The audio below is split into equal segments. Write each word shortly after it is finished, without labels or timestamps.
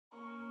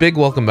big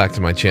welcome back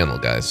to my channel,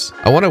 guys.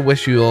 I want to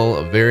wish you all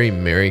a very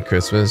Merry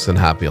Christmas and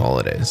Happy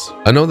Holidays.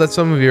 I know that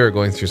some of you are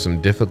going through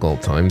some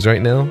difficult times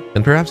right now,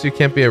 and perhaps you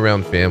can't be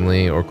around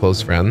family or close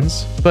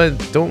friends, but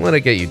don't let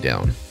it get you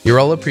down. You're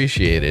all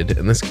appreciated,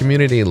 and this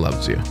community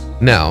loves you.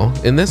 Now,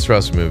 in this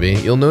Rust movie,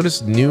 you'll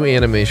notice new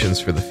animations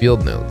for the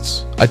field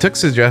notes. I took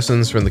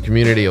suggestions from the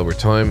community over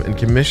time and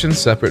commissioned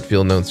separate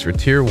field notes for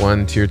Tier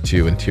 1, Tier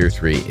 2, and Tier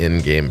 3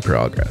 in-game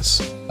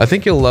progress. I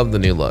think you'll love the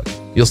new look.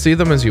 You'll see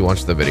them as you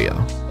watch the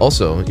video.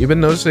 Also, you've been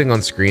noticing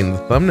on screen the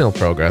thumbnail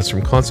progress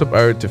from concept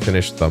art to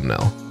finished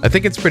thumbnail. I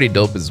think it's pretty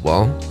dope as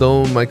well,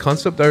 though my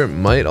concept art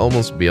might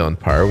almost be on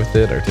par with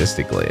it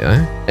artistically,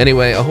 eh?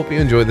 Anyway, I hope you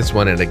enjoyed this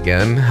one, and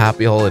again,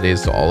 happy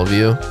holidays to all of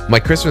you. My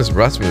Christmas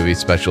Rust movie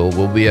special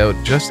will be out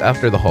just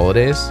after the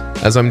holidays,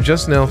 as I'm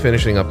just now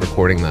finishing up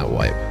recording that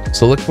wipe.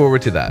 So look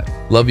forward to that.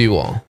 Love you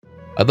all.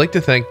 I'd like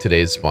to thank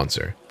today's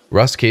sponsor,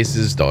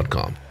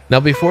 rustcases.com. Now,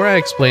 before I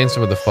explain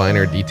some of the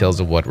finer details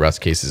of what Rust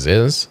Cases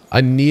is,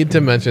 I need to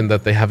mention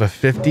that they have a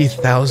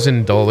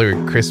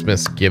 $50,000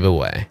 Christmas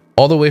giveaway,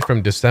 all the way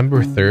from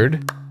December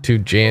 3rd to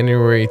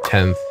January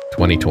 10th,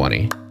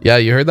 2020. Yeah,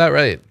 you heard that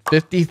right.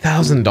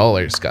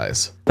 $50,000,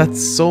 guys.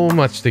 That's so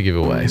much to give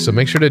away, so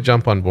make sure to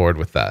jump on board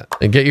with that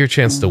and get your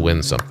chance to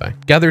win something.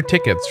 Gather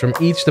tickets from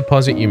each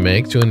deposit you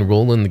make to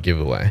enroll in the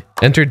giveaway.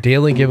 Enter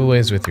daily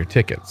giveaways with your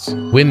tickets.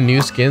 Win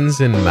new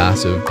skins in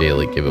massive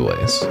daily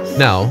giveaways.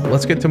 Now,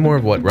 let's get to more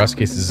of what Rust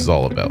Cases is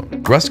all about.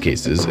 Rust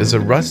Cases is a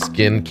Rust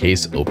skin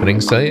case opening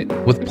site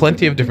with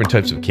plenty of different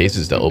types of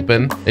cases to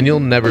open, and you'll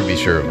never be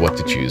sure of what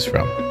to choose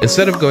from.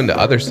 Instead of going to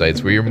other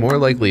sites where you're more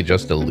likely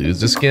just to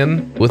lose a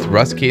skin, with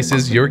Rust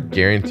Cases, you're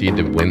guaranteed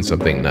to win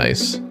something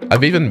nice.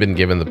 I've even been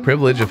given the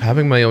privilege of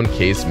having my own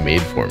case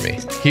made for me.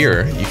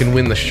 Here, you can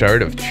win the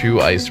Shard of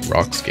True Ice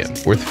rock skin,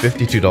 worth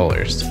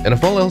 $52. And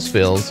if all else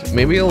fails,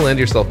 maybe you'll land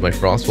yourself my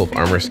Frostwolf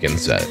armor skin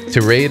set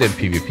to raid and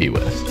PvP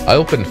with. I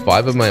opened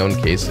 5 of my own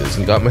cases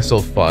and got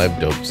myself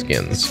 5 dope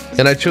skins.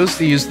 And I chose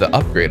to use the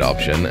upgrade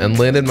option and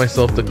landed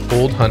myself the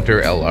Cold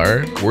Hunter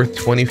LR, worth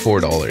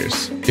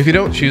 $24. If you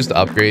don't choose to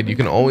upgrade, you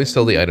can always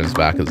sell the items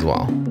back as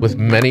well. With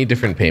many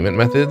different payment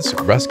methods,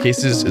 Rust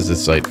Cases is the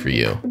site for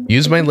you.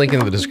 Use my link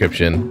in the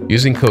description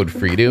using code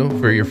FRIDU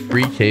for your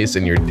free case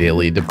and your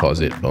daily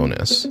deposit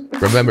bonus.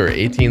 Remember,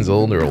 18's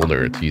old or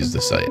older to use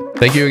the site.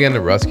 Thank you again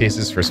to Rust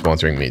Cases for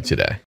sponsoring me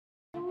today.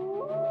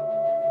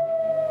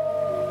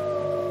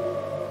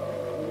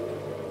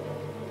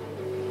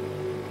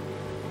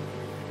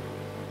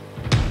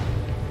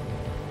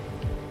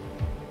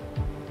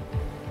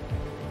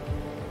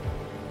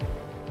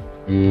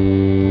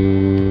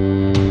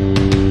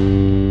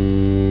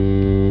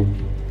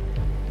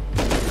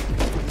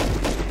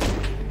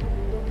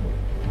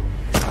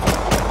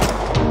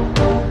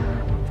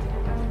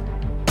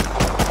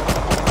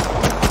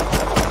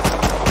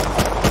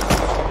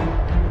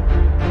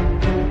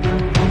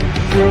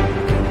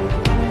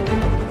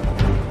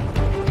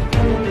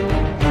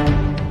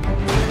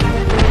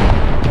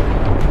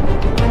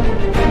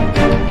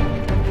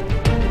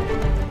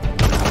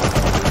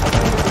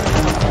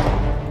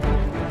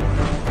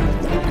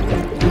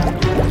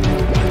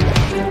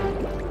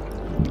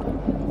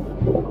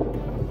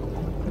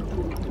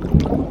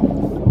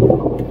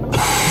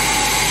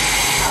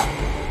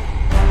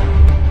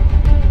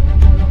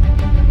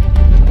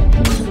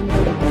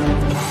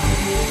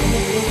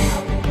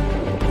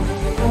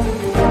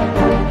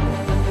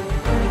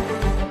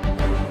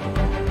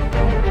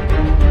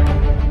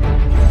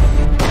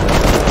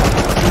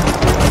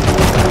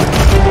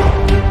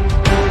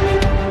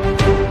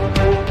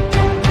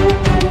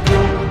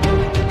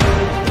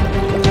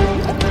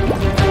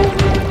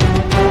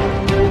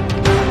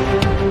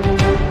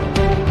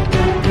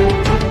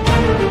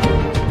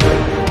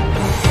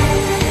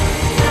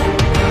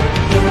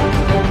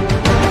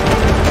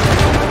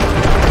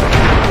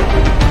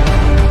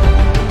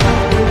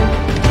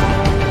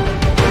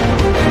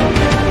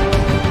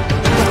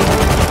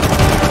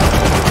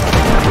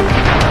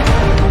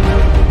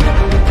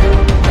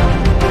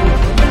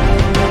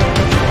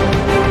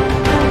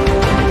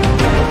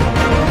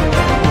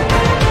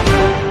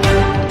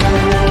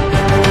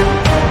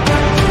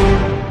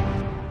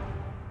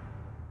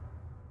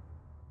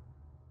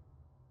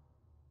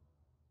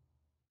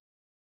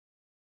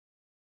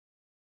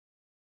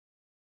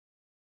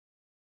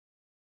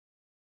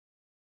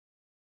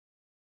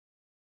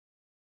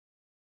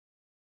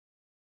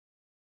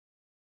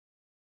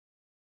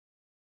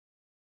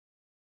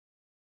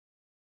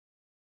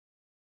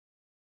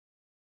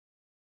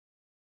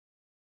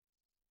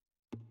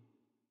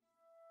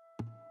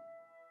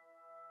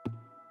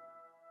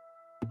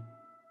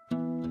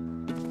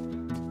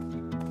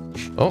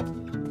 Oh.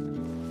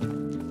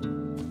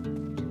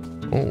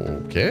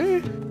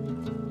 Okay.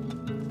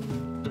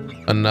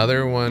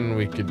 Another one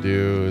we could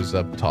do is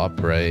up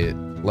top right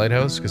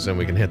lighthouse, because then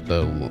we can hit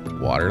the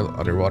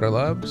underwater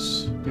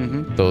labs.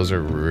 Those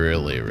are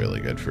really, really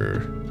good for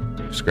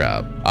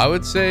scrap. I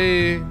would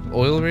say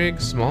oil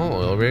rigs, small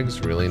oil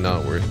rigs, really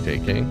not worth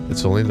taking.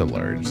 It's only the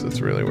large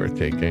that's really worth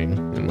taking,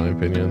 in my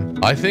opinion.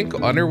 I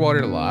think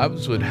underwater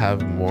labs would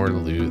have more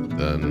loot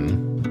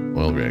than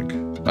oil rig.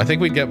 I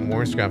think we'd get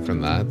more scrap from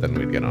that than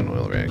we'd get on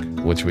oil rig,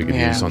 which we could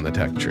use on the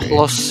tech tree.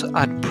 Plus,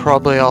 I'd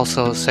probably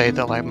also say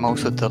that like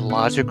most of the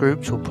larger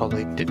groups will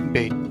probably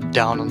be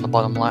down on the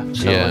bottom left,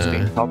 so let's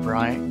be top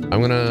right.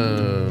 I'm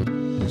gonna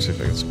let's see if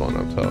I can spawn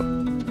up top.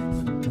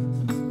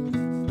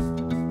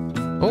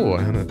 Oh,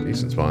 I had a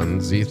decent spawn.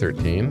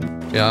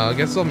 Z13. Yeah, I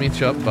guess I'll meet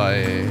you up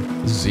by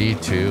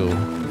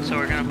Z2. So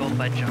we're gonna build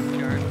by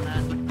junkyard and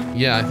that?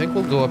 Yeah, I think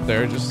we'll go up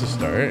there just to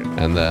start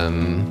and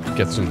then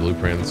get some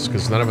blueprints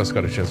because none of us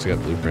got a chance to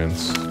get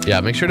blueprints. Yeah,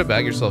 make sure to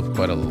bag yourself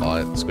quite a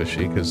lot,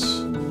 Squishy,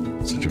 because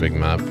it's such a big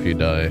map if you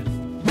die.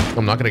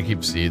 I'm not gonna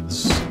keep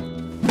seeds.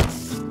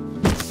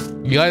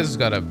 You guys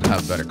gotta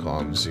have better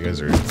comms. You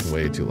guys are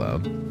way too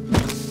loud.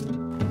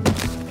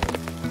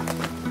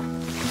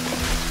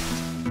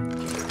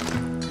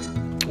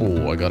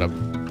 Oh, I got a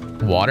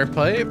water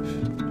pipe.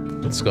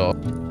 Let's go. I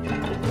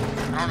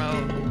don't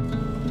know.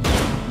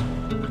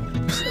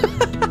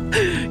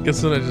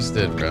 Guess what I just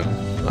did, bro?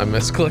 I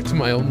misclicked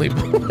my only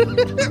bullet.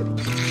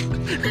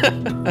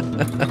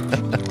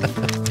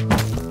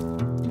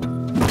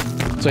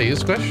 So you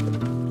Squish?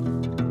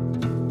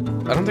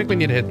 I don't think we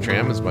need to hit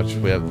tram as much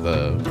if we have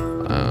the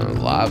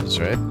labs,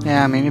 right?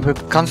 Yeah, I mean, we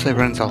constantly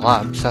run into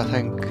labs. I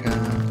think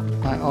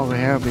like over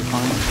here will be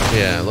fine.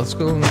 Yeah, let's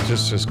go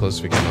just as close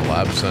as we can to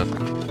labs and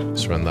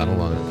just run that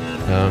along.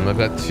 I've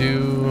got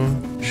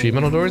 2 sheet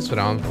metal doors, but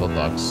I don't have build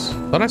locks.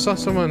 Thought I saw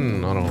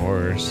someone on a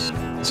horse.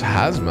 It's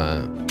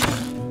hazmat.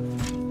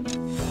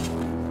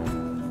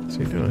 What's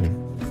he doing?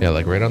 Yeah,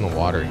 like right on the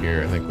water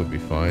here, I think would be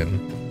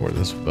fine. Where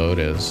this boat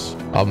is.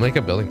 I'll make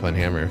a building plan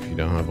hammer if you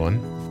don't have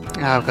one.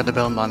 Yeah, I've got the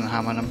building plan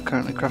hammer and I'm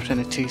currently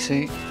crafting a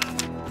TC.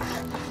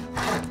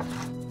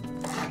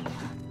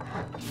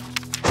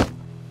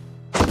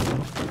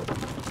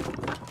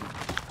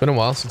 Been a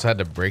while since I had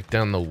to break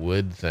down the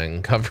wood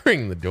thing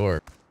covering the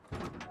door.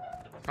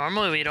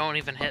 Normally we don't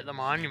even hit the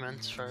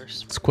monuments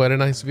first. It's quite a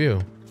nice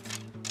view.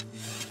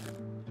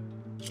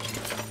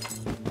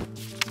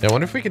 Yeah, I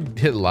wonder if we could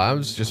hit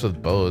labs just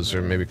with bows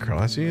or maybe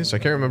crossies. I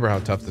can't remember how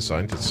tough the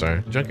scientists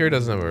are. Junkyard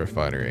doesn't have a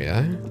refinery,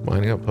 yeah?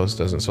 Mining outpost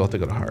doesn't, so I'll have to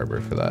go to harbor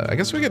for that. I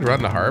guess we could run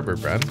to harbor,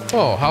 Brad.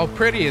 Oh, how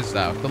pretty is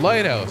that? The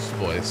lighthouse,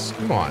 boys.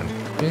 Come on.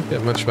 Can't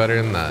get much better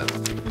than that.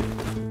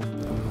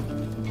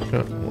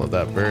 Oh, let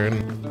that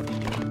burn.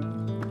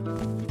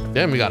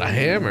 Damn, we got a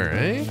hammer,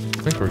 eh? I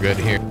think we're good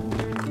here.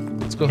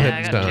 Let's go hit.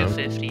 I got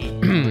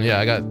 250. Yeah,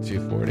 I got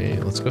 240.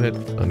 Let's go hit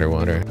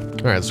underwater.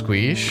 All right,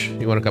 Squeeze,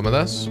 you want to come with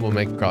us? We'll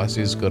make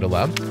crossies go to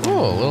lab.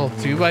 Oh, a little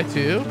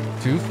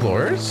 2x2, 2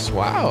 floors.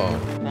 Wow.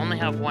 We only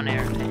have 1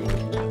 air tank.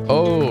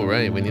 Oh,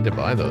 right. We need to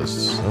buy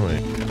those. Oh,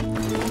 wait.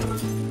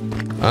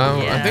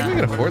 I think we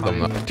can afford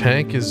them though.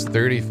 Tank is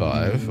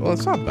 35. Well,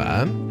 it's not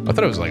bad. I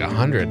thought it was like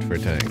 100 for a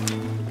tank.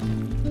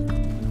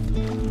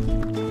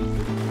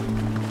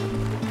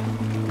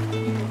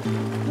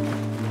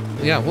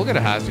 Yeah, we'll get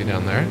a Hazy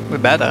down there. We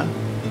better.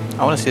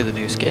 I want to see the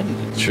new skin.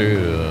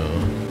 True.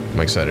 I'm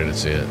excited to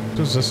see it.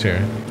 Who's this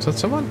here? Is that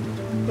someone?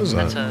 Who's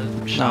that? That's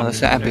a No,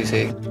 that's an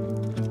NPC.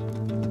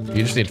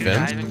 You just need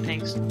fins? Diving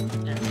tanks.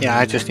 Yeah,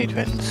 I just need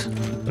fins.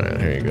 All right,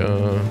 here you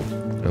go.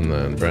 And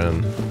then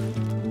Bren.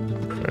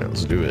 All right,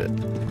 let's do it.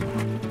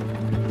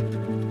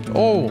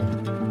 Oh.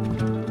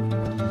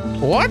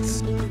 What?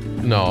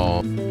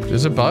 No.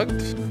 Is it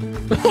bugged?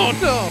 Oh,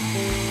 no.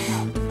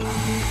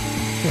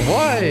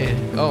 Why?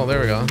 Oh, there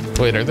we go.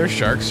 Wait, are there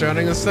sharks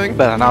surrounding this thing?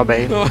 Better now,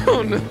 babe.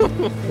 Oh, no.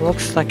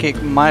 Looks like it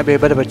might be a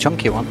bit of a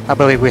chunky one. I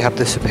believe we have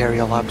the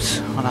superior labs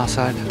on our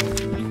side.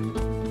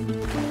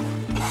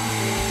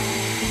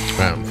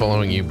 Alright, I'm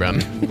following you, Bren.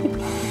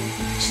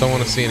 Just don't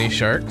want to see any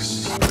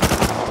sharks.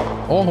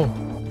 Oh.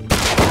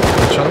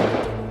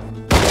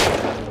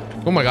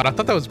 Oh my god, I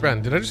thought that was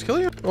Bren. Did I just kill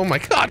you? Oh my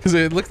god, because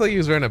it looked like he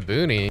was wearing a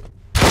boonie.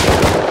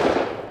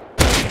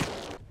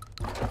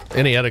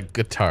 And he had a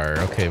guitar.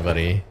 Okay,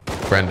 buddy.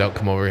 Bren, don't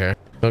come over here.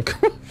 Don't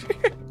come over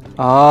here.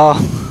 Oh,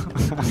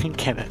 I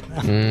get it.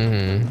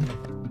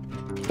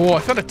 Oh, I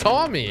found a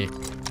Tommy.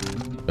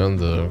 Found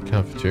the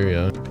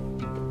cafeteria.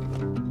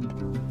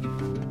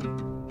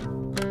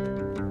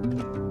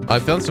 I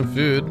found some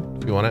food.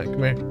 If you want it,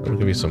 come here. I'll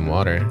give you some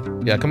water.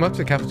 Yeah, come up to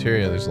the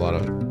cafeteria. There's a lot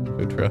of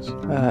food for us.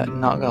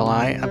 Not gonna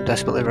lie, I'm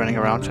desperately running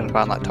around trying to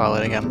find that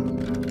toilet again.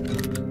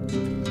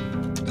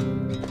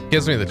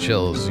 Gives me the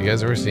chills. You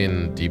guys ever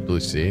seen Deep Blue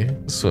Sea?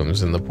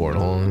 Swims in the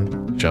porthole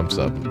and jumps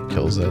up and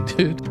kills that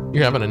dude.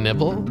 You're having a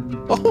nibble?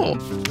 Oh!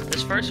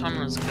 This first one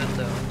was good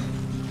though.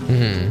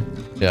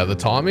 Yeah, the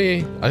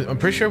Tommy. I'm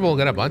pretty sure we'll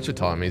get a bunch of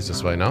Tommies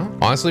this way, no?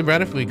 Honestly,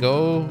 Brad, if we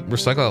go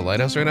recycle the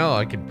lighthouse right now,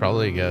 I could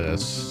probably get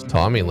us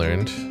Tommy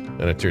learned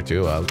in a tier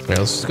 2 lab. Yeah,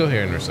 let's just go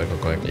here and recycle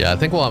quick. Yeah, I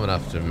think we'll have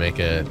enough to make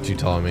it 2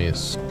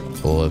 Tommies.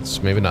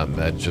 Bullets. Maybe not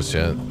med just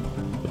yet,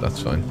 but that's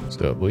fine. Let's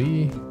do it,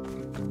 boy.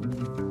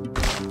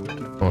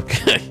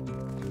 Okay.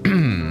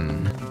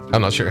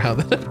 I'm not sure how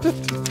that happened.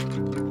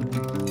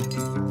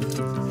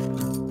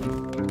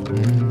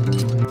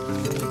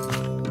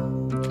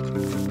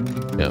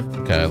 Yeah,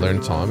 okay, I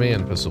learned Tommy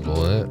and pistol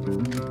bullet.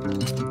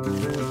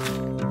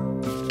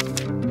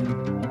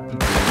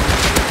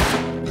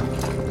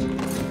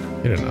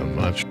 He didn't have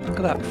much. Look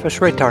at that,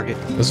 fish right target.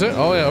 Is it?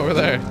 Oh yeah, over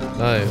there.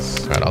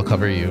 Nice. Alright, I'll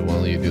cover you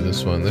while you do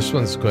this one. This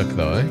one's quick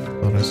though, eh?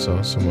 Thought I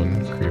saw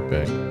someone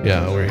creeping.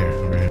 Yeah, over here,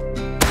 over here.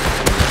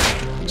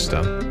 It's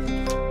done.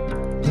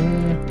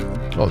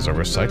 Oh, there's a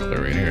recycler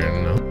right here, I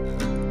don't know.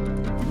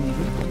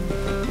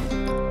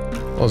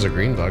 Oh, there's a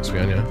green box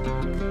behind you.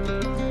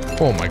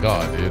 Oh my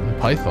god, dude.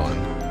 Python.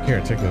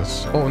 Here, take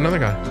this. Oh, another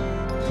guy.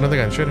 Another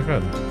guy, straight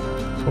ahead.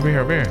 Over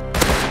here, over here.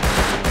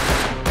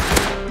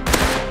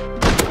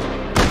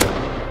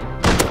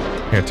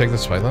 Here, take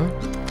this python.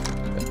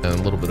 And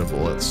a little bit of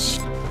bullets.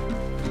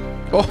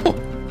 Oh!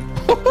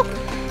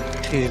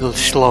 He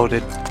looks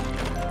loaded.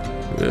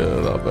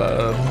 Yeah, not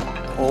bad.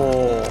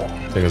 Oh.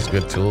 Take his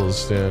good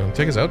tools, too.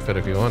 Take his outfit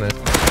if you want it.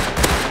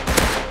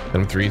 Hit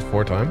him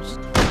 3-4 times.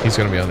 He's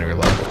gonna be on your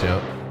left,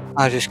 yeah.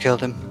 I just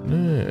killed him.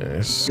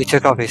 Nice. He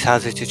took off his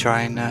hazard to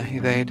try and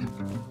evade.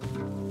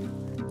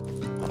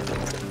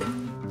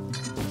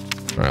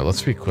 Alright,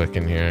 let's be quick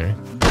in here.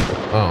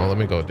 Oh, let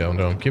me go down.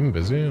 Keep him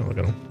busy. Look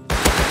at him.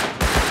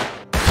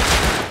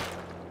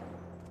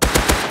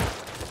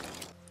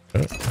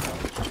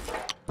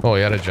 Oh,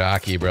 he had a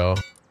jockey, bro.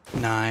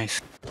 Nice.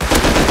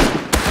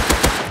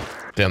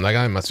 Damn, that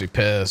guy must be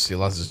pissed. He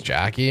lost his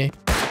jockey.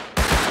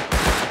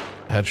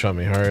 Headshot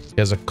me hard. He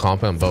has a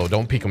compound bow.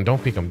 Don't peek him.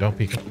 Don't peek him. Don't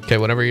peek him. Okay,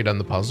 whenever you're done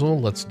the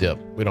puzzle, let's dip.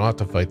 We don't have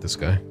to fight this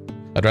guy.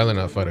 I'd rather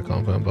not fight a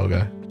compound bow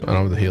guy. I don't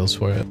have the heals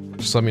for it.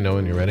 Just let me know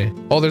when you're ready.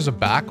 Oh, there's a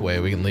back way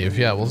we can leave.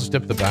 Yeah, we'll just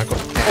dip the back way.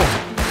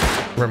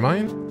 Oh, never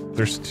mind.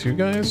 There's 2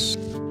 guys.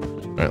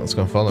 All right, let's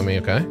go. Follow me,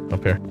 okay?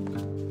 Up here.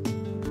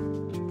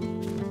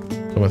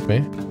 Come with me.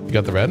 You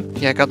got the red?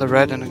 Yeah, I got the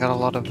red and I got a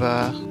lot of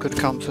good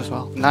comps as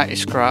well. 90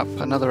 scrap,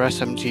 another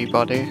SMG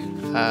body,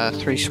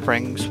 3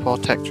 springs, 4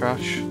 tech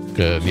trash.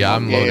 Good. Yeah,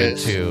 I'm loaded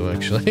too,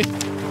 actually.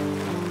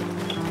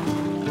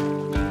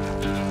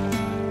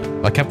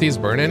 I kept these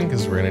burning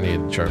because we're gonna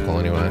need charcoal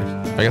anyway.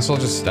 I guess I'll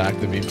just stack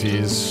the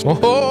BPs.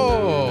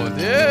 Oh,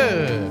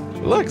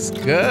 dude! Looks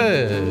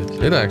good.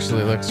 It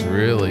actually looks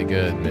really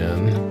good,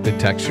 man. They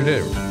textured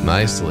it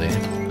nicely.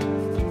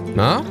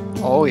 No?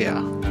 Oh,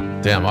 yeah.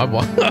 Damn, I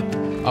want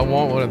I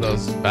want one of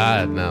those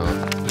bad now.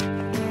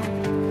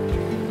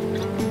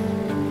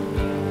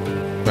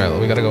 Alright,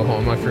 we gotta go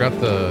home. I forgot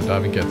the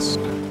diving kits.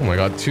 Oh my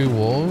god, 2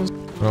 wolves? I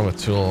don't have a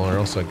tool or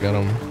else I'd get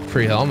them.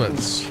 Free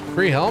helmets.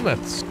 Free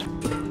helmets.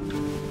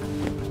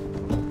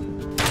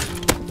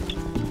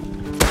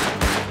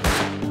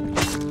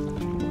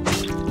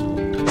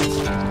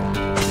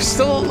 He's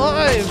still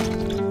alive!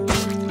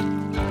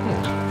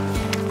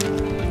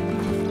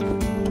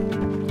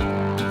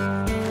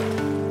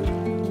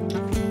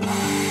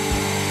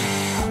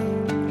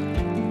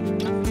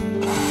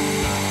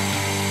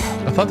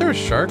 I thought there were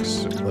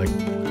sharks, like,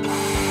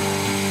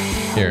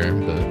 here,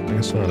 but I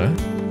guess not, eh?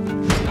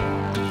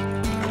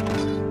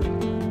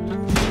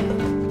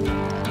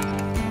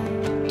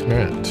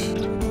 Alright.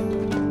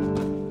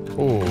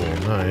 Oh,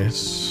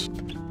 nice.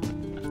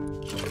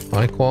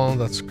 High qual,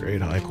 that's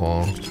great high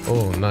qual.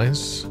 Oh,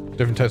 nice.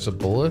 Different types of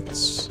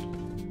bullets.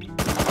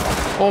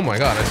 Oh my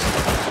god,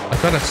 I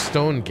found a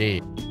stone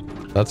gate.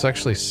 That's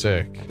actually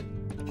sick.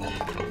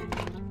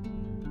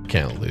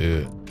 Can't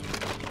loot.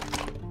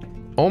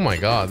 Oh my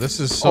god, this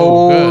is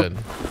so good.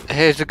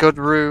 Here's a good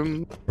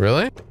room.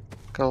 Really?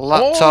 Got a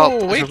laptop.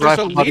 Oh, wait, there's a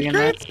rifle a body in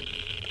there. crate?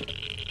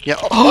 Yeah.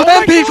 Oh,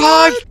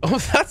 MP5! Oh,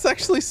 that's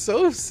actually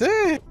so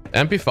sick.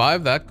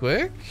 MP5 that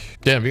quick?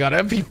 Damn, we got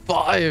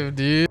MP5,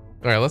 dude.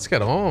 All right, let's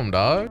get home,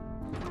 dog.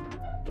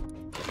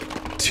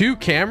 2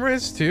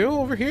 cameras too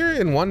over here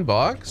in 1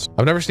 box.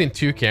 I've never seen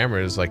 2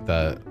 cameras like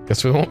that.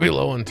 Guess we won't be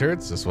low on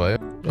turrets this way.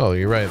 Oh,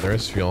 you're right.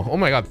 There's fuel. Oh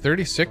my god,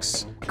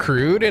 36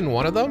 crude in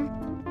one of them.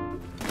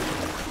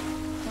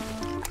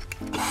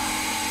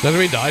 Then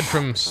we died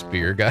from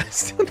spear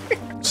guys.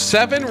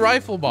 7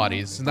 rifle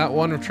bodies in that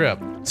one trip.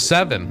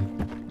 7.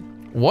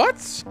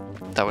 What?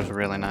 That was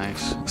really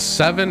nice.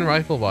 7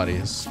 rifle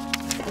bodies.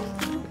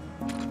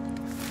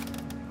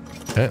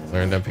 Okay,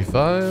 learned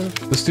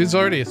MP5. This dude's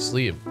already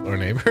asleep, our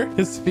neighbor.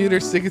 His feet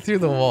are sticking through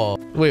the wall.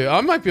 Wait,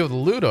 I might be able to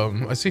loot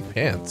him. I see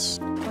pants.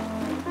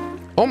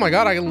 Oh my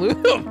god, I can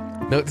loot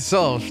him. Note to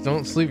self,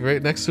 don't sleep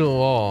right next to a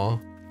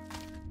wall.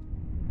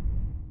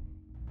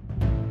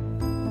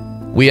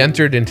 We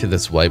entered into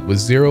this wipe with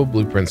 0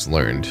 blueprints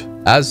learned.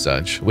 As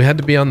such, we had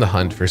to be on the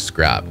hunt for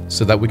scrap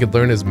so that we could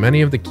learn as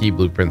many of the key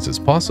blueprints as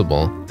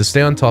possible to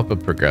stay on top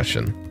of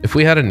progression. If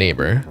we had a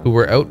neighbor who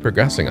were out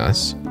progressing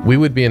us, we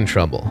would be in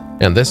trouble.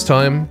 And this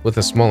time, with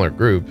a smaller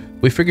group,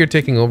 we figured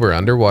taking over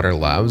underwater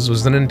labs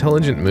was an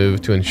intelligent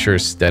move to ensure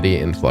steady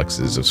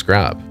influxes of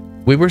scrap.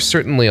 We were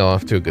certainly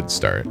off to a good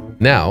start,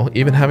 now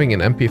even having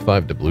an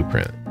MP5 to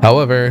blueprint.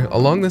 However,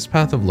 along this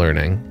path of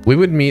learning, we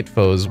would meet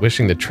foes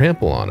wishing to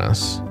trample on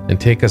us and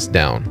take us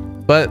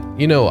down. But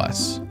you know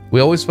us,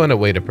 we always find a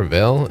way to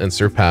prevail and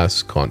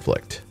surpass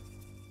conflict.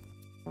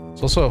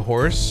 There's also a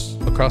horse,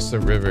 a across the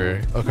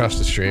river, across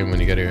the stream when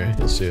you get here.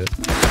 You'll see it.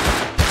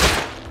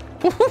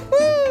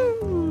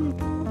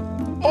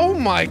 Oh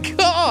my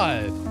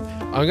god!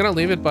 I'm gonna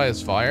leave it by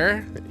his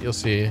fire. You'll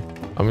see.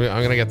 I'm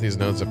gonna get these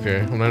nodes up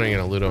here. I'm not even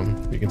gonna loot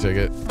them. You can take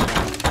it.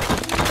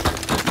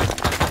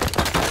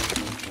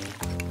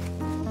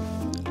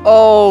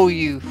 Oh,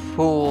 you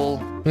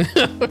fool.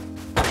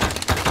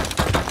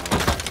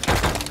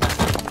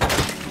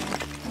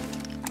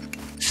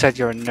 Said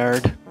you're a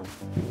nerd.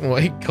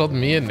 What, he called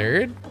me a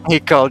nerd? He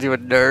called you a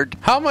nerd.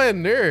 How am I a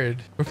nerd?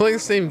 We're playing the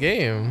same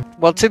game.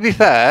 Well, to be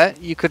fair,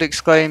 you could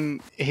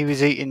exclaim he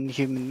was eating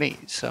human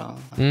meat, so...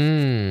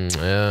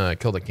 Yeah, I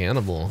killed a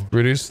cannibal.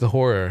 Reduce the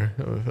horror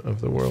of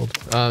the world.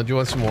 Do you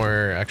want some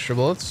more extra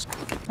bullets?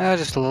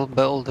 Just a little bit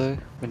will do.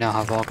 We now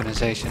have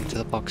organization to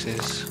the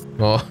boxes.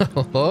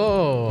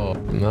 Oh,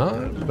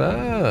 not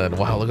bad.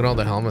 Wow, look at all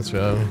the helmets we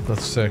have.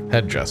 That's sick.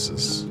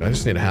 Headdresses. I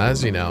just need a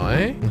hazy now,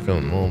 eh? I'm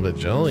feeling a little bit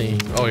jelly.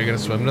 Oh, you're gonna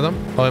swim to them?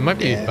 Oh, it might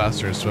be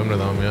faster to swim to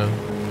them, yeah.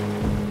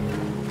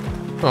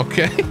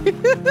 Okay.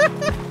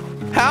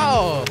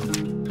 How?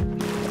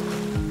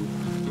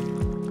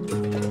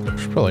 I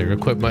should probably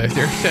equip my air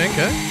tank,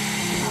 eh?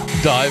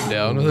 Dive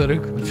down without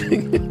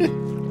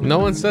equipping. No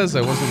one says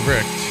I wasn't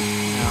bricked.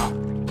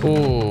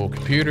 Oh,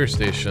 computer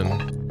station.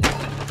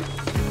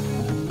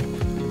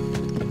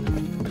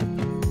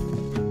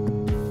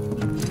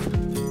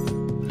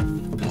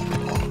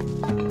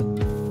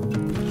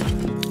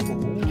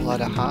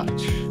 Let a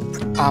hatch.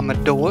 I'm a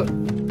do it.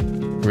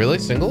 Really?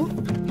 Single?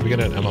 We get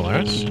an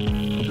MLRS?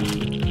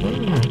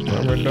 Oh,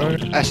 armored door.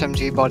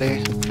 SMG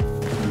body.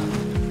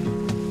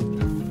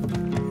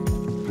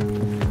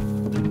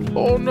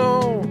 Oh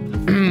no!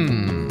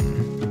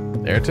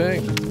 Air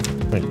tank?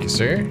 Thank you,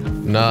 sir.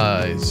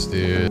 Nice,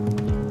 dude.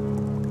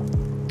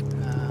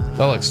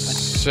 That looks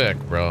sick,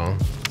 bro.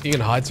 You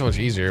can hide so much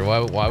easier.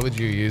 Why would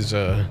you use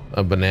a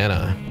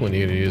banana when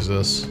you use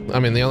this? I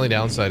mean, the only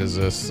downside is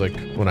this, like,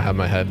 when I have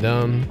my head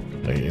down,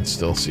 I can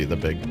still see the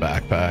big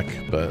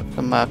backpack, but...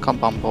 Some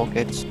compound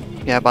pockets.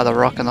 Yeah, by the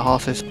rock and the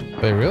horses.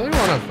 They really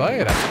want to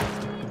fight.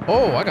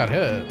 Oh, I got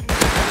hit.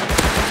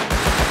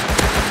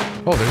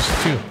 Oh, there's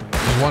two.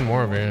 There's one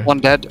more over here. One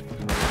dead.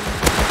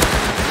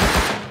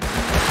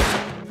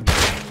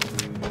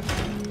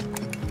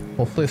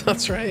 Hopefully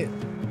that's right.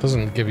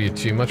 Doesn't give you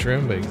too much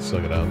room, but you can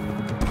still get out.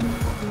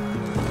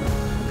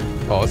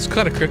 Oh, it's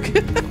kind of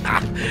crooked.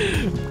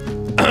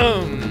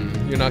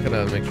 You're not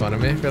gonna make fun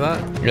of me for that?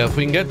 Yeah, if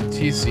we can get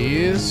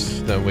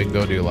TCs, then we can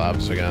go do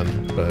labs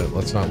again. But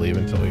let's not leave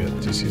until we get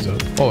TCs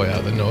out. Oh yeah,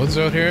 the nodes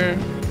out here.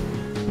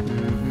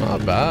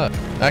 Not bad.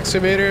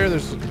 Excavator,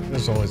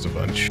 there's always a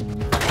bunch.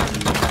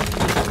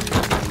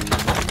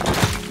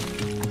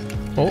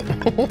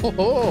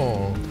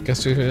 Oh,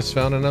 guess we just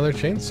found another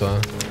chainsaw.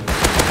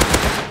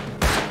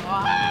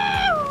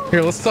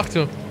 Here, let's talk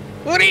to him.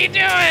 What are you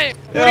doing?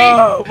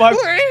 Yo, my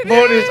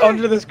phone is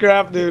under this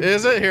crap, dude.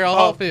 Is it? Here, I'll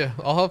help you.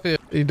 I'll help you.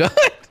 He died?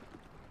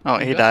 Oh,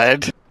 he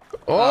died.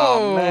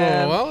 Oh,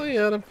 man. Well, he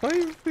had a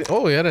fight.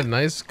 Oh, he had a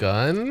nice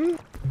gun.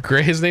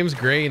 His name's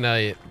Grey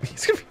Knight.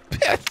 He's gonna be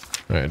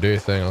pissed. All right, do your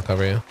thing. I'll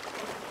cover you.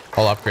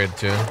 I'll upgrade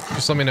too.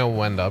 Just let me know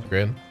when to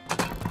upgrade.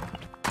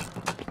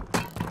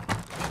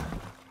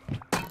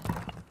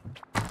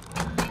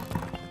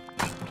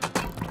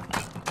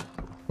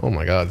 Oh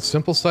my god,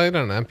 simple sight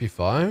on an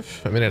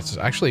MP5? I mean, it's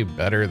actually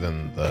better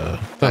than the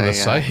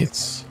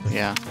sights.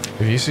 Yeah.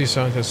 If you see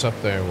scientists up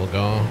there, we'll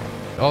go.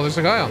 Oh, there's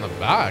a guy on the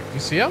back. You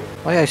see him?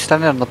 Oh yeah, he's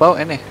standing on the boat,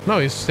 isn't he? No,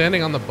 he's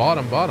standing on the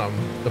bottom,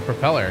 the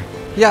propeller.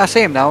 Yeah, I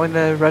see him now in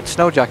the red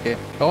snow jacket.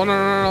 Oh,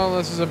 no,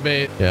 this is a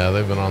bait. Yeah,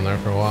 they've been on there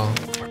for a while.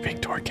 We're being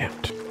door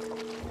camped.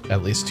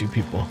 At least 2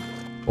 people.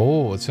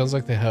 Oh, it sounds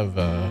like they have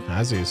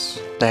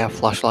Azzies. They have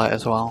flashlight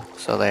as well,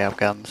 so they have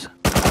guns.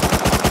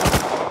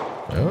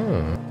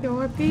 Oh.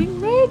 You're being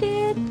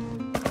raided.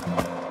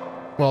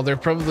 Well, they're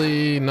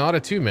probably not a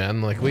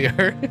 2-man like we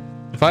are.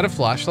 If I had a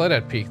flashlight,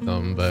 I'd peek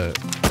them, but...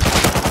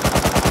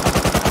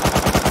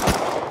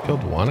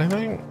 Killed one, I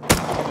think?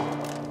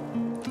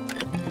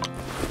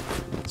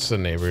 It's the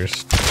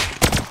neighbors.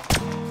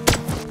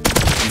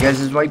 You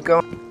guys' white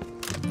going?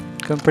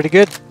 Going pretty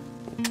good.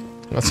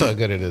 That's how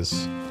good it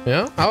is.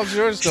 Yeah? How's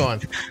yours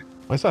going?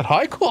 What's that?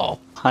 High qual?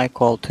 High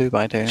qual 2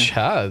 by day.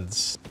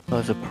 Chads.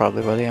 Those are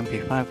probably where the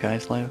MP5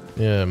 guys live.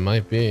 Yeah, it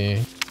might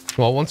be.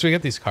 Well, once we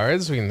get these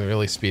cards, we can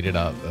really speed it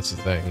up. That's the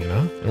thing, you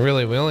know? And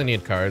really, we only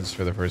need cards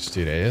for the first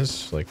 2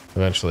 days. Like,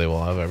 eventually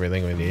we'll have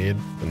everything we need,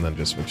 and then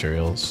just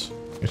materials.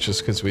 It's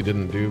just because we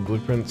didn't do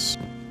blueprints.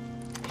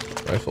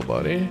 Rifle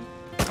body.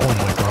 Oh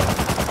my god.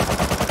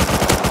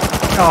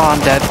 Oh, I'm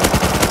dead.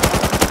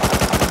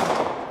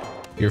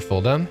 You're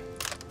full down?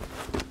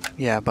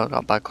 Yeah, but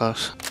got back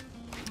close.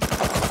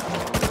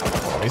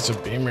 Oh, he's a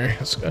beamer,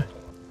 this guy.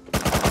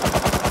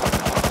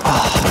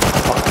 Oh,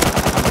 fuck.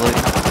 I'm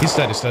bleeding. He's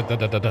dead,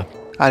 dead.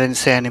 I didn't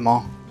see any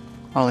more.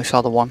 I only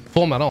saw the one.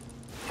 Full metal.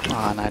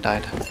 Oh, and I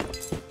died.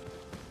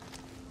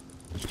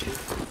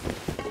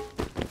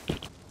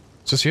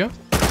 Is this you?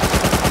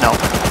 No.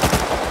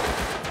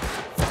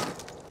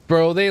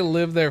 Bro, they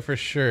live there for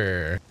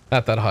sure.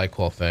 Not that high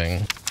qual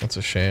thing. That's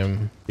a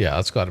shame. Yeah,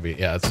 that's gotta be.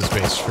 Yeah, it's his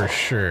base for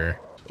sure.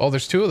 Oh,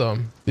 there's two of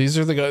them. These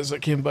are the guys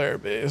that came by our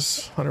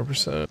base.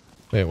 100%.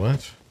 Wait,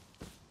 what?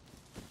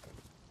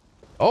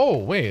 Oh,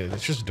 wait,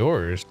 it's just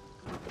doors.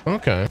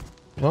 Okay.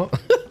 Well,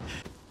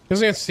 he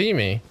doesn't even see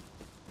me.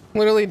 I'm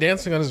literally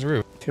dancing on his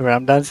roof. See where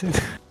I'm dancing?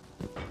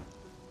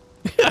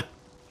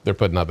 They're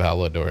putting up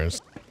hella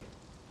doors.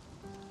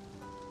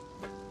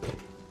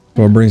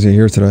 What brings you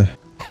here today?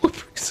 What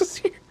brings us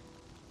here?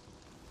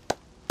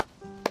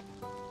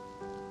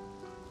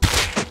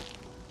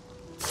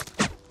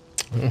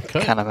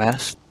 Okay. Kind of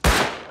mess.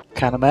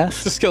 Kind of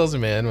mess. Just kills a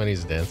man when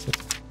he's dancing.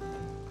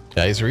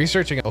 Yeah, he's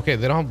researching. Okay,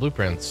 they don't have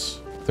blueprints.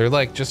 They're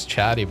like just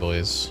chatty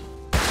boys.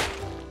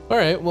 All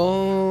right,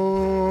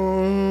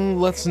 well,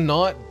 let's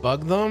not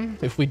bug them.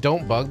 If we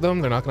don't bug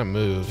them, they're not gonna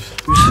move.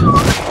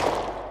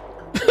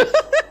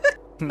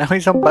 Now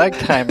he's on bug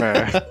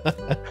timer.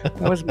 That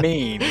was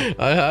mean.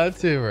 I had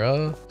to,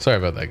 bro. Sorry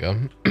about that,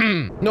 Gum.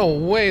 No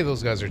way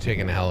those guys are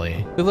taking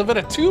heli. They live at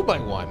a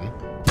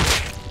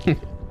 2x1.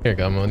 Here,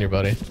 Gum, on your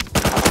buddy.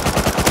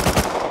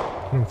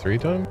 3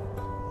 times?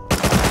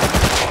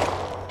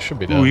 Should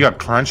be done. Ooh, we got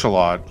Crunch a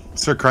lot.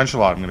 Sir Crunch a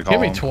lot, I'm gonna call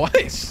him. Hit me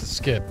twice, this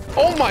kid.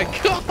 Oh my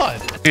god! I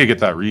need to get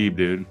that Reeb,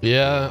 dude.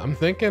 Yeah, I'm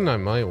thinking I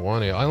might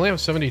want to. I only have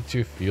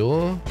 72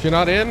 fuel. If you're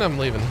not in, I'm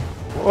leaving.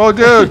 Oh,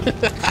 dude!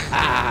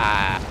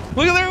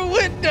 Look at their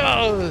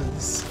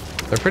windows!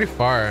 They're pretty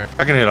far.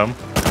 I can hit him.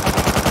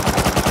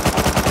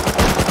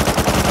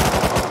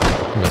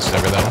 Missed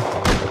everything.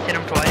 Hit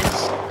him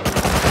twice.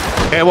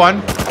 Hit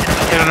one.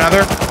 Hit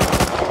another.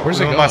 Where's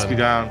it going? Must be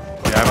down.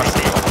 Yeah, I must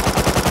be.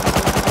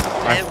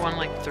 I hit one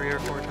like 3 or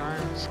 4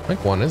 times. I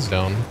think one is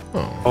down.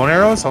 Oh. Bone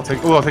arrows? I'll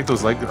take. Oh, I'll take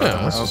those leg.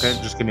 Yeah, okay,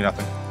 just give me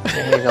nothing.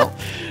 There you go.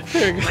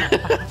 There you go.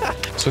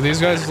 So these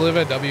guys live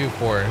at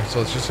W4, so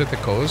let's just hit the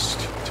coast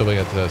till we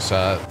get to the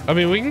set. I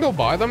mean, we can go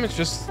buy them. It's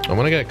just I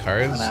want to get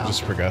cards,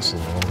 just progress a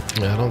little.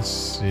 Yeah, I don't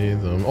see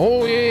them.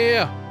 Oh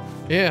yeah.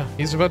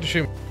 He's about to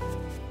shoot.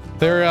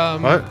 They're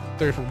what?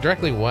 They're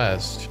directly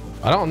west.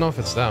 I don't know if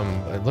it's them.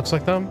 It looks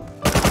like them.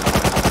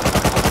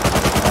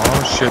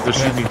 Oh shit, they're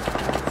shooting me.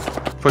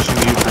 Pushing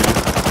you for you.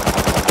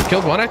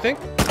 Killed one, I think.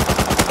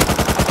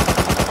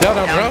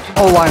 Down, bro.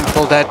 Oh, I'm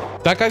full dead.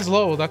 That guy's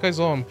low.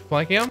 I'm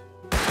flanking him.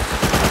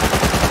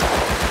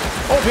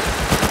 Oh,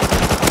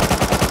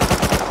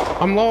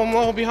 I'm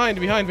low. Behind.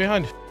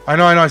 I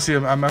know. I see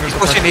him. I'm He's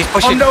pushing.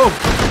 Oh no!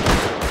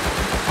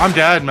 I'm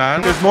dead,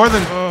 man. There's more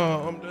than.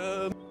 Oh, I'm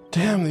dead.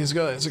 Damn, these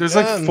guys. There's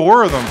again. like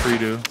 4 of them,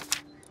 Fridu.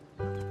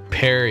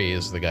 Perry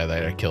is the guy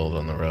that I killed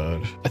on the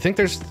road. I think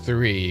there's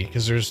 3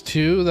 because there's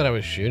 2 that I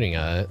was shooting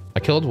at. I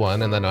killed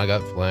one and then I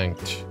got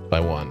flanked by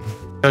 1.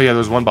 Oh yeah,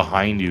 there's one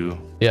behind you.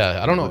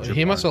 Yeah, I don't know.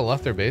 He must have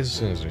left their base as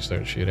soon as we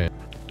started shooting.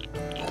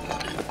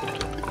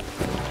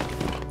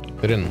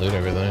 They didn't loot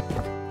everything.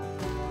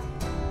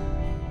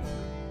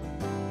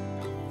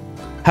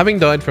 Having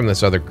died from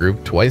this other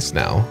group twice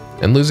now,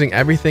 and losing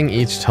everything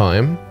each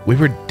time, we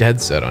were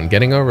dead set on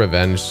getting our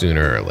revenge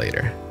sooner or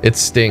later. It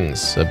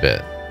stings a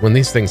bit when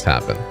these things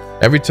happen.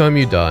 Every time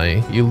you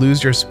die, you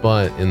lose your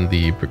spot in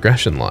the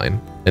progression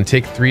line and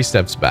take 3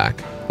 steps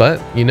back.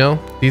 But, you know,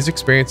 these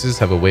experiences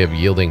have a way of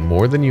yielding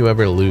more than you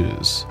ever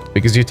lose,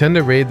 because you tend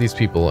to raid these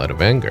people out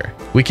of anger.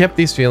 We kept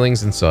these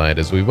feelings inside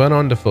as we went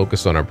on to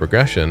focus on our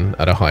progression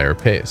at a higher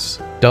pace.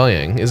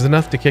 Dying is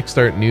enough to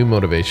kickstart new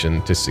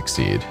motivation to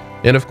succeed.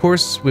 And of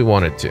course, we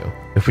wanted to.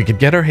 If we could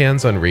get our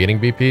hands on raiding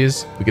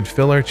BPs, we could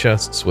fill our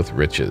chests with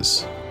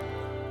riches.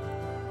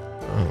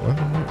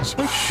 Oh, is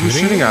someone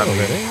shooting at me?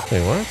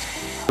 Wait, what?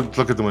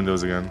 Look at the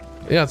windows again.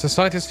 Yeah, it's a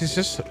scientist. He's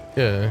just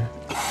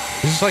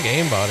like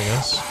aimbotting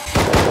us.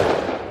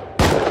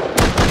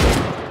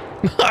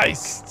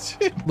 Nice.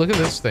 Look at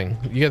this thing.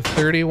 You get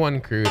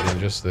 31 crude in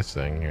just this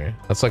thing here.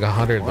 That's like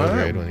 100 low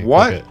grade when you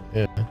cook it.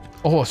 Yeah.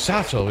 Oh, a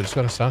satchel. We just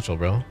got a satchel,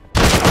 bro.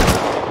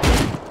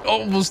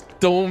 Almost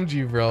domed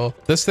you, bro.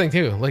 This thing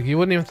too. Like you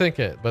wouldn't even think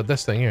it, but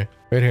this thing here,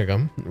 right here,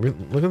 Gum.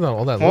 Look at that,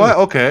 all that. What?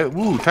 Okay.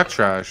 Ooh, tech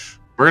trash.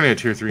 We're gonna get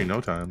tier 3 in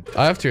no time.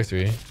 I have tier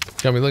 3.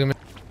 Gummy, look at me.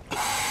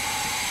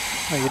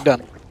 Oh, you're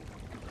done.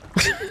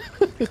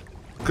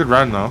 Good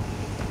run though.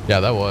 Yeah,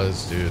 that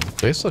was, dude.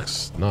 Base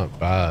looks not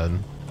bad.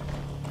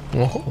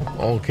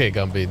 Oh, okay,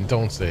 Gumby,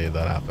 don't say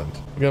that happened.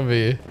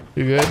 Gumby,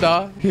 you good,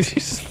 dog?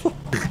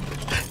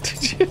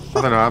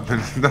 Nothing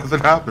happened. Nothing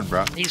happened,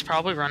 bro. He's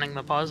probably running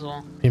the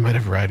puzzle. He might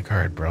have red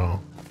card,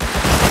 bro.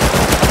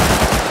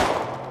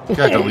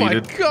 Got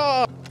deleted. Oh my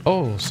god.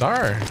 Oh,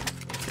 sorry.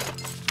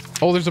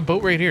 Oh, there's a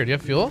boat right here. Do you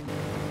have fuel?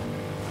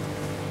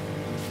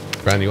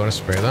 Brandon, you want to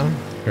spray them?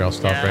 Here, I'll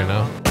stop right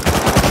now.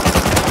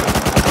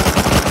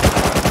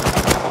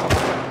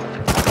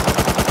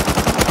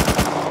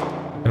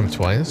 Hit him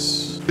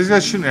twice. These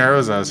guys shooting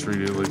arrows at us for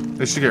you. Like,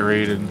 they should get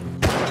raided.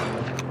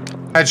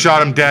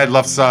 Headshot him dead,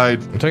 left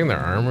side. I'm taking their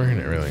armor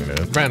and everything,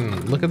 dude. Brandon,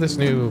 look at this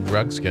new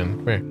rug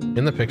skin. Where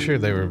in the picture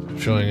they were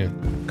showing it,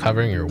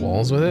 covering your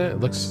walls with it. It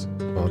looks.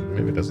 Oh, Well,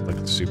 maybe it doesn't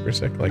look super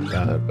sick like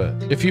that,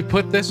 but if you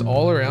put this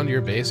all around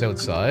your base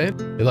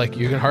outside, like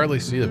you can hardly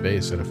see the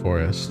base in a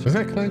forest.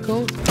 Isn't that kind of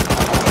cool?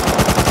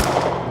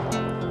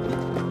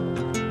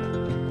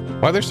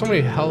 Why are there so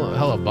many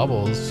hella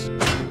bubbles?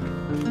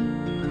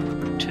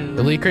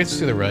 Elite crates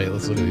to the right.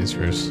 Let's look at these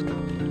first.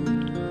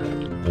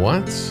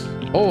 What?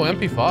 Oh,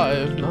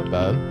 MP5. Not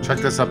bad. Check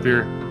this up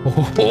here.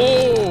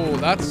 Oh,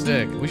 that's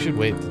sick. We should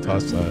wait to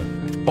toss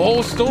that.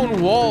 Oh,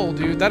 stone wall,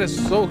 dude. That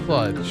is so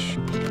clutch.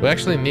 We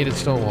actually needed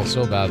stone wall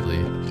so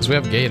badly because we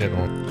have gated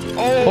one.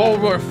 Oh,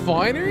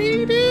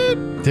 refinery,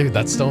 dude. Dude,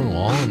 that stone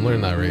wall. I'm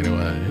learning that right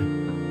away.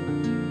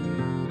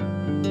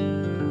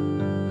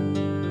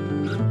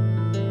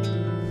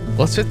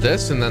 Let's hit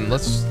this and then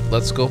let's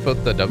scope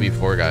out the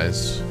W4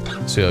 guys.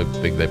 See how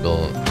big they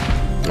built.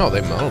 Oh,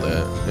 they modeled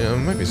it. Yeah, there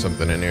might be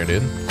something in here,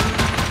 dude.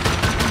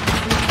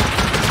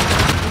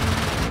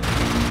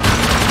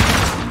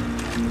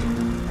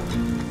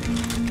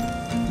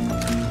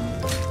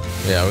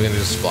 Yeah, we're gonna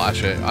just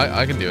splash it.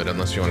 I can do it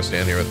unless you want to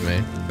stand here with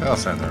me. I'll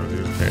stand there with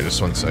you. Here,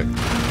 just 1 sec.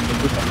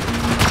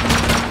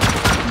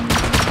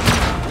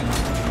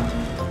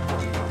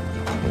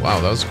 Wow,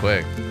 that was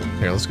quick.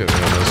 Here, let's get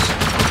rid of this.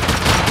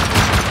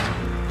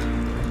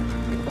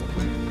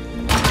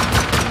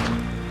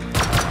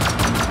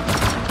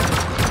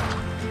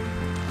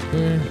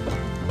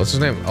 What's his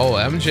name? Oh,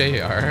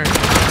 MJR.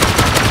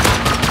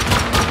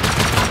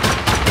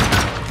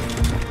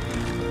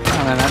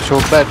 And an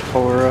actual bed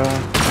for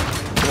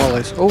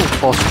Wallace. Oh,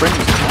 4 springs.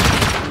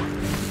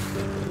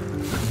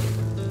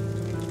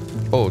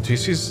 Oh,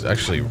 TC's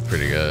actually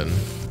pretty good.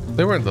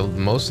 They weren't the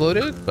most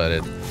loaded, but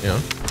it, you know.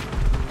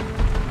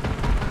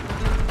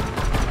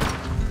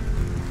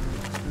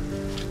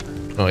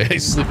 Oh yeah,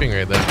 he's sleeping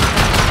right there.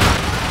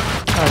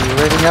 Oh, you're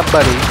raiding up,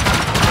 buddy.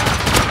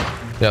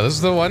 Yeah, this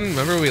is the one.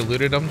 Remember we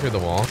looted him through the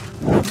wall?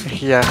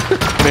 Yeah,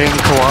 me and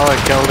Koala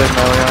killed him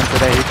earlier on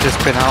today. He'd just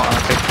been out on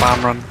a big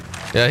farm run.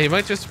 Yeah, he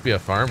might just be a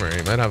farmer.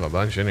 He might have a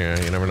bunch in here.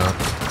 You never know.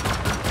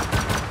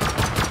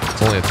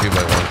 It's only a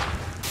 2x1.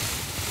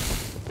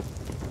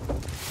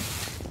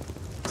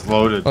 It's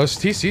loaded. Oh,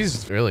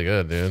 TC's really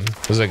good, dude.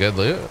 Was it good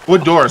loot?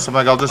 Wood door. So I'm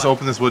like, I'll just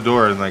open this wood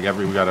door and like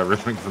we got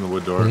everything from the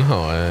wood door.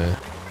 No way.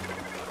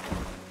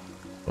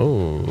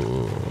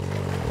 Oh.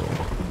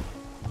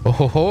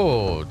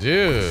 Oh,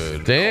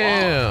 dude.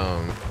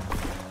 Damn.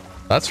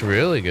 That's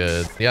really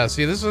good. Yeah,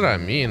 see, this is what I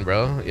mean,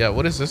 bro. Yeah,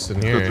 what is this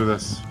in here? Go through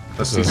this.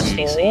 That's This is-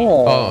 TC.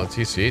 Oh,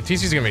 TC.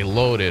 TC's gonna be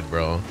loaded,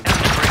 bro.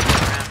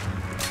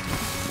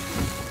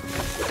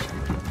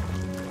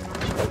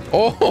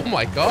 Oh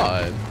my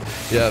god.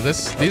 Yeah,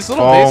 these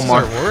little bases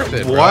are worth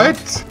it, bro. What?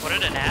 What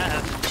did it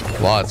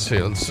have? Lots,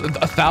 too. It's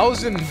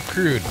 1,000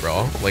 crude,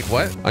 bro. Like,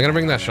 what? I'm gonna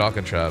bring that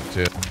shotgun trap,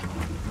 too.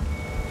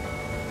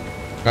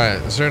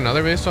 Alright, is there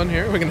another base on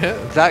here we can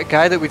hit? That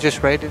guy that we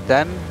just raided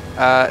then,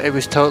 it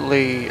was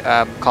totally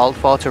called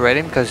for to raid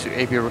him because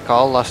if you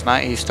recall, last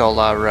night he stole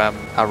our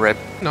rib.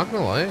 Not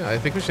gonna lie, I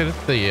think we should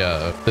hit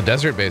the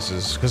desert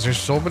bases because there's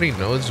so many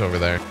nodes over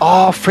there.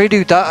 Oh,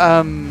 Fridu,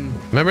 that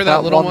Remember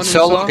that little one we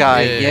solo saw?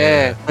 guy?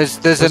 Yeah.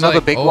 There's another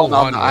like big one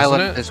on the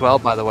island wasn't it? as well,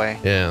 by the way.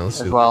 Yeah, let's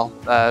As see. well,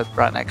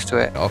 right next to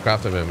it. I'll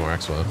craft a bit more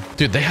X1.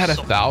 Dude, they had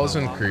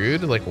 1,000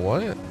 crude? Like,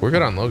 what? We're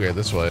good on low grade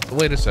this way.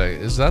 Wait a sec,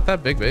 is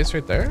that big base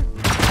right there?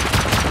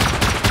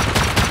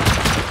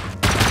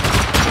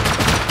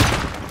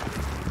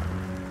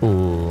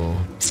 Ooh.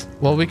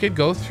 Well, we could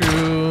go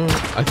through...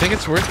 I think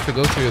it's worth to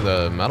go through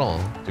the metal,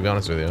 to be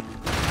honest with you.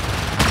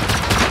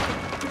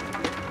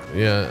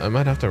 Yeah, I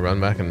might have to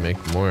run back and make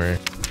more.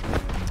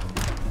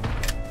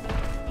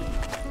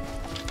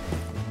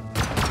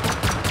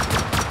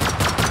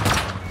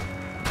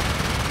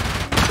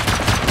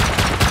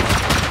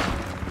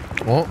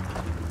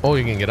 Oh,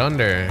 you can get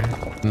under.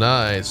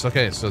 Nice.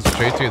 Okay, so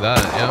straight through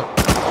that. Yep.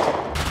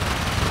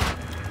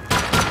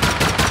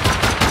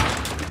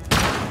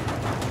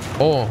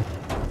 Oh.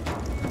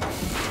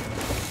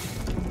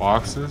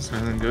 Boxes?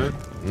 Anything good?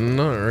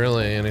 Not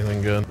really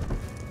anything good.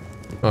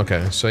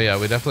 Okay, so yeah,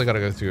 we definitely got to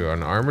go through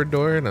an armored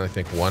door and I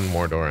think one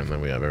more door and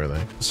then we have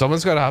everything.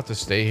 Someone's got to have to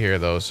stay here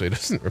though so he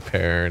doesn't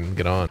repair and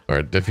get on. Or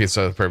it defeats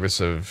the purpose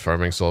of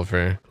farming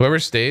sulfur. Whoever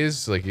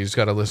stays, like you just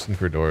got to listen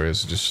for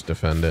doors, just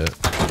defend it.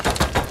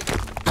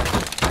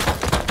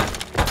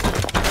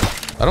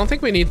 I don't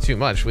think we need too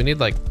much. We need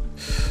like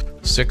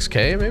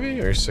 6k maybe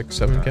or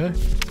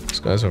 7k. This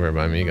guy's over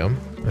by me, Gum.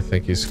 I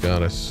think he's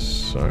got a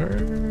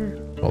SAR.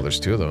 Oh, there's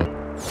two though.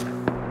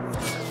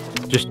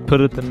 Just put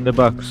it in the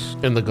box.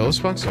 In the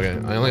ghost box? Okay,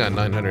 I only got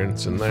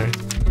 900 in there.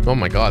 Oh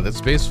my god, that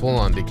space full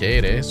on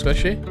decayed, eh,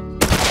 Squishy?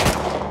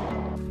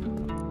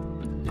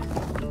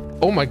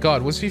 Oh my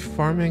god, was he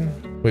farming?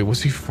 Wait,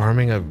 was he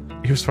farming a...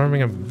 He was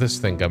farming this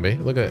thing,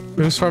 Gumby. Look at it.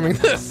 He was farming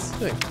this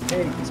thing.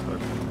 Hey,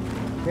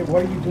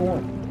 what are you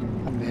doing?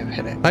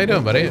 How you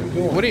doing, buddy?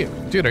 What are you...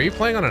 Dude, are you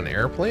playing on an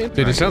airplane?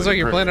 Dude, it sounds like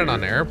you're playing it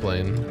on an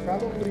airplane.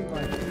 Probably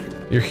my...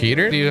 Your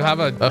heater? Do you have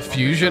a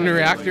fusion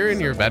reactor in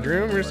your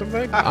bedroom or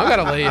something? I'm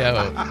gonna lay you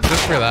out.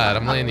 Just for that,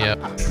 I'm laying you out.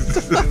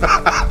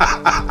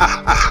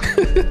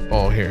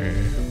 Oh, here.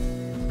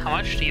 How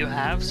much do you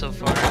have so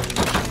far?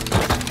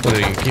 What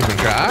are you keeping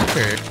track,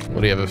 or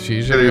what do you have, a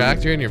fusion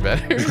reactor in your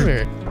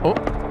bedroom? Or?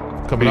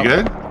 Oh, coming up. You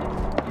good?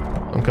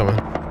 I'm coming.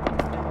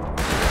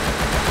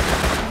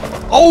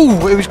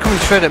 Oh, it was coming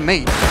straight at me.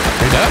 You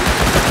dead?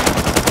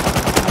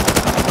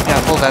 Yeah,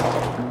 full dead.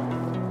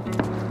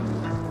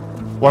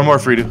 One more,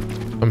 Fridu.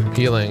 I'm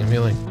healing.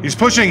 He's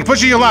pushing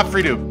your left,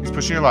 Fridu. He's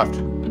pushing your left.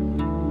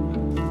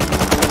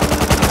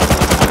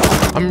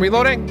 I'm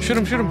reloading. Shoot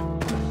him.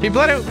 He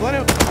bled out.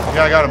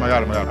 Yeah, I got him.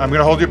 I'm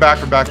gonna hold you back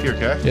from back here,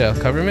 okay? Yeah,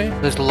 cover me.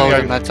 There's loads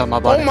of meds on my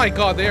body. Oh my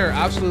god, they are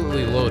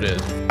absolutely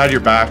loaded. Had your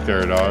back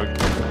there, dog.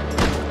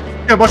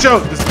 Yeah, watch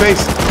out. This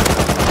space.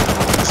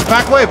 Just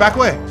back away.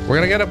 We're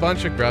gonna get a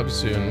bunch of grubs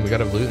soon. We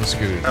gotta loot and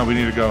scoot. No, we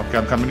need to go. Okay,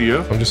 I'm coming to you.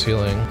 I'm just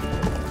healing.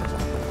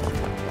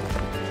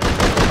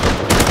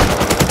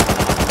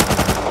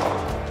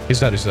 He's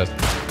dead.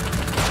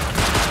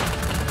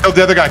 Killed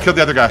the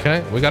other guy.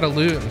 Okay, we gotta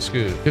loot and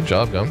scoot. Good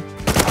job, Gum.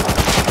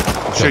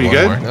 Sure, you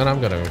good? No, I'm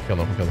gonna kill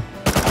him.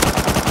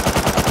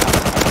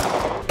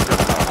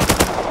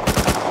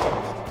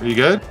 Are you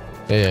good?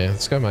 Yeah,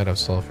 this guy might have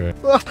sulfur.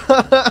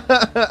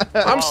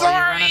 I'm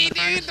sorry,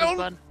 dude.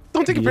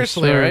 Don't take it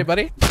personally, alright,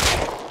 buddy?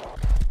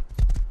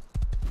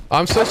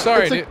 I'm so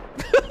sorry, dude.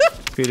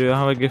 Peter, I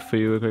have a gift for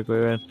you quickly,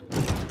 right?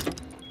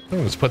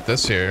 Let's put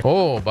this here.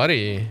 Oh,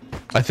 buddy.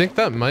 I think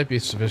that might be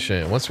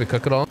sufficient. Once we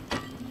cook it all.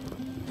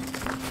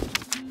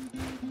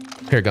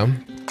 Here,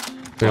 Gum.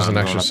 There's an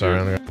extra star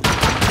on there.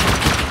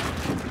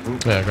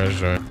 Yeah,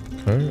 guys, right.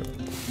 Okay.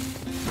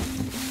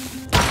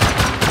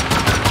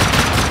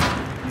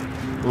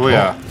 Oh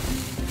yeah.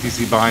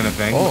 DC behind the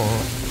thing. Oh.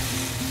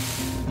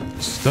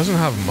 This doesn't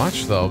have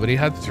much though, but he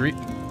had 2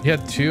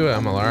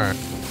 MLR.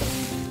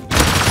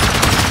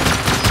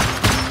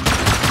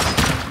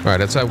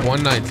 Alright, it's at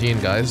 119,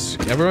 guys.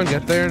 Everyone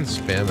get there and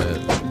spam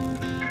it.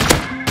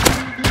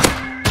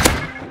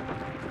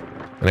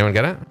 Anyone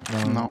get it?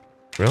 No.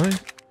 Really?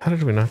 How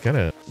did we not get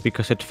it?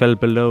 Because it fell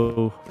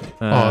below.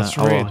 Oh, it's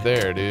right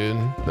there, dude.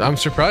 I'm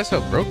surprised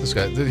how broke this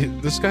guy.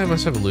 This guy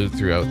must have loot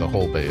throughout the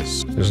whole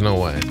base. There's no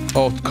way.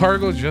 Oh,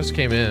 cargo just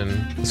came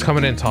in. It's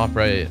coming in top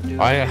right.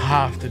 I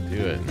have to do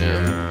it,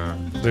 man. Yeah.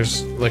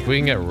 There's like we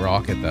can get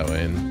rocket that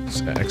way and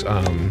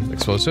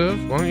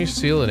explosive. Why don't you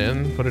seal it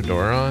in? Put a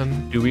door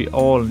on. Do we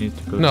all need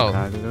to go to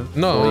cargo?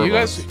 No, you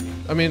guys.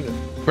 I mean,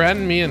 Brad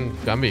and me and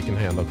Gumby can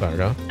handle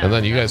cargo. And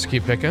then you guys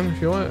keep picking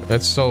if you want.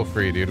 It's so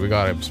free, dude. We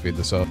gotta speed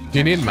this up. Do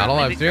you need metal?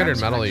 I have 300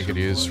 metal you could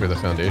use for the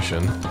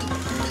foundation.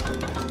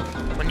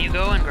 When you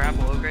go and grab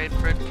low grade,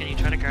 Fred, can you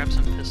try to grab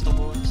some pistol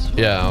bullets?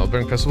 Yeah, I'll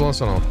bring pistol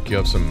bullets and I'll queue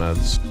up some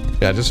meds.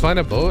 Yeah, just find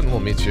a boat and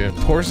we'll meet you.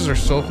 Horses are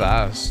so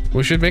fast.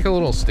 We should make a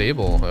little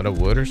stable out of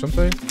wood or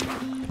something.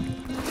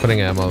 Putting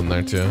ammo in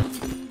there too.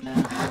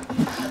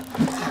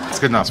 It's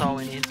good enough. That's all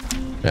we need.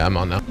 Yeah, I'm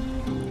on now.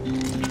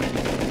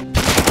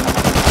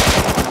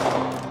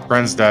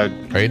 Bren's dead.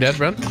 Are you dead,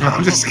 Bren?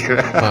 I'm just kidding.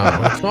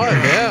 Oh,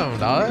 damn,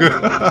 dog.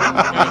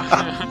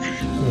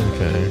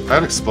 Okay.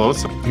 That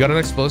explosive. You got an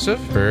explosive?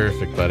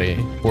 Perfect,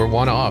 buddy. We're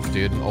 1 off,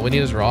 dude. All we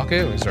need is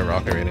rocket. We can start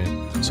rocket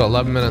raiding. So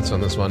 11 minutes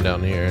on this one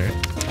down here.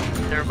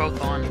 They're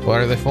both on. What,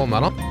 are they full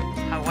metal?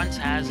 One's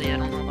Hazzy, I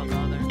don't know about the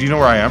other. Do you know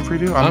where I am,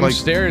 Fridu? I'm like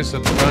upstairs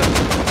at the front.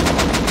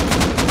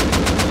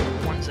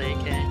 One's AK.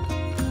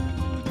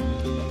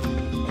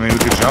 I mean, we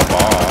could jump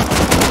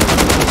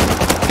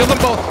off. Kill them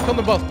both. Kill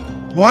them both.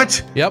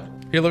 What? Yep.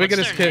 Here, let me get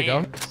What's his their kit,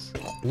 go. names?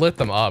 Lit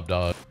them up,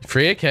 dog.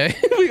 Free AK.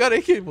 We got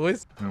AK,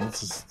 boys. No,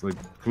 it's just, like,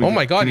 Oh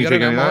my god, you got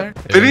an MLR?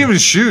 They didn't even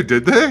shoot,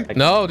 did they?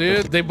 No,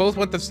 dude. They both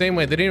went the same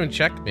way. They didn't even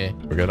check me.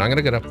 We're good. I'm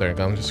gonna get up there,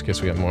 Gum, just in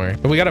case we got more.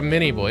 But we got a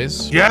mini,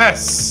 boys.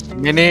 Yes!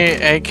 Mini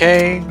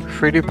AK,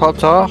 3D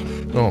popped off.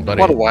 Oh,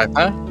 buddy. What a wipe,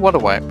 huh? What a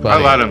wipe.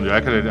 Buddy. I let him, dude.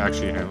 I could have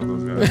actually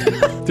handled those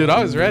guys. Dude,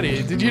 I was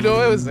ready. Did you know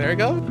I was there,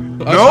 Gum?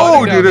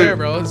 No, dude. There,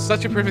 bro. It's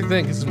such a perfect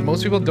thing because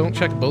most people don't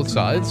check both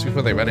sides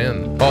before they run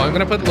in. Oh, I'm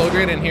gonna put low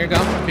grade in here,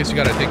 Gum, in case you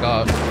gotta take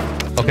off.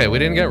 Okay, we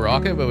didn't get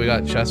rocket, but we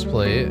got chest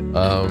plate.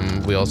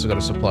 We also got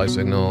a supply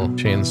signal,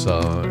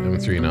 chainsaw,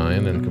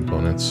 M39, and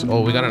components. Oh,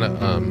 we got an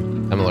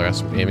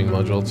MLRS aiming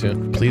module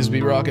too. Please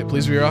be rocket.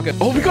 Please be rocket.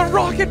 Oh, we got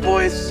rocket,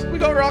 boys. We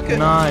got rocket.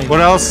 Nice.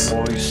 What else?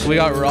 We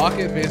got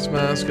rocket, face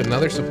mask,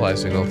 another supply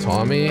signal,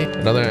 Tommy,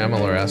 another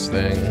MLRS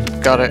thing.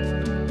 Got it.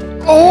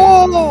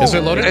 Oh! Is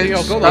it loaded?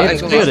 Yo, go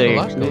left, go left, go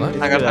left, go left.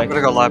 I'm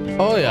gonna go lab.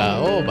 Oh yeah,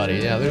 oh buddy,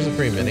 yeah, there's a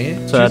free mini.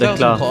 So 2000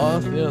 cloth.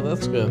 cloth, yeah,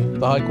 that's good.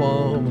 The high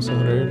qual, almost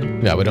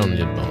 100. Yeah, we don't need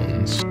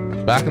bones.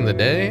 Back in the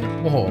day,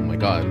 oh my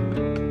god.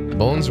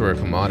 Bones were a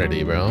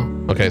commodity, bro.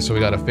 Okay, so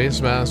we got a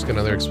face mask,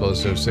 another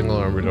explosive, single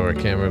armor door,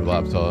 camera,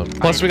 laptop.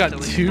 Plus we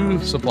got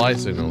 2 supply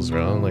signals,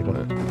 bro. Like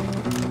what?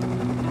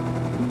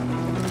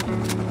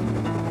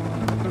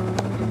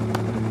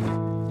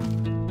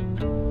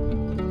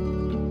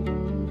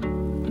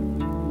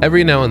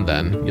 Every now and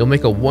then, you'll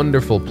make a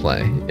wonderful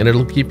play, and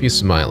it'll keep you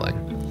smiling.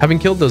 Having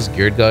killed those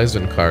geared guys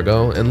in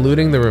cargo and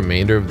looting the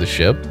remainder of the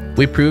ship,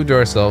 we proved to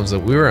ourselves that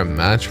we were a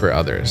match for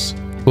others,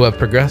 who have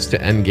progressed to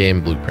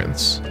endgame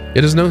blueprints.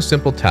 It is no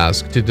simple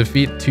task to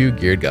defeat 2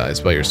 geared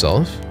guys by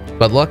yourself,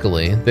 But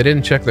luckily, they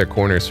didn't check their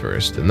corners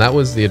first, and that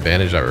was the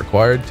advantage I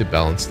required to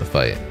balance the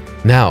fight.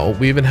 Now,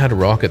 we even had a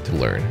rocket to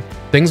learn.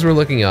 Things were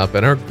looking up,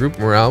 and our group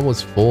morale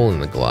was full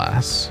in the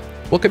glass.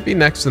 What could be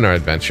next in our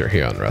adventure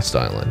here on Rest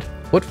Island?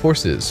 What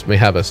forces may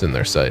have us in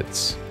their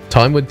sights?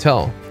 Time would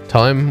tell.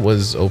 Time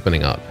was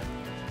opening up.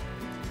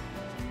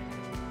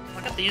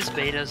 Look at these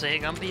betas, eh?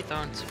 Gumpy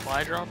throwing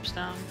supply drops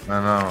down.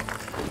 I know.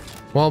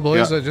 Well,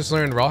 boys, Yeah. I just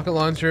learned rocket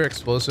launcher,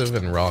 explosive,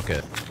 and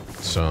rocket.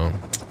 So,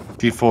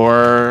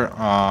 T4,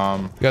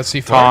 you got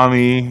C4?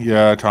 Tommy,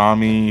 yeah,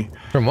 Tommy.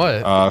 From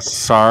what?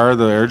 SAR,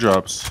 the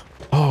airdrops.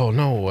 Oh,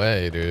 no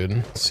way,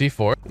 dude.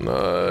 C4.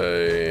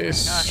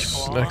 Nice. Gosh,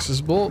 Claw.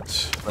 Nexus bolt.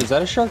 Is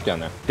that a shark down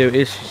there? There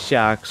is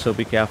sharks, so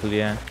be careful,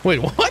 yeah. Wait,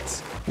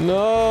 what?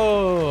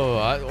 No.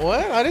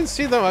 What? I didn't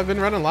see them. I've been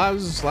running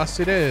labs this last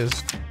 2 days.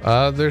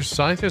 There's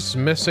scientists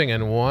missing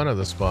in one of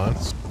the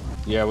spots.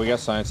 Yeah, we got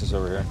scientists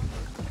over here.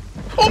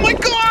 Oh my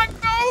god!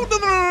 No! No!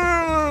 No!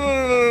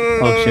 No!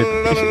 Oh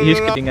shit, he's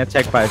getting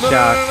attacked by a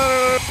shark.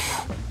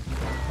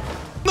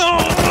 No!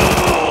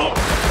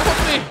 Help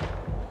me!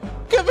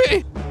 Get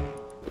me!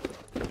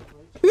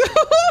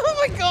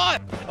 Oh my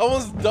god! I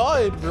almost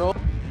died, bro.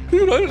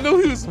 Dude, I didn't know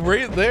he was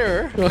right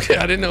there. Okay,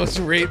 I didn't know it was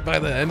right by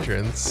the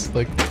entrance.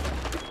 Like,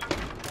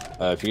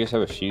 If you guys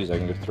have a fuse, I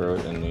can go throw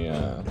it in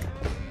the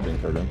green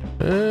card.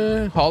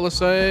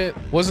 Holocite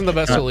wasn't the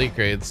best elite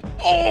grades.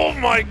 Oh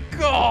my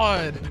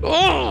god!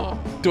 Oh!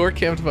 Door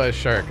camped by a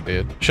shark,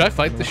 dude. Should I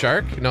fight the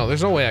shark? No,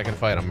 there's no way I can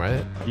fight him,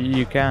 right?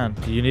 You can't.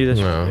 You need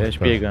a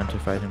spear gun to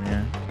fight him,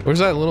 yeah. Where's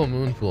that little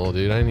moon pool,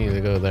 dude? I need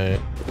to go there.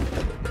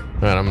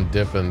 Alright, I'm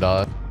dipping,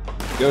 dot.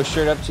 Go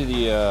straight up to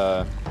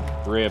the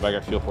rib. I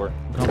got fuel for it.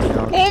 Coming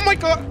out. Oh my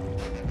god!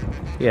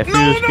 Yeah, No,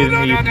 fuel's no, getting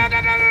no, no, eaten. no,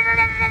 no,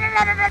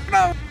 no, no,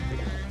 no.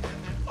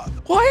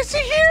 Why is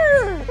he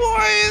here?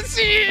 Why is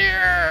he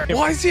here?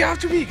 Why is he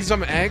after me? Because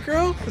I'm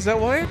aggro? Is that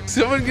why?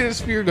 Someone get a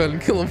spear gun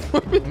and kill him for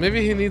me.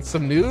 Maybe he needs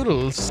some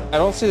noodles. I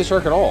don't see the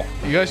shark at all.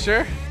 You guys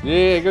sure?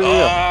 Yeah, go.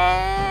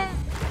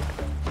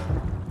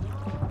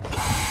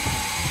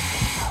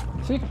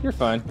 See, you're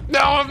fine. No,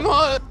 I'm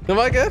not. Am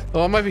I good?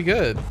 Oh, I might be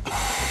good.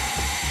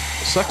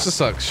 Sucks to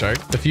suck, shark.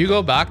 If you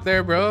go back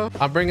there, bro,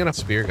 I'm bringing a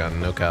spear gun,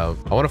 no cap.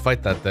 I want to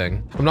fight that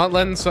thing. I'm not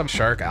letting some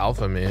shark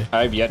alpha me.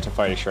 I've yet to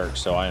fight a shark,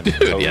 so I am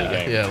totally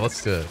game. Yeah,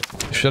 let's do it.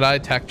 Should I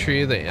tech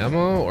tree the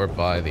ammo or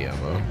buy the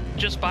ammo?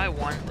 Just buy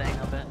one thing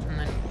of it and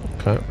then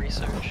Okay.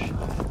 research.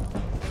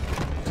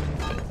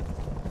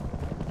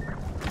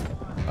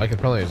 I could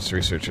probably just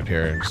research it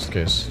here just in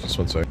case. Just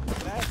one sec.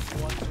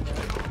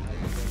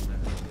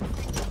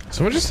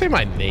 Someone just say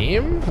my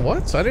name?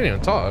 What? I didn't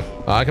even talk.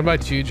 I can buy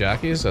 2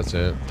 jackies. That's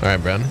it. All right,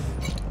 Bren.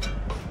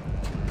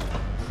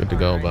 Good to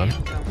go, bud.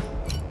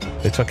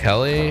 They took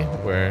heli.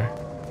 Where?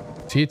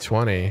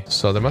 T20.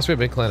 So there must be a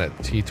big clan at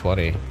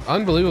T20.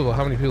 Unbelievable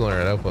how many people are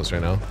at Outpost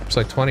right now. It's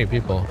like 20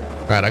 people.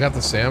 All right, I got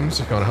the SAMs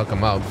if you want to hook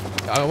them up.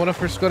 I want to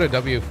first go to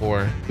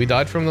W4. We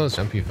died from those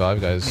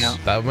MP5 guys. Yeah.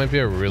 That might be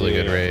a really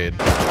good raid. You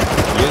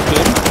guys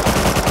good?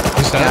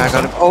 He's down. Yeah, I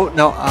got him. Oh,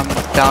 no, I'm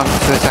down to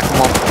the second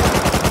one.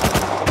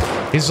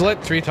 He's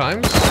lit 3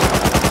 times.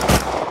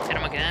 Hit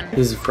him again.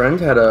 His friend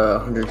had a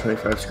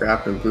 125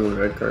 scrap and blue and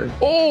red card.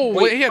 Oh,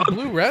 wait, he had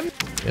blue red?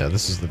 Yeah,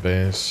 this is the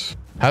base.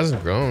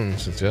 Hasn't grown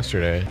since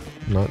yesterday.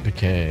 Not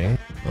decaying.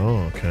 Oh,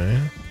 okay.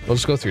 We'll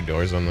just go through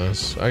doors on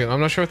this. I'm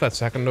not sure what that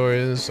second door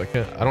is. I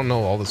don't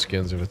know all the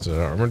skins if it's an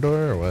armor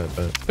door or what,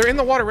 but they're in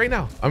the water right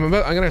now. I'm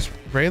gonna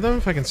spray them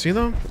if I can see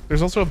them.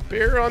 There's also a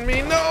bear on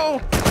me.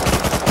 No!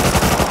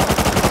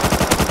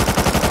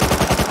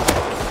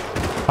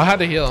 I had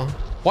to heal.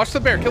 Watch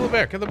the bear. Kill the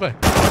bear. Kill the bear.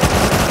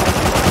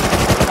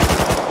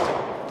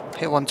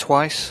 Hit one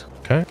twice.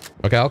 Okay.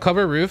 Okay, I'll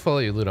cover roof. I'll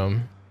let you loot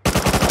them.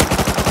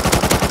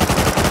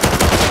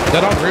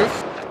 Dead on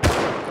roof.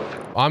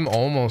 I'm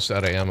almost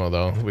out of ammo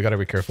though. We gotta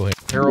be careful here.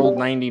 Harold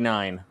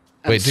 99.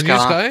 Wait, did you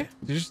just die?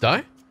 Did you just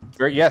die?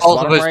 Yes, All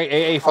bottom of us- right,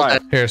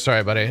 AA5. Here,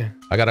 sorry, buddy.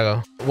 I gotta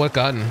go. What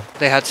gun?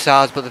 They had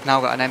SARS, but they've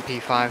now got an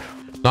MP5.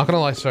 Not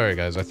gonna lie, sorry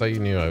guys. I thought you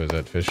knew I was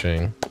at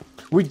fishing.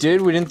 We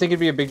did. We didn't think it'd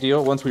be a big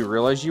deal. Once we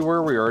realized you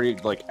were, we were already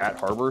like at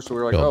harbor, so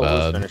we were like, Feel oh, bad.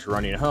 let's finish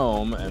running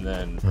home, and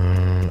then.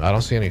 I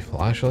don't see any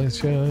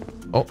flashlights yet.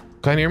 Oh,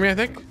 can you hear me? I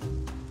think.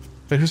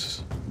 Wait, who's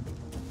this?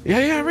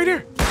 Yeah, right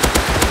here.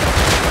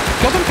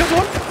 Killed him. Killed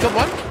one. Killed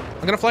one.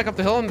 I'm gonna flank up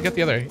the hill and get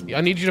the other. I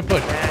need you to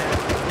push.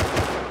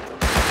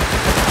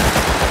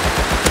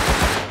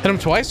 Hit him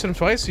twice. Hit him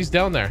twice. He's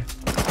down there.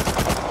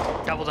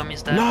 Double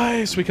dummies dead.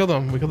 Nice. We killed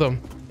him. We killed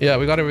him. Yeah,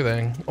 we got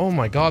everything. Oh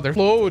my god, they're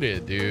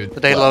loaded, dude.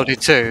 But they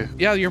loaded too.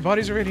 Yeah, your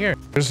bodies are right here.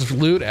 There's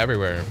loot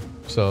everywhere.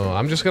 So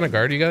I'm just gonna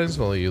guard you guys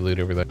while you loot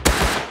everything.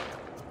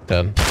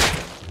 Dead.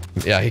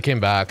 Yeah, he came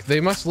back. They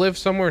must live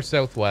somewhere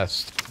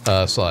southwest,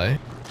 Sly.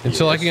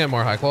 Until I can get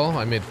more high qual,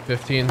 I made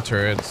 15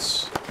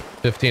 turrets,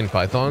 15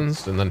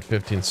 pythons, and then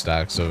 15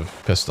 stacks of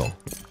pistol.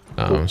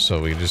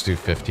 So we just do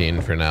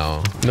 15 for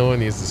now. No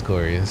one uses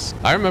quarries.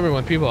 I remember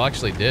when people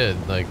actually did,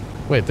 like,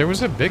 wait, there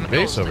was a big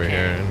base over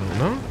here.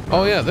 No?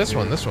 Oh yeah, this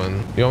one.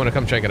 You want me to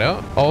come check it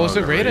out? Oh, is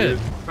it raided?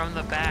 From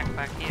the back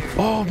here.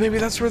 Oh, maybe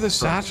that's where the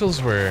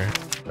satchels were.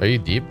 Are you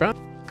deep, bro?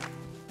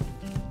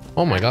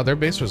 Oh my god, their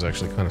base was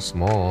actually kind of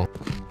small.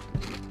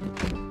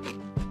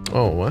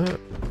 Oh, what?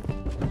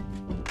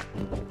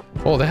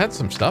 Oh, they had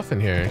some stuff in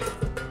here.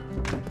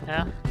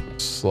 Yeah.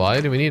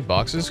 Slide? Do we need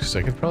boxes? Because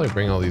I could probably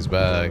bring all these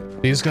back.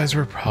 These guys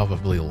were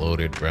probably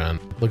loaded,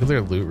 Brent. Look at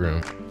their loot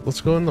room.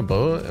 Let's go in the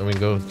boat and we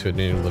go to a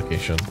new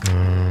location.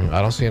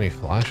 I don't see any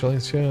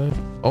flashlights yet.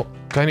 Oh,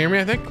 guy near me,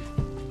 I think.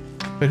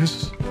 Wait,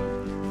 who's this?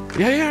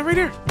 Yeah, right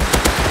here.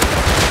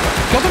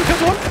 Killed him,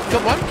 killed one,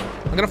 killed one.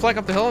 I'm gonna flank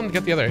up the hill and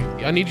get the other.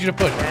 I need you to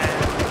push.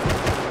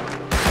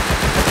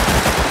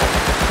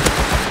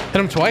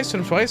 Hit him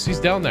twice. He's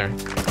down there.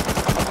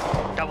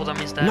 Doubled him,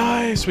 he's dead.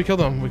 Nice, we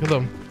killed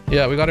him.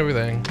 Yeah, we got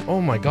everything.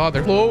 Oh my god,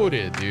 they're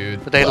loaded,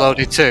 dude. But they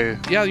loaded too.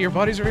 Yeah, your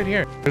bodies are right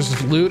here.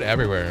 There's loot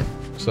everywhere.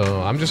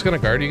 So I'm just gonna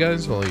guard you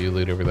guys while you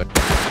loot over there.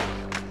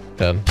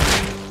 Dead.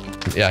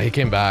 Yeah, he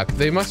came back.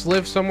 They must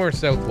live somewhere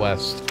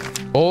southwest.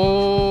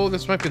 Oh,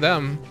 this might be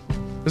them.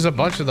 There's a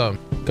bunch of them.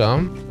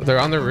 Come. They're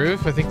on their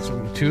roof. I think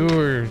two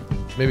or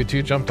maybe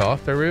two jumped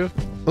off their roof.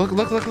 Look.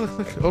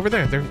 Over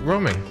there. They're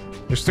roaming.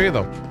 There's 3 of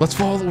them. Let's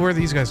follow where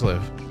these guys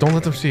live. Don't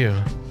let them see you.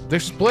 They're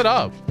split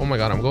up. Oh my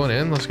god, I'm going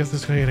in. Let's get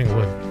this guy hitting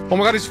wood. Oh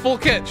my god, he's full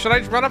kit. Should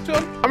I run up to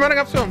him? I'm running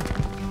up to him.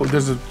 Oh,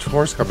 there's a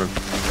horse coming.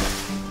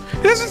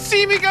 He doesn't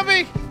see me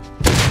coming.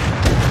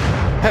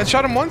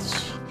 Headshot him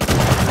once.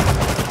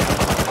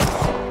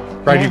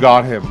 Brad, you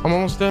got him. I'm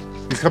almost dead.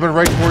 He's coming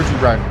right towards you,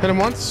 Brad. Hit him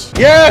once.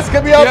 Yes,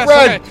 get me up,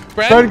 Brad. Okay.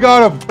 Brad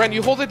got him. Brad,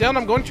 you hold it down.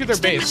 I'm going to their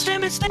base.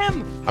 It's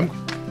them.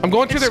 I'm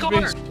going to their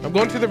base. I'm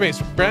going to their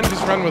base. Brad,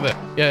 just run with it.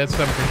 Yeah, it's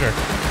them for sure.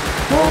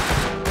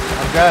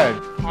 I'm dead.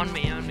 On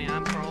me.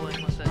 I'm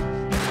rolling with it.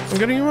 I'm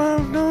getting you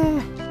out.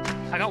 No.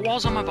 I got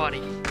walls on my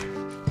body.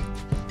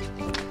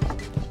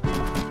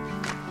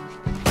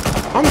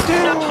 I'm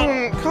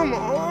down. Come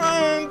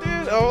on,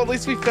 dude. Oh, at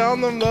least we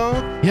found them though.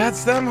 Yeah,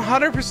 it's them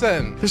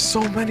 100%. There's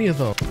so many of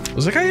them.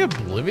 Was that guy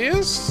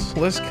oblivious?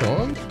 Let's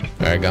kill him.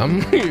 All right,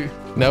 Gum.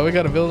 Now we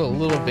got to build a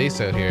little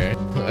base out here.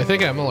 I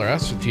think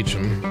MLRS should teach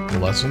him a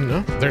lesson.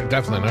 No, they're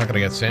definitely not going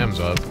to get Sam's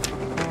up.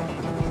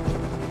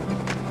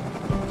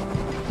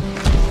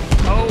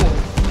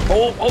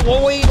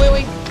 Oh, wait.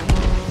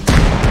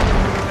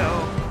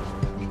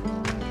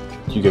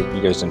 Go.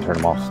 You guys didn't turn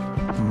them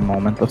off.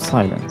 Moment of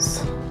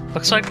silence.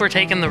 Looks like we're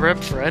taking the rip,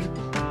 Fred.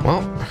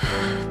 Well,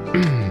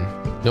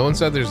 no one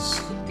said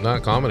there's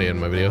not comedy in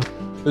my video.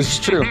 This is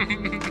true.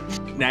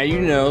 Now you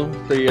know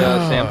the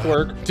Sam's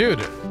work.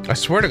 Dude, I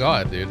swear to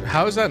God, dude.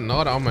 How is that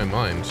not on my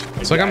mind?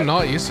 It's like I'm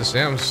not used to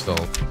Sam still.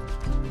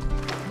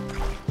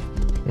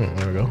 Oh,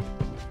 there we go.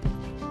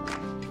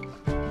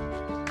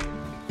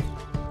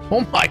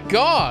 Oh my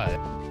God!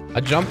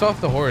 I jumped off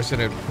the horse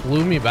and it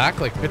flew me back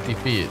like 50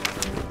 feet.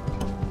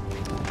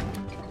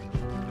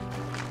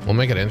 We'll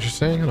make it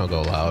interesting and I'll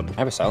go loud. I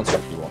have a silencer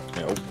if you want.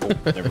 Yeah,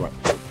 never mind.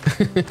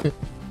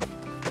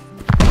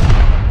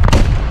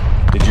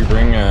 Did you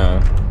bring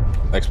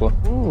Explo?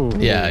 Ooh.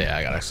 Yeah,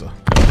 I got Explo.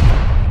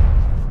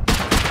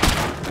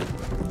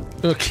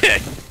 Okay.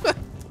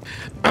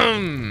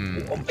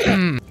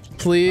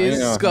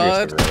 Please,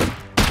 God.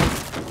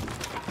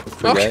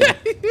 Okay.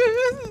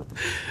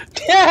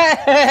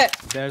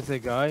 There's a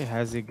guy,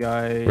 has a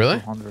guy. Really?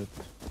 200.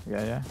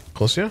 Yeah.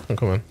 Close to you? I'm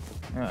coming.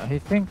 Yeah, he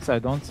thinks I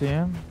don't see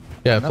him.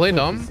 Yeah, play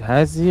dumb.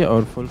 Has he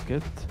or full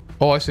kit?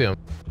 Oh, I see him.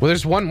 Well,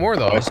 there's one more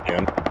though. I see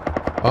him.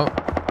 Oh.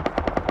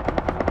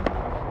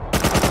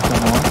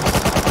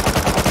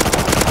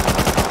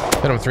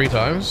 Hit him 3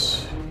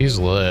 times. He's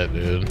lit,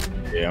 dude.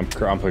 Yeah,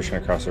 I'm pushing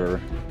across the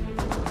river.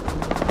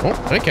 Oh,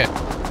 okay.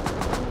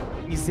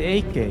 He's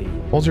AK.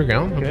 Hold your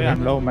ground. Okay,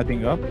 I'm low,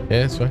 matting up.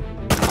 Yeah, it's fine.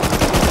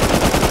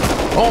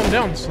 Oh, I'm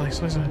down. Slice.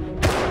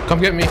 Come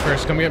get me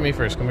first. Come get me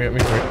first.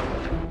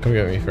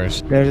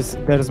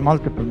 There's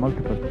multiple.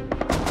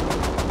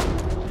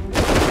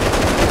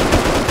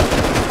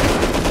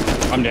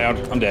 I'm down.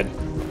 I'm dead.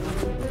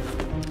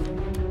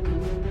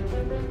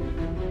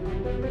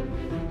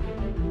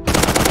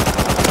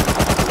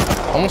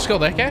 Almost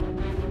killed that guy.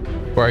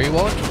 Where are you,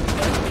 Wally?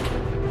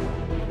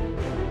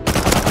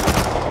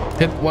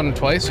 Hit one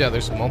twice. Yeah,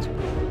 there's multiple.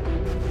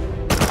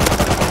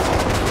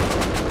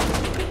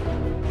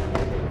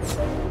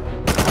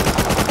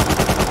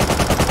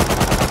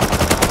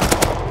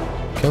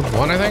 Killed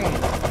one, I think.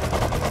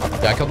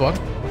 Yeah, I killed one.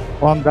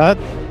 One dead.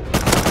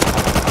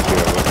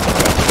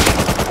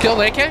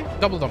 Killed AK.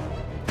 Double them.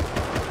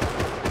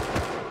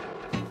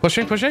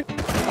 Pushing.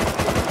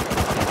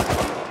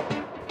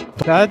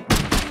 Dead.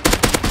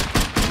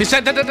 He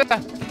said da.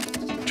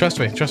 Trust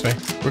me.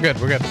 We're good.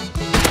 We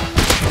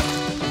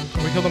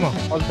killed them all.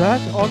 All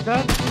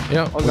dead.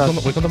 Yeah, we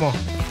killed them all.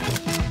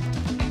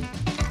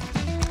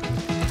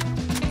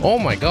 Oh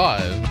my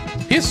God.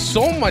 He has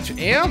so much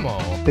ammo.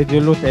 Did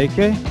you loot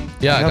AK?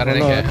 Yeah, I got an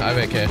AK. I have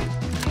AK.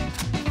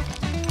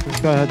 This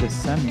guy had a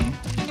semi.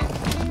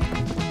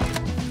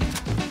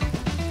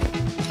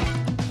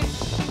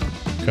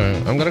 Okay,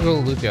 I'm gonna go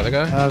loot the other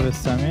guy. I have a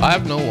semi. I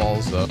have no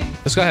walls though.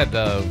 This guy had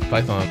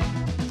Python.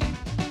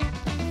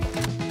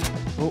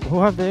 Who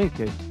have the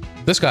AK?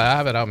 This guy, I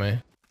have it out,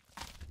 man.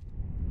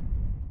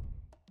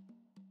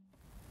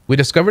 We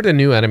discovered a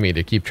new enemy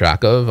to keep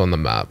track of on the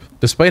map.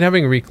 Despite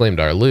having reclaimed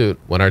our loot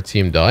when our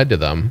team died to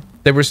them,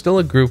 they were still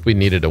a group we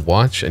needed to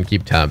watch and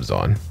keep tabs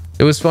on.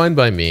 It was fine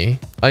by me.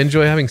 I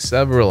enjoy having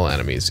several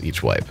enemies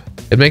each wipe.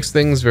 It makes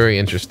things very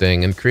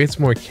interesting and creates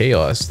more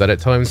chaos that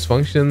at times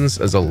functions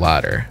as a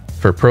ladder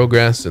for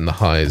progress in the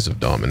highs of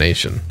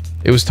domination.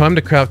 It was time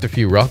to craft a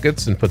few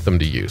rockets and put them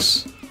to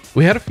use.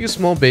 We had a few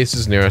small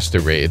bases near us to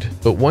raid,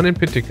 but one in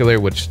particular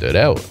which stood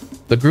out.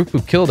 The group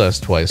who killed us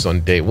twice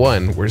on day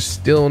 1 were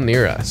still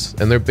near us,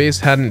 and their base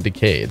hadn't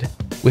decayed.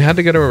 We had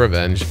to get our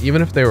revenge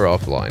even if they were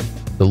offline.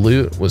 The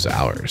loot was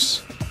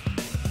ours.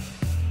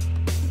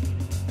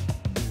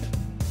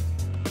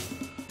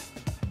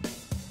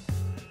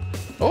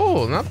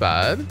 Oh, not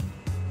bad.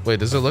 Wait,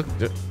 does it look...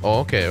 Oh,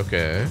 okay,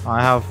 okay.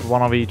 I have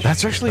one of each.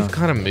 That's actually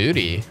kind of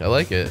moody. I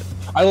like it.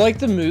 I like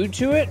the mood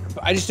to it,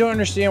 but I just don't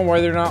understand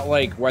why they're not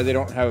like, why they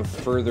don't have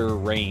further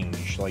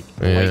range. Like,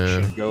 the light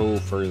should go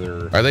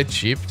further. Are they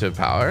cheap to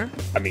power?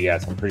 I mean,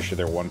 yes, I'm pretty sure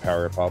they're 1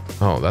 power pop.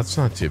 Oh, that's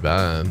not too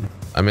bad.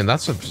 I mean,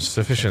 that's a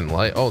sufficient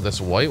light. Oh,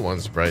 this white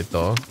one's bright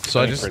though. So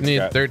I just need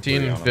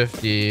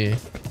 1350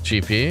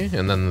 GP,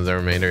 and then the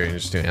remainder you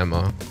just do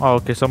ammo. Oh,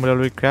 okay, somebody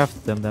already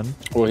crafted them then.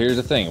 Well, here's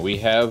the thing. We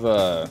have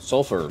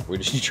sulfur. We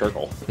just need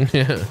charcoal.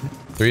 Yeah.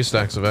 3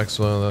 stacks of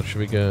Expo. That should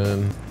be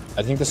good.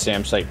 I think the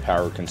SAM site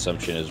power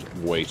consumption is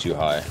way too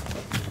high.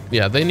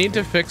 Yeah, they need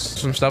to fix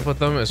some stuff with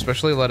them,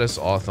 especially let us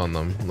auth on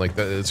them. Like,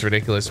 it's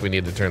ridiculous. We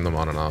need to turn them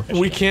on and off.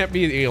 We can't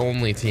be the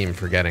only team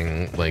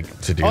forgetting, like,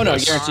 to do this. Oh, no, I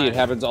guarantee it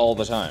happens all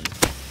the time.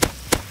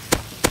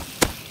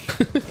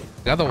 I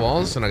got the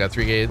walls, and I got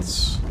 3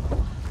 gates.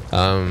 So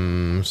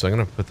I'm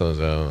gonna put those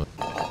out.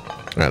 All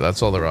right,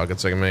 that's all the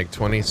rockets I can make.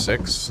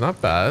 26,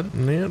 not bad.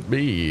 Not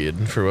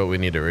bad for what we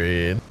need to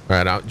read.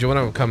 All right, do you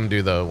want to come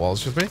do the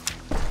walls with me?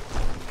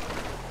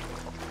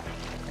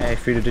 Hey,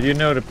 Fridu, did you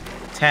know the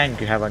tank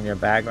you have on your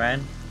bag,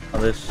 Ryan?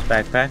 On this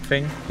backpack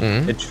thing?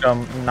 It's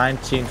from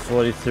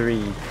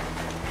 1943.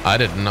 I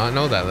did not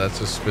know that.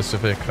 That's a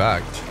specific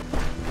fact.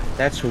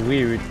 That's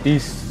weird.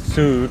 These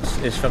suits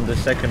is from the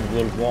Second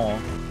World War.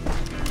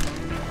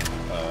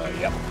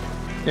 Yep.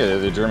 Yeah, they're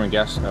the German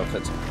gas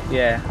outfits.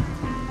 Yeah.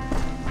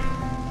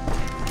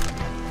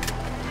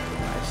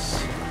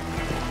 Nice.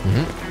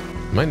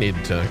 Might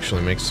need to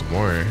actually make some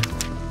more.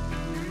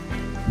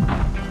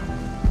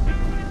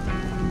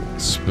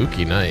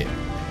 Spooky night.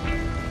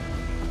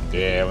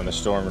 Yeah, when the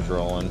storm is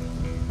rolling.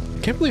 I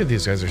can't believe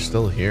these guys are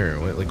still here.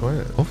 Wait, like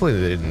what? Hopefully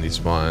they didn't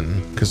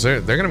despawn, because they're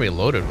gonna be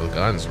loaded with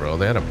guns, bro.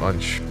 They had a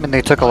bunch. I mean,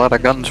 they took a lot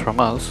of guns from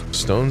us.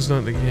 Stone's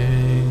not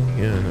decaying.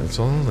 Yeah, it's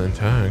all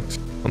intact.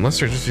 Unless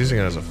they're just using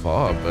it as a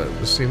fob, but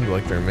this seemed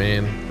like their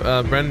main.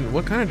 Bren,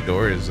 what kind of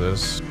door is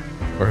this?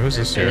 Or who's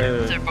this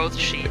here? They're both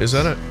sheets. Is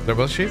that it? They're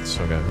both sheets?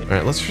 Okay. All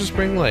right, let's just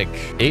bring like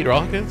 8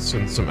 rockets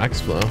and some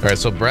X-Flow. All right,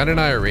 so Brent and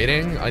I are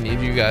raiding. I need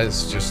you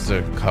guys just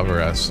to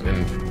cover us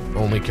and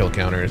only kill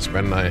counters.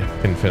 Brent and I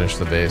can finish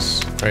the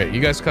base. All right, you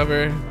guys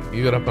cover.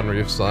 You get up on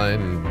roof slide,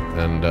 and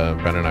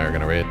Brent and I are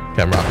gonna raid.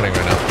 Okay, I'm rocketing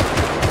right now.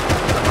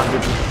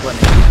 120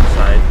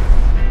 side.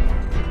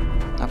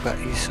 I've got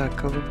east side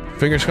covered.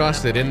 Fingers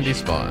crossed they didn't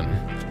despawn,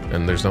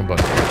 and there's no bug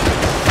here.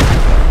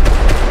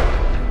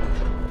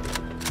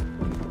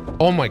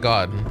 Oh my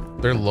god,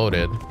 they're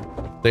loaded.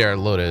 They are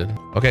loaded.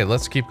 Okay,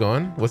 let's keep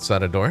going. What's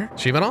that, a door?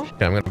 Shivanal?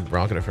 Okay, I'm gonna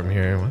rocket it from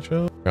here. Watch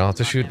out. I'll have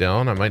to shoot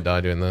down. I might die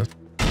doing this.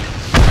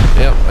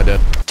 Yep, I did.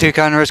 2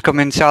 counters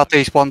coming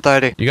southeast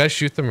 130. You guys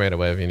shoot them right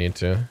away if you need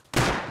to.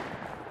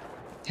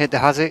 Hit the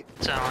hazy.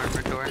 It's an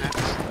armored door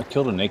next. I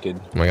killed a naked.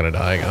 Am I gonna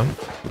die again?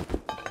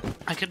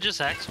 I could just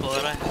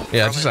explode.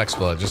 Yeah, just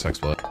explode. Just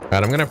explode. All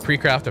right, I'm gonna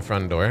pre-craft a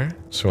front door,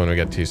 so when we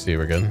get TC,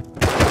 we're good.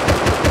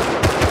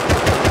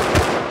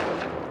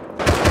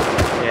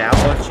 Yeah,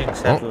 I'm watching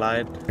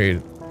satellite.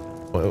 Here,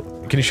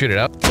 can you shoot it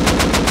out?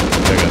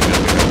 There you go.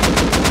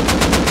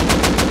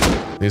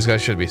 These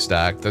guys should be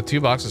stacked. The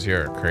 2 boxes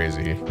here are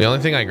crazy. The only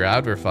thing I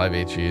grabbed were 5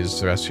 HEs.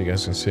 The rest you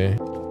guys can see.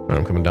 All right,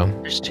 I'm coming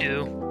down. There's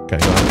 2. Okay,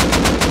 go on.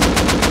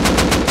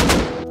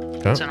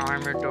 Okay. It's an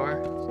armored door.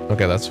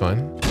 Okay, that's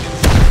fine.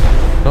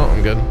 Oh,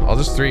 I'm good. I'll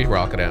just 3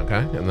 rocket out,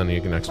 okay? And then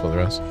you can explode the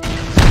rest.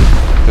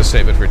 Just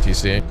save it for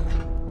TC.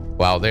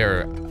 Wow, they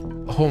are...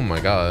 Oh my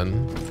god.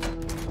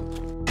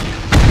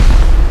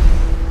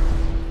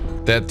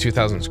 They had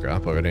 2,000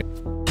 scrap already.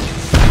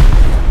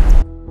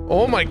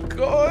 Oh my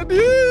god,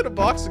 dude! A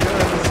box of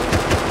guns.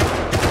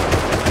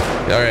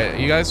 Yeah, all right,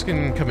 you guys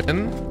can come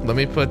in. Let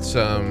me put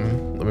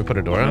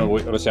a door on.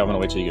 Let's see. I'm gonna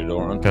wait till you get a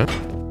door on. Okay.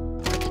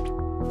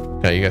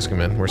 Okay, you guys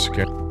come in. We're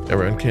secure.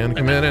 Everyone can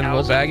come in, and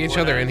we'll bag each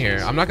other in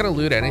here. I'm not gonna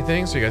loot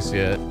anything, so you guys see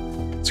it.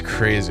 It's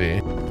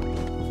crazy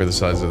for the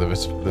size of the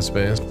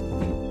space.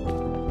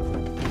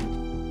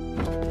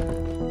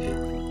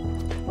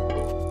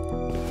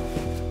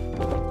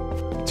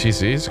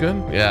 TC is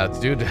good? Yeah,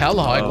 dude,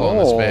 hella high glow in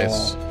the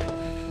space.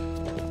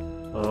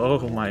 Oh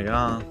my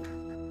god.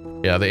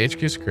 Yeah, the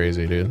HQ's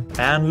crazy, dude.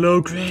 And low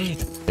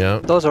grade. Yeah.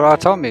 Those are our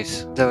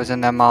Tommies. There was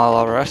an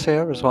MLRS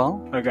here as well.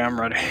 Okay, I'm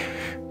ready.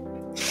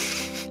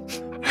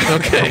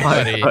 Okay,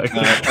 buddy.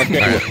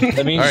 Okay.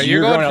 That means Alright,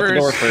 you're going out the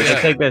door first. first.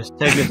 Yeah. Take this.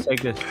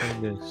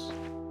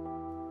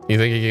 You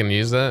think you can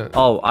use that?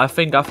 Oh, I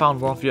think I found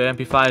one of your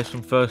MP5s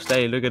from first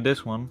day. Look at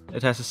this one.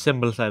 It has a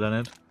symbol set on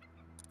it.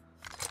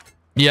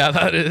 Yeah,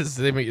 that is.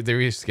 They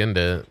reskinned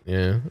it.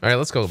 Yeah. All right,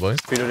 let's go, boys.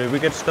 Did we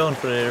get stone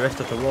for the rest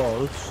of the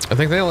walls? I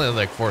think they only have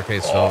like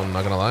 4K stone. I'm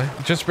not gonna lie.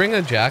 Just bring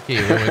a Jackie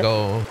when we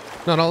go.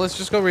 No, let's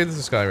just go read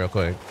this guy real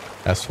quick.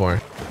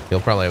 S4. He'll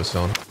probably have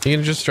stone. You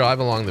can just drive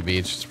along the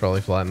beach. It's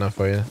probably flat enough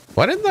for you.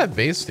 Why didn't that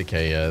base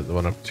decay yet? The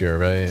one up to your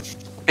right.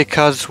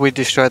 Because we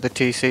destroyed the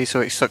TC, so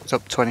it sucked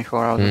up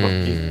 24 hours of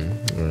upkeep.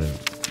 Right.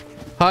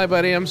 Hi,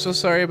 buddy. I'm so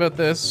sorry about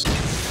this.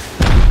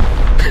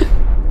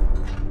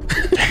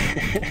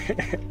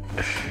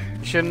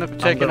 Shouldn't have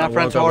taken our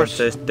friend's horse.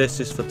 This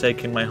is for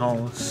taking my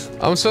horse.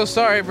 I'm so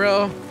sorry,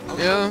 bro.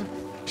 Yeah.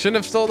 Shouldn't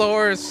have stole the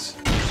horse.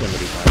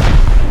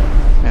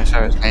 Yeah,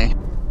 sorry, it's me.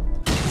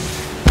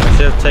 I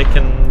should have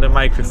taken the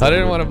microphone. I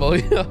didn't want to blow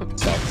you up.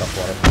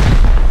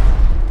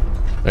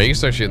 Alright, you can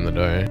start shooting the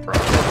door.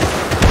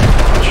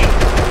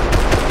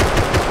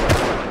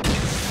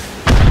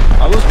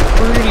 I was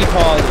pretty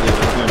positive it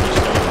was going to be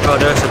stone. Oh,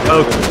 there's a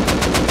poke.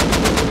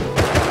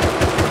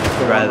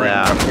 Right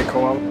there.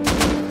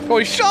 Oh,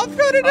 he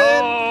shotgun it in!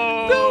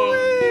 No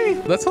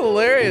way! That's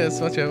hilarious.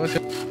 Watch out, watch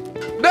out.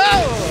 No!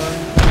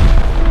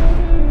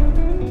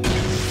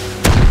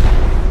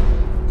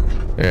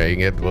 Yeah, you can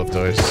get both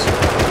doors.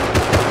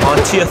 On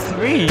tier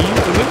 3? Look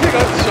at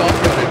got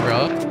shotgun, bro.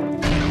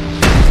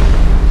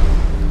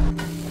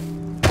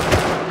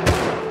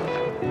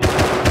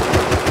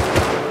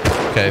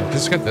 Okay,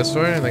 just get this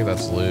door. I think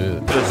that's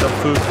loot. There's some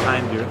food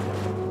behind you.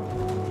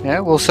 Yeah,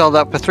 we'll sell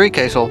that for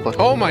 3k sulfur.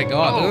 Oh my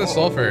god, look at the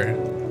sulfur.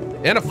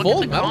 And a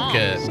full metal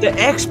kit. The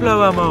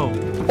Explo ammo.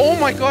 Oh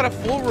my god, a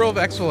full row of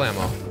Expo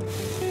ammo.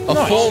 A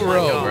full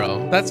row,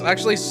 bro. That's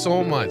actually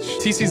so much.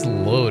 TC's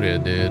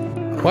loaded, dude.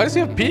 Why does he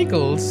have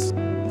pickles?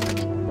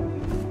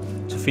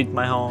 To feed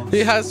my horse.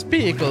 He has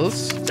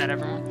pickles. Is that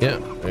everyone? Yeah,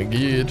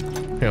 good.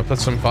 Here, put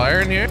some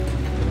fire in here.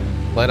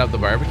 Light up the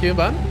barbecue,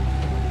 bud.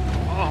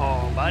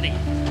 Oh, buddy.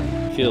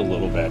 I feel a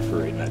little bad for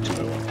raiding that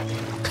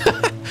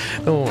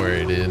 201. Don't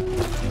worry, dude.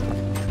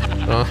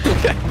 Oh,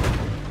 okay.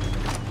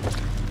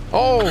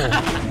 Oh!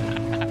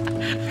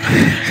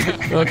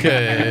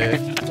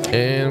 Okay.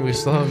 And we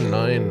still have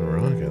 9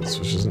 rockets,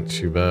 which isn't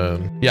too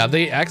bad. Yeah,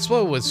 the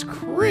Expo was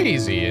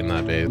crazy in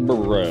that base.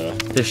 Bruh.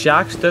 The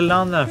shark's still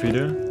down there,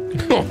 Fridu.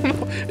 Oh, no.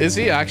 Is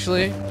he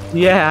actually?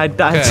 Yeah, I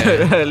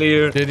died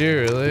earlier. Did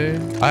you really?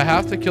 I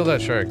have to kill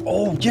that shark.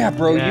 Oh, yeah,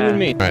 bro, you and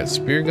me. All right,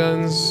 spear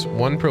guns,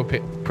 1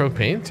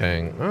 propane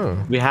tank. Oh.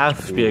 We have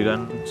spear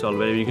guns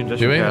already. We can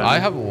just. Do we? I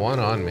have 1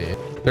 on me.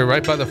 They're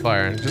right by the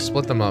fire. Just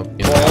split them up.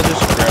 You know? Well, I'll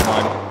just grab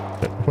mine.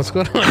 What's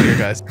going on here,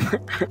 guys?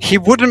 He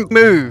wouldn't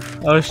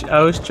move. I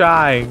was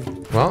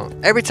trying. Well,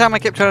 every time I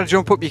kept trying to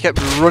jump up, you kept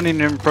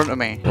running in front of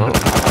me. Well.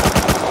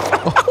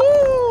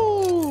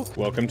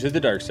 Welcome to the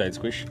dark side,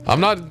 Squish. I'm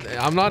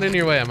not in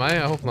your way, am I?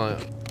 I hope not.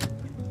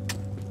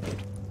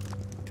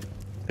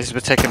 This is for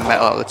taking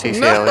metal out of the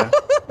TC earlier.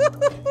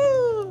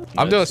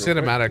 I'm doing a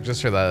cinematic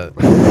just for that.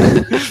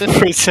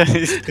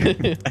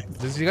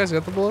 Did you guys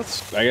get the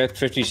bullets? I got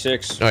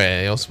 56. Oh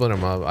yeah, you'll split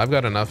them up. I've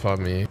got enough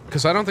on me.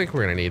 Because I don't think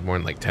we're going to need more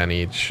than like 10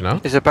 each, no?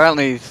 There's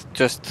apparently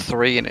just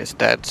 3 and it's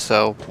dead,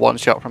 so 1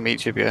 shot from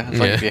each of you. As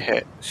long as you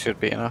hit, should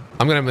be enough.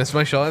 I'm going to miss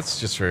my shots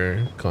just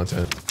for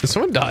content. Did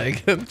someone die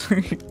again?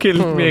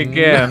 Killed me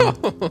again. No.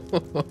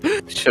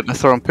 Shouldn't have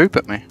thrown poop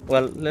at me.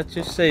 Well, let's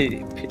just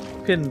say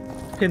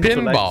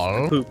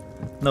pinball. Poop.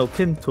 No,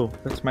 Pinto.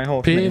 That's my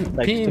horse.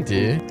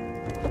 Pinto.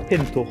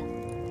 Pinto.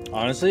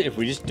 Honestly, if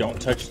we just don't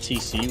touch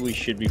TC, we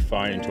should be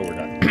fine until we're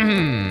done.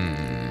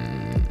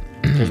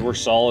 Because we're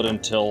solid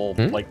until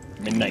like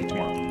midnight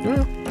tomorrow.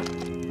 Yeah.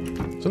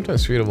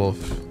 Sometimes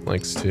Friduwulf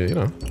likes to, you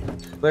know.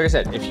 Like I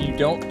said, if you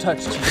don't touch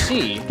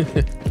TC,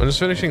 I'm just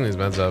finishing these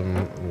meds up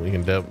and we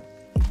can dip.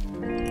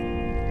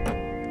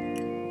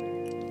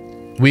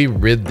 We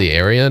rid the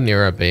area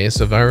near our base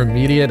of our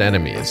immediate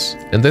enemies,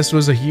 and this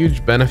was a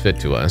huge benefit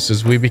to us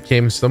as we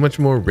became so much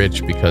more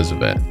rich because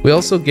of it. We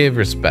also gave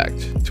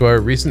respect to our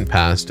recent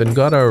past and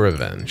got our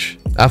revenge.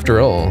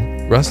 After all,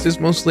 Rust is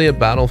mostly a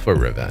battle for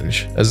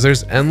revenge, as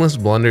there's endless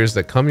blunders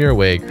that come your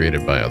way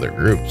created by other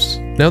groups.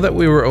 Now that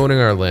we were owning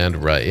our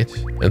land right,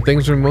 and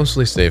things were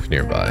mostly safe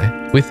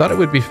nearby, we thought it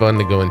would be fun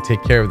to go and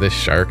take care of this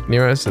shark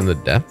near us in the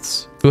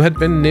depths, who had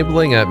been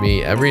nibbling at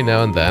me every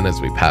now and then as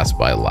we passed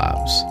by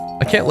labs.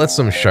 I can't let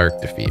some shark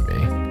defeat me.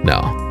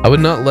 No, I would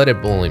not let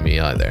it bully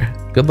me either.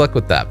 Good luck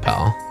with that,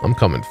 pal. I'm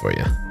coming for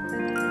you.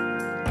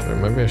 There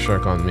might be a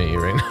shark on me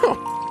right now.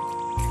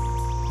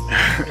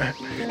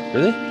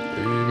 Really?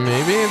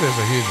 Maybe there's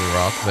a huge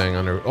rock thing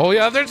under. Oh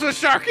yeah, there's a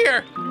shark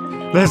here.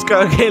 Let's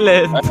go kill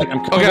it. I'm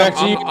coming Okay, back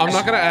to you. I'm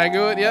not gonna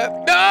aggro it yet.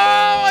 No,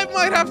 I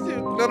might have to.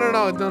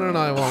 No,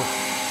 I won't.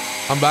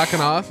 I'm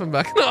backing off.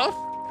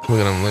 Look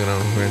at him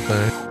right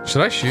there.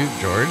 Should I shoot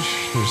George?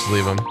 Or just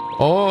leave him?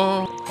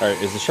 Oh. Alright,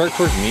 is the shark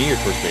towards me or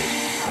towards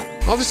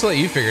base? I'll just let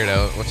you figure it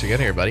out once you get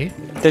here, buddy.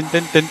 Din,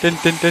 din, din, din,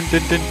 din, din,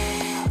 din, din.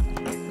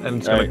 and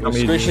it's Alright, gonna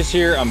we're come easy. Squishes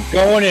here. I'm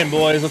going in,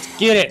 boys. Let's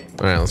get it.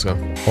 All right, let's go.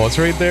 Oh, it's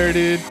right there,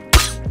 dude.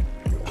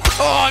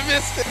 Oh, I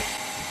missed it.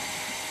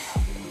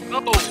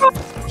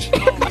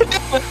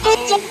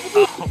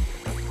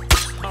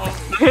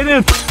 Hit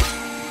it!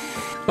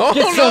 Oh,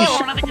 Get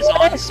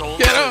some no.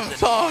 Get him,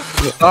 talk.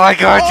 Oh, I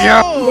got you!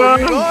 Oh,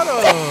 you got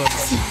him.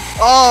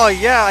 Oh,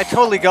 yeah, I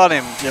totally got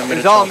him.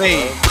 It's all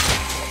me.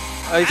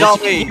 It's all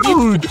me.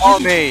 All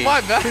me.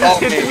 My bad. All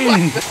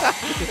me.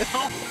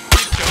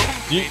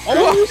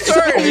 Oh,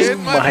 sorry, dude.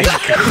 Oh my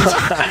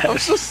god. I'm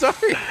so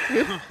sorry.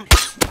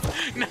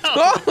 No.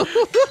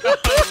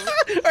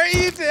 Are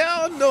you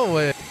down? No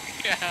way.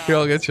 Yeah. Here,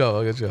 I'll get you.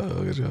 I'll get you.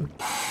 I'll get you.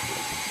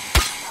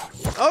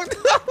 Oh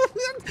no!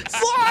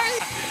 Sorry.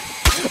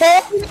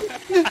 Oh.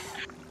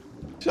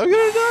 I'm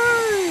gonna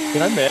die.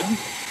 Can I med?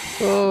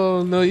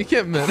 Oh no, you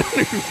can't med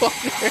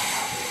underwater.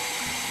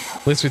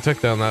 At least we took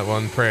down that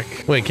one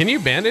prick. Wait, can you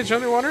bandage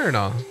underwater or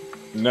not?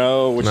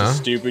 No, which No? is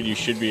stupid. You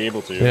should be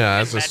able to. Yeah,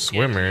 as a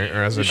swimmer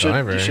or as a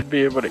diver. You should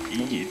be able to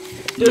eat.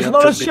 There's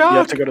not a You have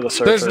shark! to go to the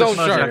surface. There's no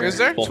shark, is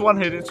there? It's one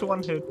hit, it's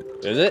one hit.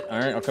 Is it? All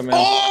right, I'll come in.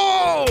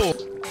 Oh!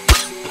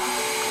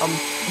 I'm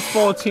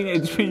 14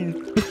 HP.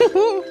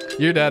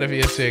 You're dead if he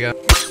hits you again.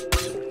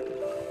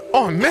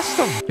 Oh, I missed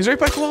him. He's right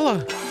by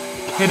Koala.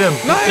 Hit him.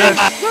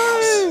 Nice!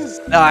 Nice!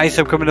 Nice,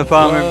 I'm coming to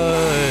farm him.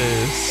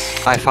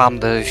 Nice. I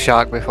farmed the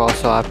shark before,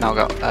 so I've now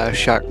got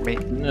shark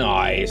meat.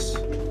 Nice.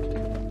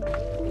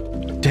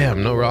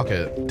 Damn, no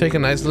rocket. Take a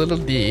nice little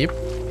deep.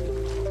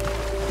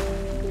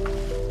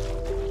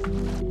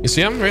 You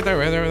see him? Right there,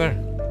 right there, right there.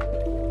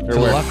 To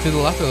the left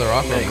of the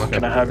rock. Hey, Look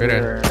can I at have right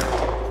your... there.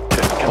 Can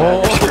I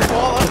Oh, have your...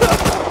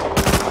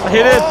 I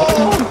hit it!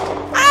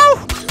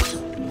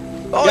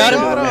 Oh, Got you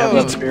him. Let me have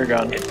that spear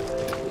gun.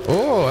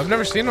 Oh, I've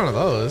never seen one of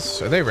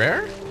those. Are they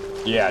rare?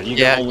 Yeah, you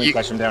can only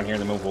catch them down here in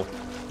the move pool.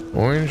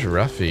 Orange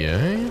Ruffy,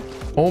 eh?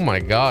 Oh my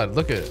god,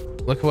 look at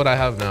what I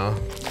have now.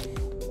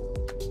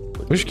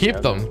 We should keep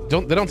them.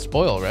 They don't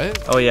spoil, right?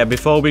 Oh yeah,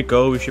 before we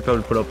go, we should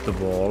probably put up the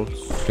walls.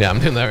 Yeah, I'm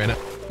doing that right now.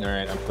 All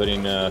right, I'm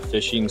putting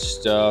fishing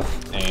stuff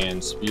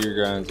and spear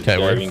guns. Okay,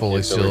 we're diving fully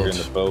kits over here in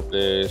sealed. the boat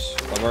base.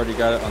 I've already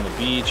got it on the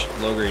beach,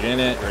 low grade in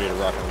it, ready to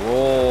rock and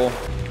roll.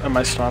 Am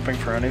I stopping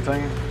for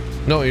anything?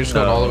 No, you're just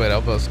going all the way to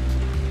Outpost.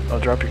 I'll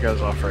drop you guys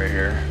off right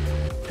here.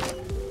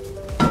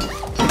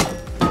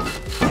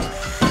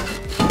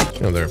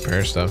 Oh, the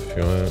repair stuff if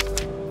you want.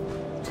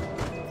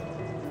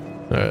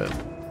 Alright.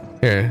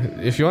 Here,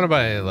 if you want to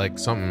buy like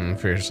something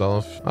for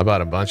yourself, I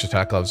bought a bunch of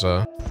tack gloves.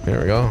 Here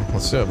we go.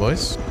 Let's do it,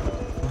 boys.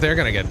 They're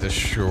gonna get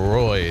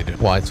destroyed.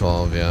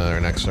 Y12, yeah,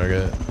 our next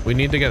target. We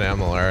need to get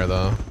MLR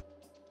though.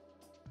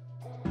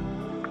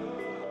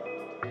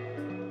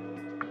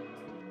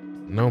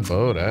 No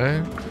boat,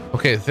 eh?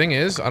 Okay, the thing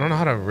is, I don't know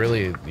how to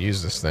really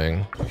use this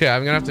thing. Okay,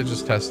 I'm gonna have to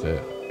just test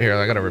it. Here,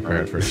 I gotta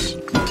repair it first.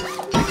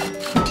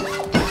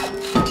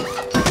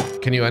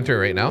 Can you enter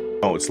right now?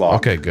 Oh, it's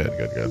locked. Okay, good.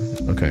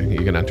 Okay,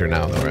 you can enter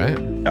now though, right?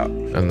 Yeah.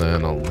 And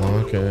then I'll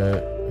lock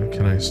it.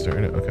 Can I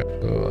start it? Okay.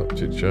 Go up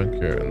to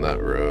junkyard and that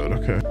road.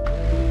 Okay.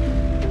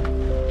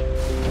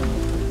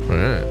 All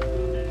right.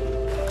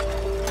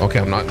 Okay,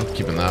 I'm not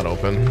keeping that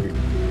open.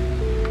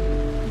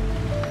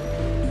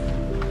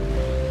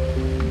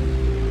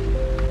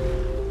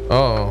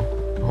 Oh,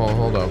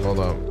 hold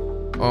up.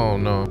 Oh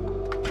no.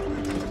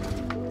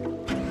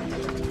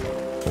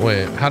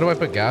 Wait, how do I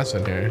put gas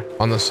in here?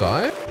 On the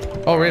side?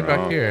 Oh, right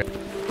back here.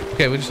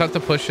 Okay, we just have to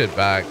push it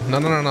back. No,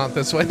 not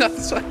this way, not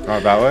this way. Oh,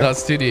 that way? No,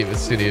 it's too deep,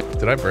 it's too deep.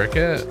 Did I break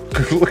it?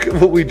 Look at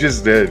what we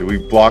just did. We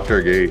blocked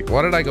our gate.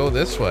 Why did I go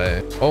this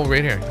way? Oh,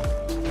 right here.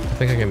 I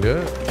think I can do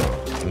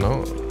it.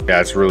 No.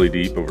 Yeah, it's really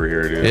deep over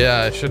here, dude.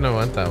 Yeah, I shouldn't have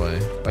went that way.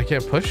 I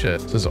can't push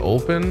it. It says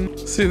open.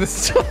 See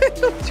this time?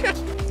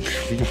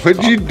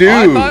 What'd you do?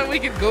 I thought we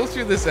could go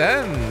through this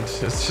end.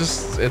 It's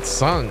just, it's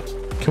sunk.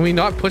 Can we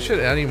not push it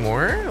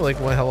anymore? Like,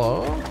 what,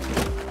 hello?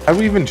 How do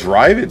we even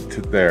drive it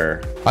to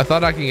there? I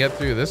thought I can get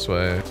through this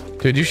way.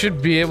 Dude, you should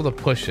be able to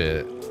push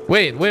it.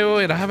 Wait.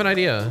 I have an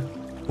idea.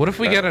 What if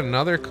we get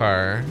another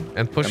car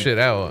and push it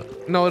out?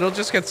 No, it'll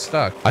just get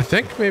stuck. I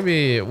think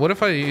maybe, what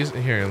if I use,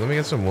 here, let me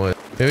get some wood.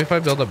 Maybe if I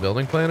build a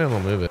building plan, it'll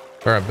move it.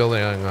 Or a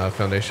building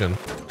foundation.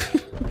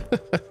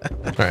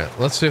 All right,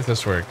 let's see if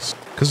this works.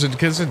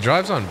 Because it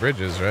drives on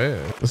bridges, right?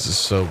 This is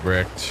so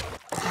bricked.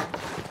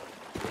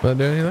 Not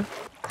doing anything?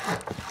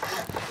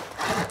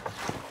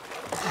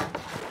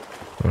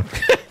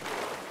 Okay.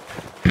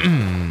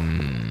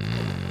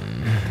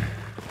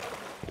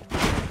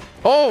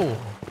 Oh!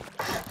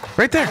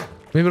 Right there!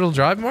 Maybe it'll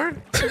drive more?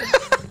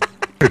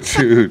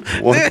 Dude,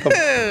 what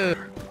the...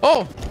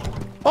 Oh!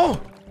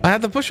 I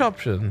had the push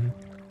option.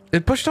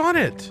 It pushed on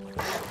it.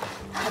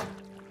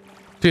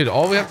 Dude,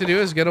 all we have to do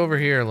is get over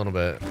here a little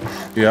bit.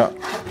 Yeah.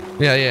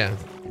 Yeah.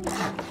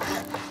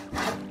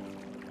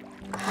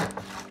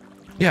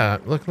 Yeah,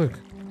 look.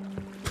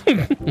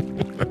 If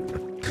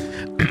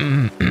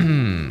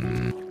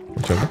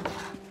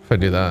I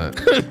do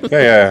that.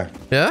 Yeah.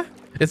 Yeah?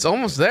 It's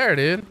almost there,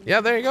 dude. Yeah,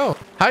 there you go.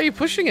 How are you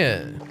pushing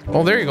it?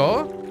 Oh, there you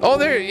go. Oh,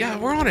 there. Yeah,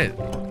 we're on it.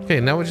 Okay,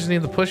 now we just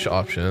need the push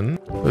option.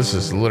 This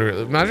is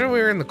literally, imagine we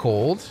were in the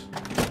cold.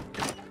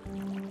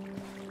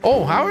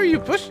 Oh, how are you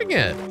pushing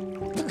it?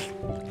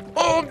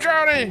 Oh, I'm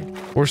drowning.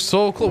 We're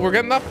so close. We're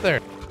getting up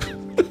there.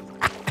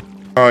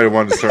 Oh, I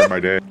wanted to start my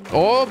day.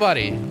 Oh,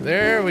 buddy.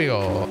 There we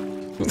go.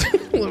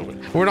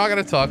 We're not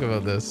going to talk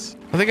about this.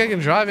 I think I can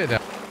drive it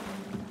now.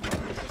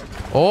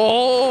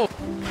 Oh.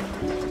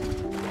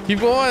 Keep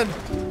going.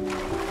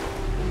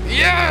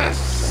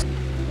 Yes.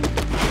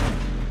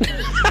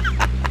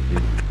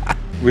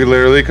 We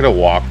literally could have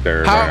walked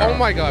there. How? Oh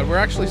my God. We're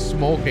actually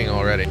smoking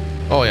already.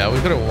 Oh, yeah. We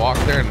could have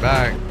walked there and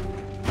back.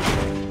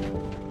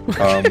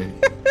 Okay.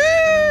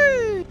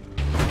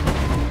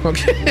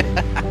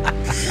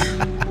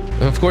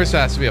 Of course, it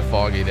has to be a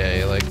foggy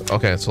day. Like,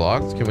 okay, it's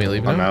locked. Can we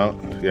leave now? I'm out.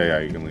 Yeah,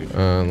 you can leave.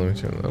 Let me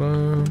turn that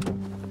on.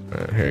 All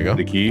right, here you go.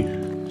 The key.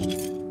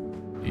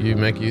 You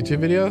make YouTube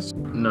videos?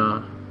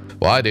 Nah.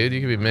 Why, dude?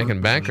 You could be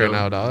making bank right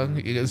now, dog.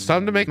 It's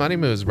time to make money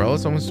moves, bro.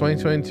 It's almost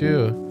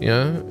 2022.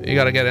 Yeah, you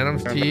gotta get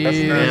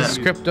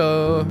NFTs,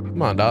 crypto.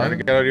 Come on, dog.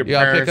 Get out of your you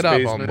gotta pick it up,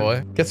 basement.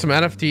 homeboy. Get some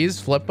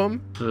NFTs, flip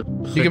them.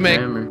 You can make,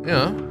 you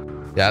know.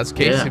 Yeah, it's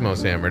Casey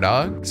most hammer,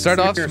 dog. Start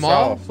off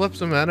small, flip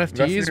some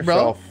NFTs,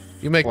 bro.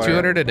 You make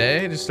 200 a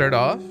day. Just start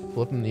off,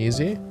 flipping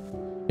easy.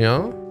 You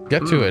know,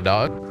 get to it,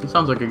 dog. It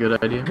sounds like a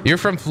good idea. You're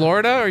from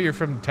Florida or you're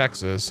from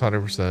Texas,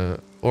 100%,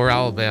 or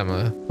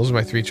Alabama. Those are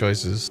my 3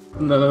 choices.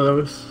 None of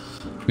those.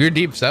 You're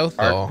deep south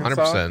though,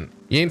 Arkansas? 100%.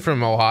 You ain't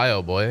from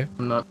Ohio, boy.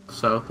 I'm not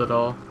south at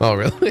all. Oh,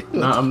 really?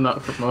 No, I'm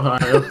not from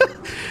Ohio.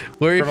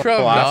 Where are you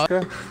from,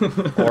 Alaska?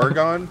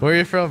 Oregon? Where are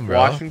you from, bro?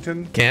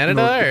 Washington?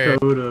 Canada?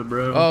 North or? Dakota,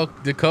 bro. Oh,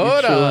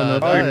 Dakota.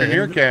 Oh, you're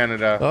near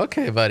Canada.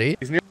 Okay, buddy.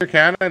 He's near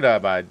Canada,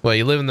 bud. Well,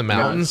 you live in the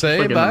mountains, it's eh,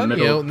 like in the bud?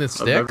 middle You out in the of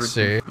sticks,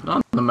 or? everything. Not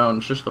in the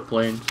mountains, just the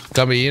plains.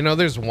 Gumby, you know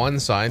there's one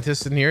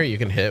scientist in here you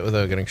can hit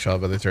without getting shot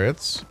by the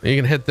turrets? You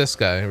can hit this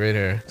guy right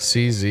here.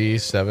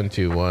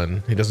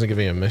 CZ721. He doesn't give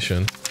me a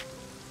mission.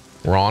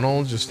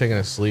 Ronald just taking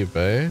a sleep,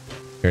 eh?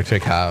 Here,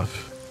 take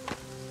half.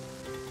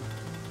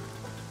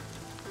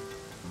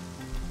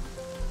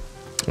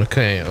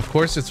 Okay, of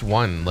course it's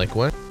 1. Like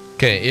what?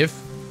 Okay, if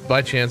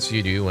by chance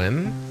you do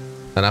win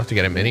enough to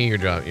get a mini,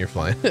 you're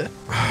flying.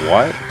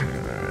 What?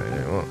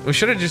 Alright, well, we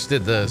should have just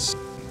did this.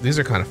 These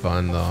are kind of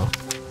fun though.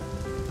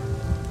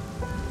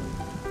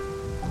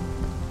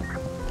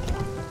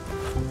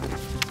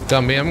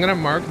 Gumby, I'm gonna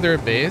mark their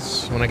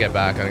base when I get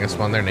back. I'm gonna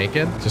spawn there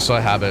naked, just so I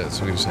have it,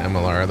 so we just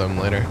MLR them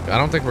later. I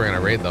don't think we're gonna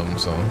raid them,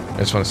 so I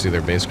just want to see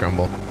their base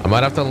crumble. I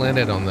might have to land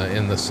it on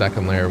in the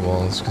second layer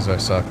walls because I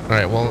suck. All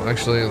right, well,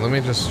 actually, let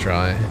me just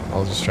try.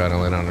 I'll just try to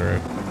land on the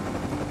roof.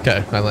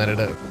 Okay, I landed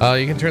it.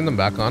 You can turn them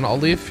back on. I'll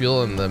leave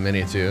fuel in the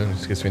mini too,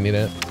 just in case we need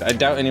it. I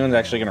doubt anyone's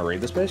actually gonna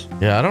raid this base.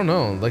 Yeah, I don't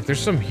know. Like, there's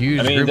some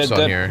huge groups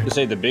on here. To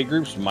say the big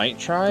groups might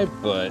try,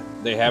 but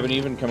they haven't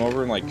even come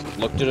over and like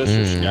looked at us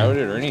or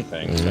scouted or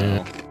anything.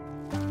 So.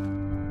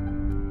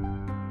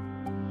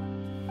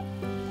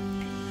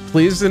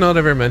 Please do not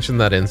ever mention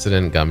that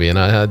incident Gumby and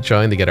I had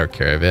trying to get our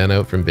caravan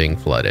out from being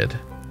flooded.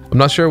 I'm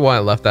not sure why I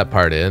left that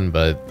part in,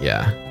 but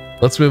yeah.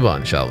 Let's move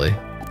on, shall we?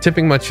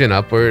 Tipping my chin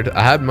upward,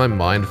 I had my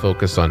mind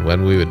focused on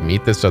when we would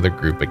meet this other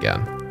group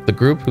again. The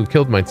group who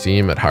killed my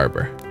team at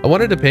Harbor. I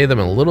wanted to pay them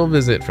a little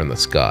visit from the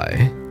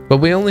sky, but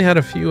we only had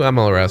a few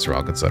MLRS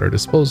rockets at our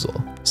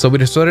disposal. So we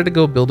decided to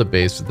go build a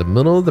base in the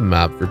middle of the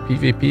map for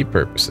PvP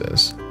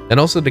purposes,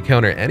 and also to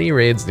counter any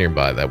raids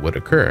nearby that would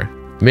occur.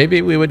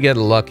 Maybe we would get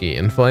lucky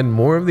and find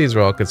more of these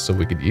rockets so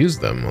we could use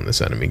them on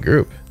this enemy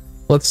group.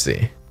 Let's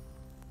see.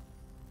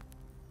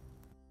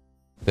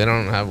 They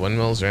don't have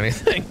windmills or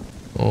anything.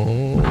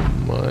 Oh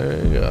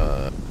my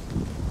god.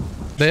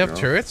 They have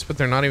turrets, but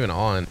they're not even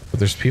on. But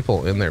there's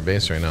people in their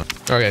base right now.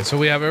 Okay, so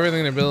we have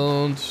everything to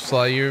build.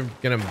 Sly, you're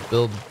gonna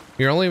build.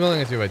 You're only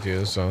building a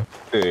 2x2, so.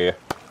 Yeah.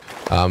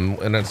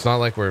 And it's not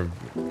like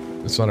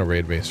it's not a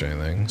raid base or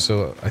anything.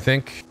 So I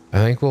think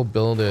we'll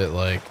build it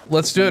like,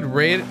 let's do it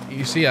raid.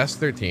 You see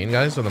S13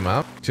 guys on the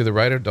map? To the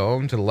right of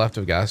Dome, to the left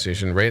of gas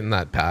station, right in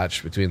that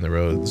patch between the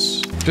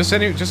roads.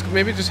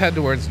 Maybe just head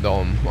towards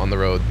Dome on the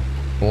road.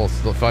 We'll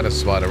find a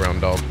spot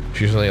around Dome.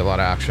 There's usually a lot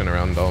of action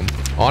around Dome.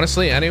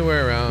 Honestly,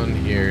 anywhere around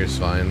here is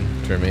fine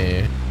for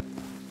me.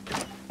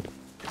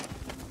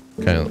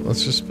 Okay,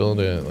 let's just build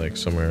it like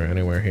somewhere,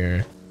 anywhere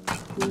here.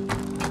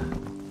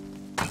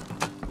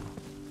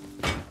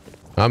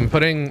 I'm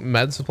putting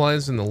med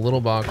supplies in the little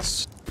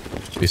box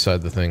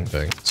beside the thing.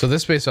 So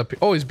this base up here.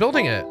 Oh, he's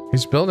building it.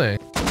 He's building.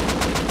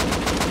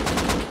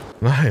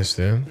 Nice,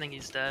 dude. I think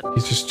he's dead.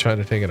 He's just trying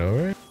to take it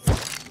over.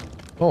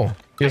 Oh,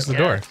 here's the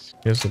door.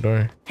 Here's the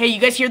door. Hey, you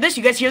guys hear this?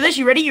 You guys hear this?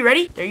 You ready? You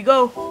ready? There you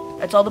go.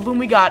 That's all the boom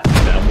we got.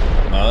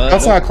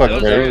 That's not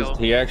clickbait.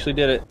 He actually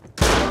did it.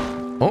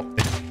 Oh.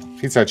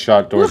 He said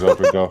shot, doors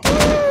open, go.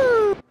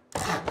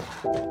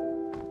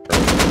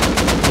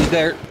 He's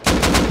there.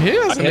 He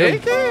was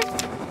naked.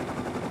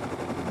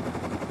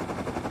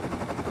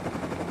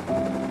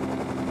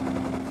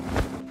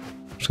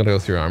 Just gonna go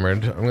through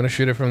armored. I'm gonna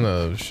shoot it from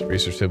the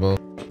research table.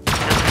 Here,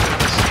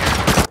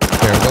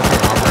 go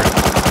through armored.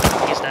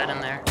 He's dead in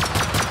there.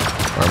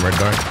 Armored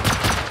door.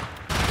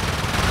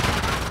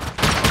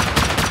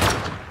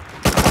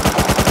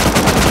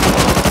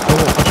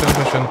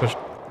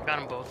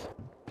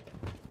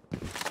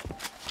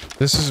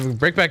 This is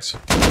breakbacks.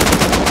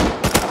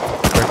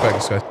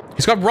 Breakbacks, guys.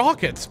 He's got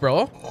rockets,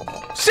 bro.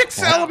 6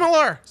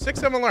 LMLR. 6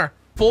 MLR.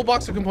 Full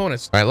box of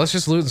components. All right, let's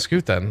just loot and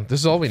scoot then.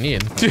 This is all we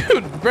need.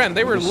 Dude, Brent,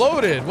 they were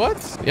loaded.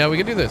 What? Yeah, we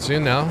can do that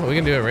soon now. We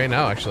can do it right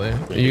now, actually.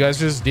 You guys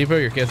just depot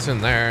your kits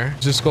in there.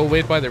 Just go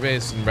wait by their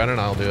base, and Brent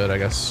and I'll do it, I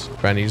guess.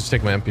 Brent, you just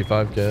take my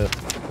MP5 kit.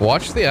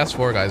 Watch the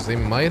S4, guys. They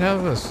might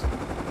have us.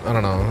 I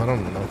don't know. I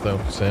don't know if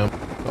they'll say them.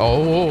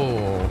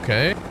 Oh,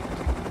 okay.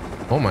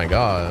 Oh my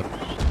god.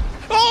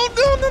 Oh,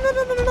 no.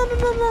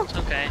 It's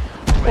okay.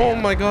 Oh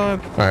my god.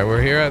 All right,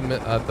 we're here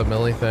at the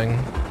Millie thing.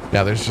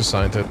 Yeah, there's just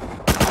scientists.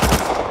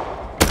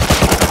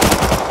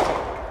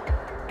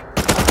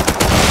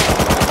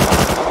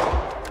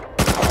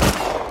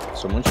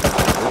 Someone shot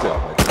that trigger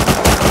out.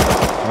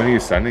 How many are you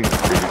sending? 3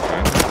 to 10?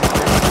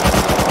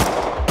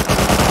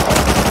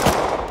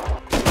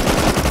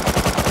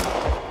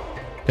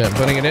 Okay, I'm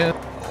putting it in.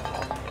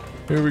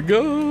 Here we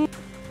go.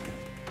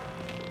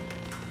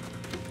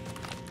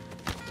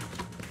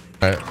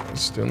 All right,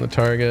 just doing the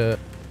target.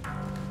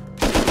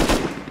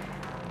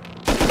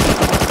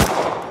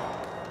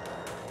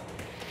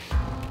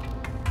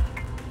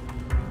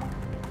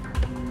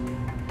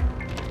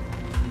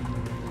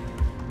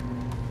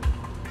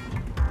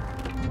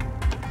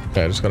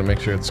 Okay, I just gotta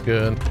make sure it's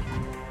good.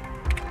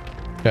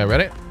 Okay,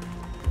 ready?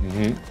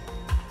 Mm-hmm.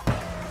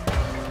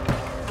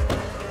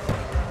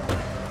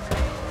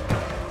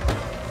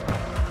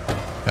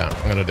 Yeah,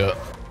 I'm gonna do it.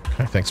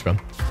 Okay, thanks, Sven.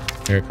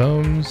 Here it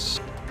comes.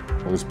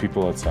 Well, there's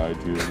people outside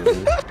too.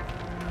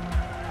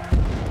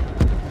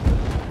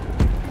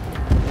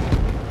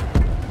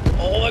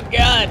 Oh my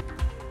god!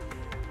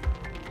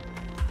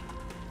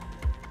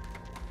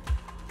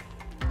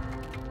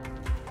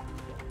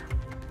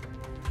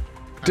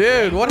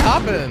 Dude, what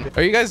happened?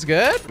 Are you guys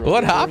good?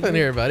 What happened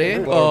here, buddy?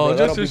 Oh,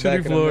 just a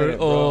shitty floor.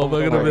 Oh,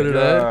 back in a minute,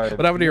 eh?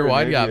 What happened to your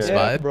wide gap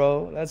spot?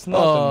 Bro, that's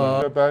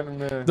nothing.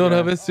 Don't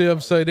have a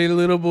stab side, eh,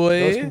 little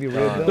boy?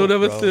 Don't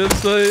have a stab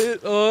side.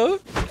 Oh,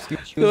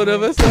 don't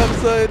have a stab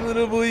side,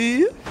 little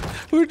boy.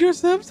 Where'd your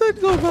stab side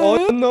go, man?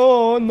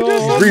 Oh, no.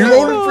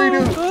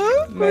 Reloading,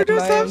 Friduwulf. Where'd your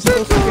stab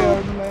side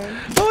go?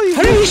 Oh,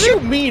 How did you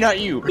shoot me, not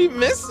you? He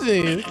missed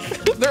me.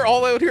 They're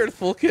all out here at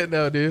full kit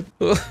now, dude.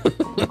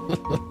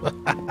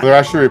 They're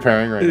actually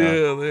repairing right now.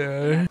 Yeah, they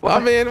are. What, I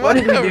mean, what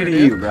did we whatever, do to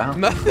dude. you, bro?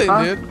 Nothing,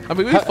 Huh? dude. I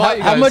mean, we fought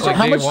you guys.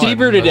 How much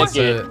deeper did it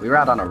get? We were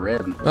out on a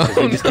rib because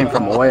they just came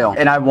from oil.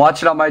 And I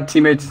watched it on my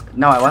teammates.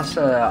 No, I watched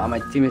on my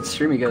teammates'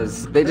 stream. He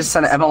goes, they just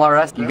sent an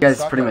MLRS. You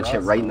guys pretty much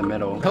hit right in the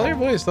middle. Tell your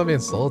boy stop being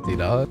salty,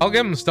 dog. I'll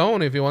give him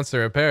stone if he wants to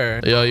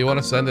repair. Yo, you want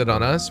to send it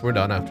on us? We're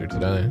done after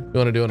today. You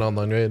want to do an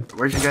online raid?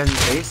 Where's your guys'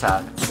 base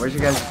at? Where's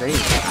your guys' base?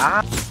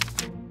 Ah.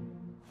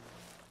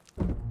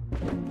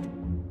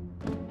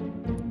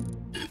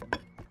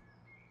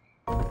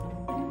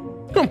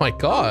 Oh my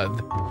god.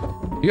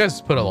 You guys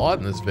put a lot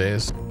in this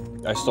vase.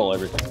 I stole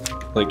everything.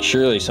 Like,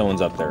 surely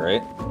someone's up there,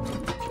 right?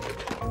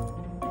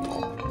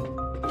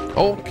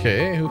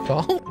 Okay, who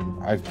fell?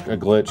 I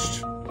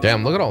glitched.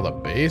 Damn, look at all the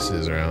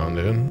bases around,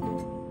 dude.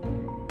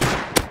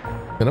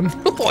 Get him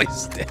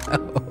voice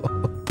down.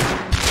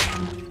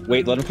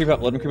 Wait, let him creep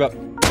up, let him creep up.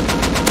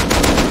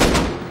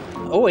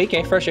 Oh,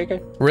 AK, fresh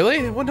AK.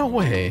 Really? Well, no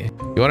way.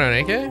 You want an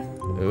AK?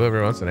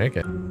 Whoever wants an AK.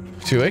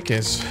 2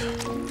 AKs.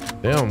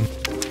 Damn.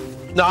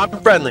 No, I'm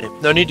friendly.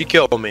 No need to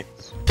kill me.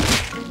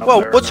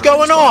 Whoa, what's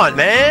going on,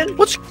 man?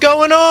 What's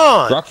going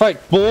on? Rock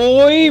fight,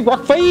 boy!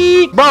 Rock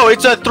fight! Bro,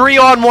 it's a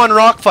 3-on-1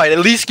 rock fight. At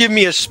least give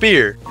me a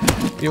spear.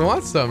 You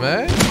want some,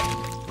 eh?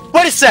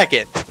 Wait a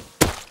second.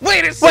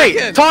 Wait a second.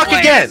 Wait, talk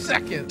again. Wait a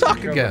second.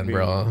 Talk again,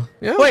 bro.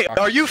 Yeah? Wait,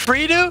 are you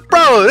free to?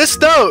 Bro, this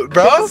dope,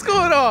 bro. What's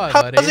going on,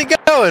 buddy? How's it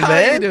going, How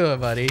man? you doing,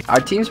 buddy?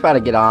 Our team's about to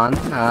get on.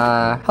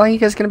 How long are you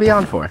guys gonna be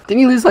on for? Didn't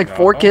you lose like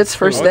 4 kits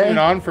first day?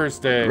 On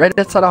first day. Right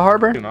outside of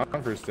Harbor?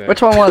 On first day.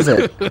 Which one was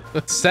it?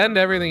 Send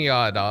everything you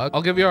got, dog.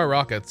 I'll give you our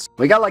rockets.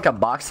 We got like a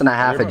box and a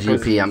half of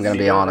GP, I'm gonna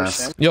be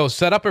honest. Yo,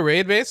 set up a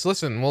raid base.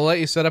 Listen, we'll let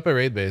you set up a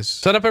raid base.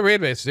 Set up a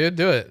raid base, dude.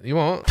 Do it. You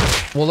won't.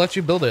 We'll let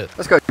you build it.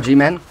 Let's go,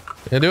 G-Man.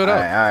 Yeah, do it up.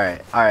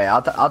 Alright.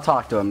 I'll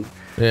talk to him.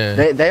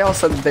 Yeah. They all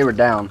said that they were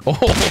down.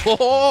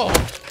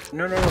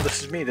 No,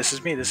 this is me.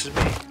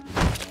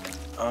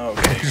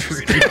 Okay,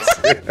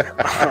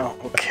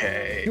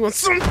 okay. You want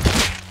some?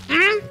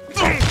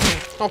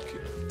 Okay.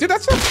 Dude,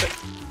 that's not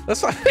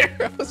fair.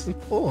 I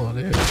wasn't full,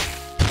 dude.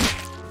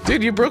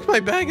 Dude, you broke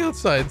my bag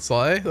outside,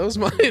 Sly. That was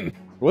mine.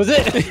 Was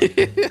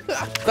it?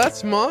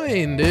 That's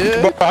mine,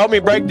 dude. Bro, help me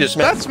break this,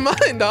 man. That's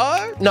mine,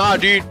 dog. Nah,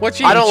 dude. What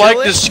you I don't eating,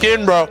 like the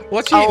skin, bro.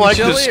 What you I don't like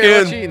eating, the chili or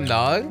what skin. you eating,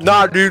 dog?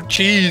 Nah, dude,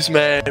 cheese,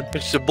 man.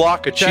 It's a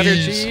block of Cheddar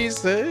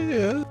cheese.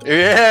 Yeah.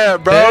 Yeah,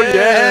 bro,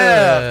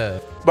 yeah.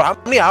 Bro, how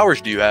many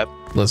hours do you have?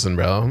 Listen,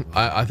 bro.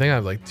 I think I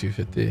have like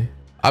 250.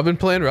 I've been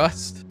playing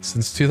Rust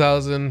since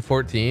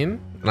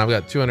 2014, and I've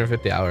got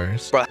 250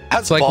 hours. Bro,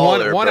 that's it's like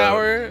baller, one bro.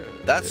 hour.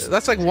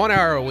 That's like 1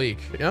 hour a week.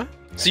 Yeah.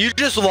 So you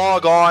just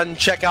log on,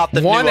 check out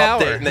the 1 new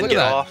hour. update, and then Look get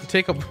at that. off.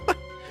 Take a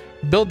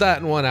build that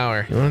in 1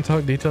 hour. You want to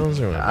talk details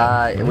or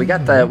what? We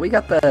got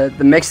the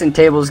mixing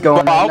tables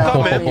going on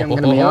now. I'm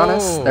gonna be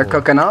honest. They're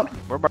cooking up.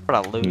 We're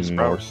about to lose,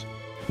 bro.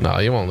 No,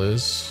 you won't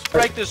lose.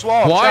 Break this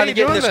wall. Why I'm are trying you to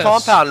get in doing this this?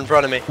 compound in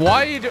front of me.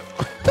 Why are you doing?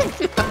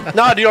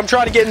 Nah, dude, I'm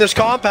trying to get in this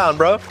compound,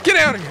 bro. Get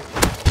out of here.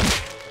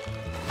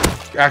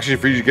 Actually,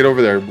 for you to get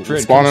over there,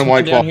 Fred, spawn on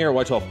down Y12. here,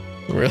 Y12.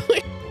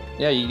 Really?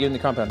 Yeah, you get in the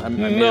compound. I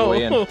made a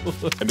way in.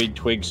 I made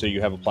twigs so you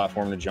have a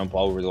platform to jump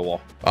all over the wall.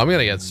 I'm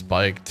gonna get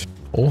spiked.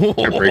 Oh.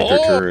 And break their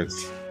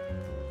turrets.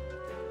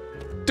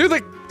 Dude,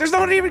 like, there's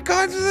not even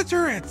guns in the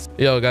turrets.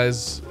 Yo,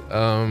 guys, you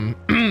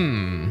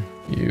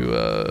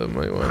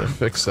might want to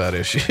fix that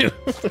issue.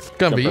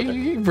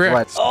 Gumby, you brick.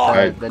 What?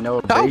 The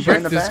no How erasure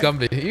in brick the this back?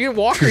 Gumby? You can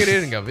walk right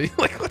in, Gumby.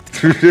 Like, what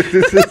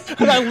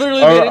the I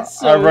literally made it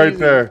so I'm right easy.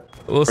 there.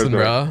 Listen,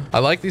 Right bro. I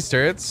like these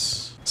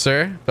turrets,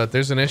 sir, but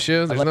there's an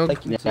issue. There's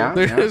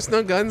there's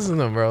no guns in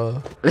them,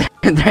 bro.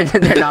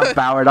 They're not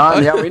powered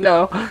on. Yeah, we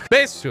know.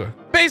 Base tour.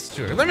 Base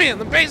tour. Let me in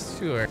the base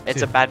tour.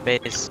 It's a bad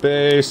base.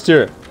 Base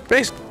tour.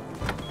 Base.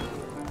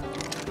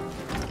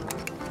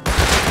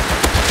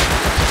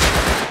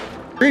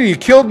 You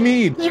killed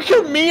me. You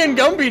killed me and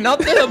Gumby, not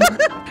them.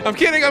 I'm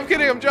kidding. I'm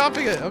kidding. I'm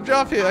dropping it. I'm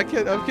dropping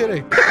it. I'm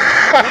kidding.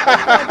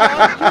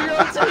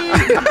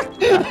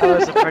 That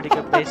was a pretty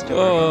good base tour.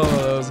 Oh,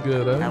 that was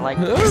good. Huh? I like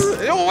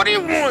this. Yo, what do you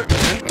want?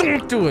 Man?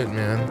 Don't do it,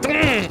 man.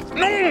 Don't.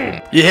 No.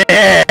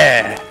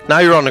 Yeah. Now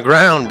you're on the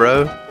ground,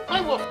 bro.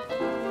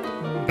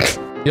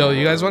 Yo,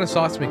 you guys want to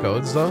sauce me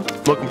codes though?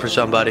 Looking for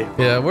somebody.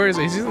 Yeah, where is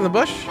he? Is he in the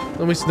bush?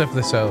 Let me sniff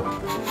this out.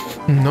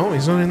 No,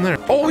 he's not in there.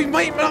 Oh, he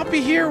might not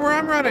be here where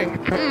I'm running.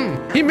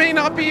 He may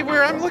not be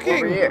where I'm looking.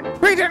 Over here.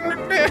 Right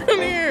down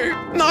here.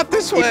 Not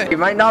this way. He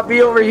might not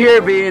be over here,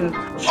 Bean.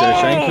 Should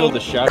I try and kill the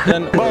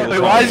shotgun?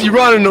 Wait, why is he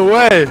running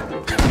away?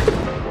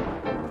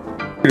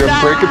 You're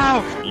breaking.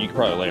 You could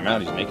probably lay him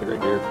out. He's naked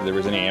right here. If there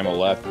was any ammo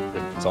left,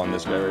 it's on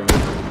this guy right here.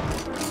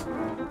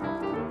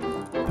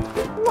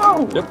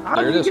 Whoa. Yep, How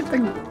there did it is. you get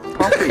the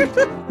puppy?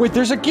 Wait,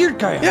 there's a geared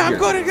guy out Yeah, I'm here.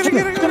 going to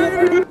get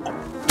it.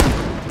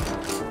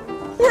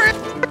 Where?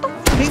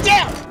 He's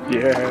down.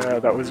 Yeah,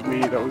 that was me.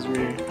 That was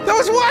me. That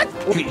was what?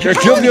 I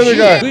killed the other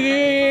guy.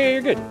 Yeah,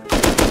 you're good.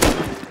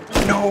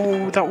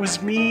 No, that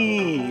was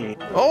me.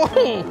 Oh,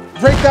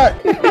 Break that.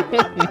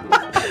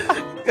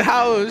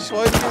 How's?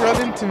 Why'd you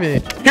run into me?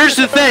 Here's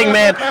the thing,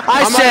 man.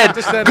 I said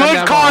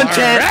good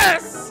content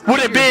would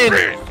have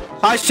been.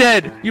 I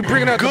said You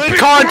bringing out the good big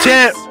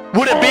content guns?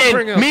 would have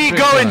Bring been up me big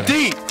going guns.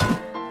 deep.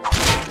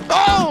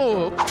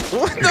 Oh!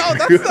 No,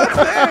 that's not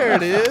fair,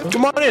 dude.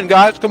 Come on in,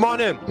 guys. Come on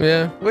in.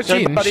 Yeah. What's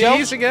eating? Anybody Cheese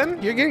else? again?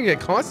 You're gonna get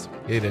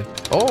constipated.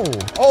 Oh.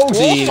 Oh,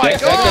 See, my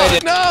that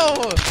God! No!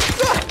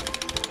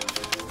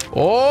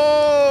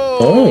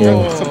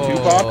 Oh! Some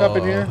Tupac up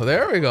in here?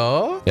 There we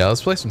go. Yeah,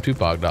 let's play some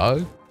Tupac,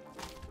 dog.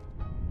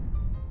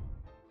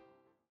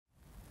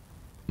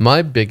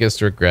 My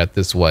biggest regret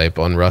this wipe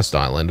on Rust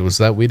Island was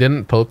that we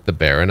didn't poke the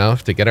bear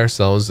enough to get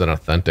ourselves an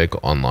authentic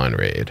online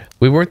raid.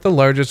 We weren't the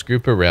largest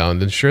group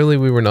around, and surely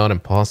we were not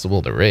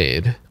impossible to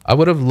raid. I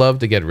would have loved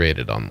to get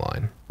raided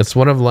online. It's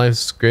one of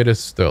life's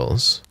greatest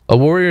thrills. A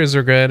warrior's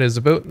regret is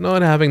about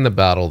not having the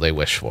battle they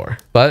wish for.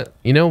 But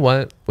you know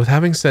what? With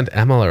having sent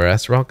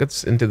MLRS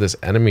rockets into this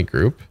enemy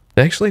group,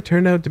 they actually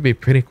turned out to be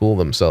pretty cool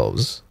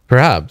themselves.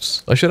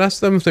 Perhaps I should ask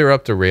them if they were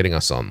up to raiding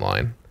us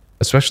online.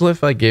 Especially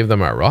if I gave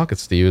them our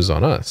rockets to use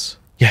on us.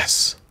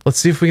 Yes, let's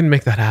see if we can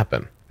make that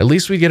happen. At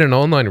least we get an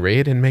online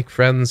raid and make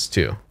friends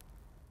too.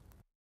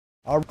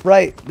 All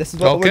right, this is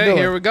what we're doing. Okay,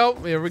 here we go.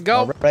 Here we go.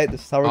 All right,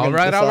 this is how we're going to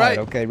decide.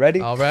 Okay, ready?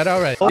 All right.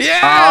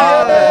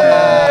 Yeah!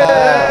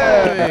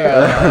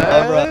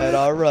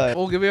 All right.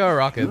 We'll give you our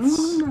rockets.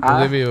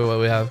 We'll give you what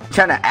we have.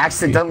 Trying to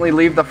accidentally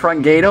leave the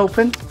front gate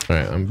open? All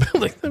right, I'm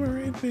building them a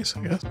raid base,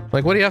 I guess.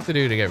 Like, what do you have to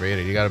do to get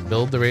raided? You got to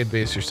build the raid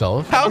base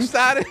yourself. How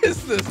sad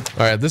is this?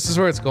 All right, this is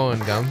where it's going,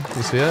 Gum.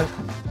 You see it?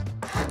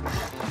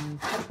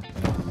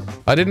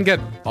 I didn't get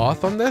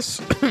auth on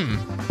this.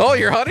 Oh,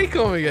 you're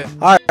honeycombing it.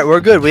 All right, we're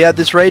good. We had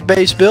this raid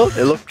base built.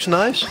 It looks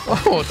nice.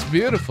 Oh, it's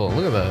beautiful.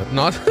 Look at that.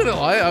 Not gonna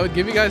lie, I would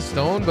give you guys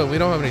stone, but we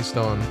don't have any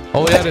stone.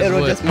 All we had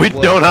is wood. We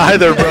don't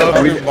either,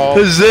 bro.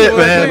 This is it,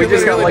 man. We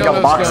just got like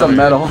a box of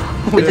metal.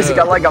 We just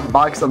got like a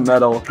box of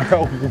metal.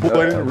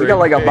 We got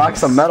like a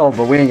box of metal,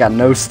 but we ain't got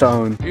no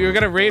stone. You're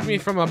gonna raid me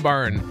from a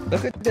barn.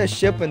 Look at that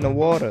ship in the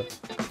water.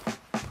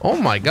 Oh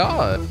my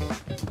god.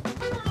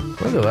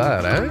 Look at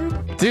that, eh?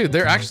 Dude,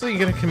 they're actually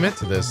gonna commit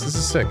to this. This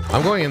is sick.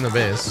 I'm going in the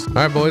base. All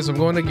right, boys, I'm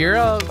going to gear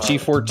up.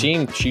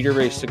 T14 cheater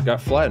race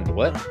got flattened.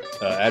 What?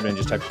 Admin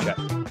just typed in chat.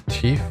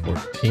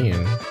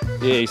 T14?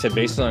 Yeah, he said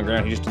base is on the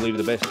ground. He just deleted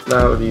the base.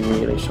 That would be me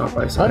getting shot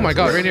by Oh my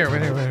god, right here.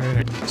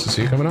 Is this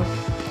you coming up?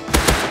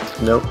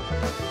 Nope.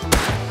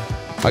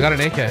 I got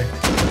an AK.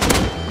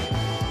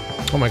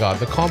 Oh my god,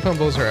 the compound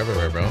bows are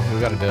everywhere, bro. We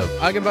got a dip.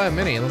 I can buy a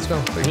mini. Let's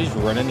go. He's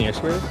running the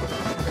excavator.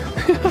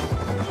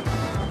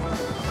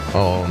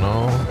 Oh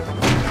no.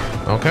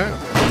 Okay.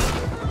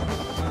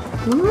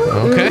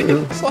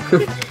 Okay.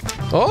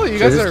 Oh, you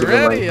guys are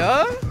ready,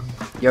 huh?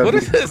 Yo, what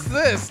is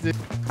this, dude?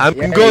 I'm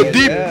gonna go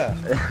deep.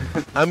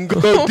 I'm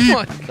gonna go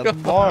deep. The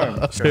barn.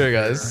 Here,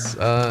 guys.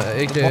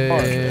 AK.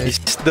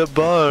 It's the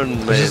barn,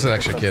 man. There's just an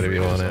extra kit if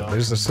you want it.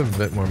 There's just a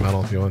bit more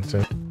metal if you want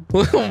to.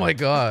 Oh my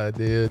god,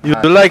 dude. You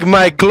like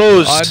my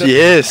clothes?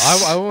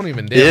 Yes. I won't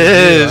even dare.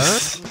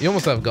 Yes. You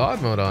almost have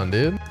God mode on,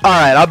 dude.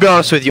 Alright, I'll be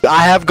honest with you.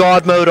 I have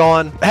God mode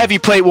on. Heavy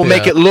plate will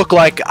make it look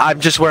like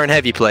I'm just wearing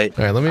heavy plate.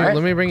 Alright,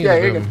 let me bring you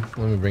the boom.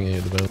 Let me bring you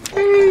the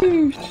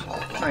boom.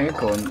 Oh, you're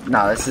cool.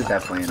 No, this is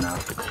definitely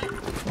enough.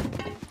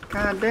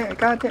 God damn,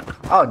 god damn.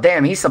 Oh,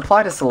 damn, he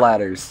supplied us the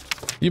ladders.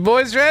 You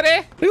boys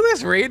ready? Look at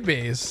this raid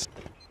base.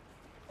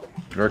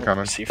 They're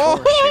coming. C4,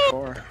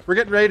 C4. We're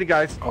getting raided,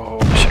 guys. Oh,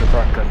 we should have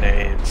brought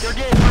grenades. We're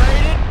getting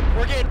raided.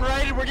 We're getting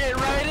raided. We're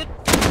getting raided.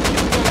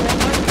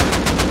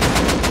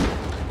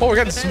 Oh, we're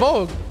getting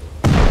smoked.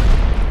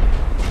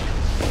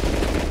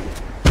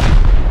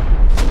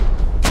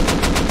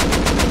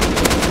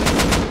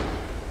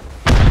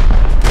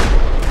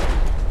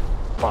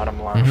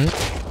 Bottom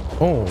left.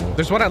 Oh,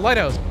 there's one at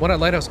Lighthouse. One at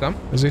Lighthouse, come.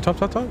 Is he top?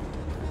 Don't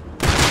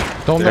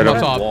Yeah, up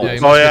top. Oh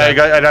Yeah,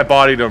 yeah, I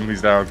bodied him.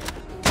 He's down.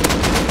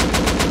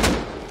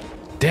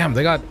 Damn,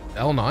 they got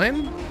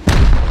L9?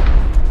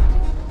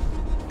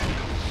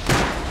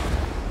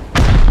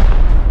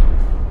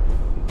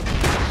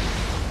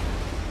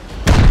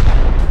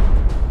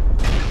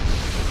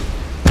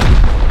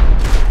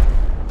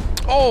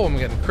 Oh, I'm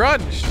getting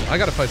crunched. I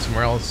gotta fight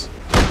somewhere else.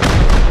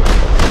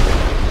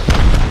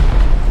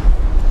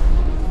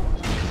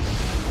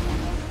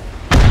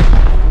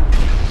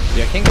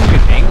 Yeah, I can't get a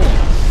good angle.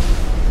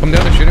 I'm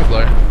down the shooting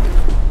floor.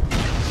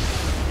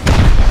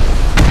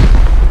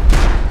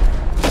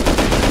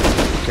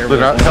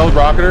 Held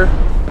rocketer.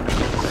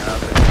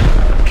 Grab a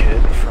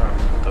kid from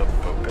the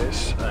boat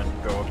base and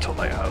go up to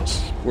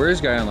Lighthouse. Where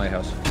is guy on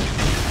Lighthouse?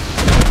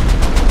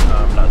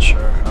 I'm not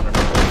sure. I don't know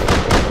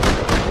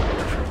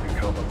if we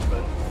killed him,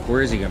 but...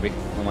 Where is he gonna be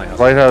on Lighthouse?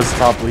 Lighthouse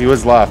top. He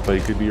was left, but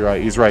he could be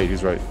right. He's right.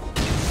 He's right.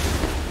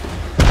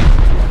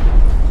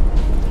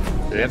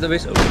 Do they have the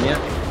base open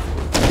yet?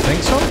 I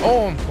think so.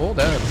 Oh, I'm full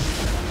dead.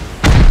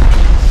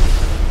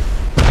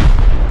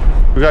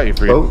 We got you,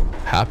 Free. Oh.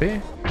 Happy?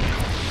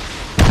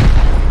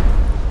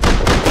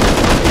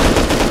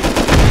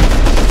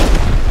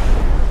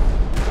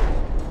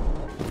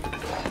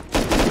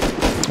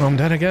 Oh, I'm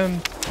dead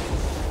again.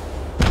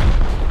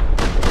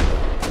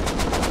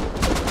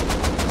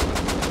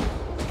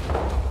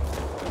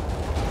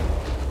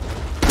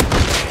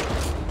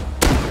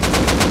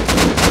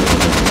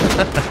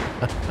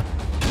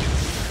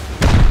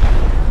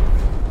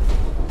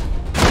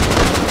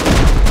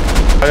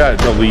 I got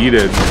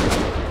deleted.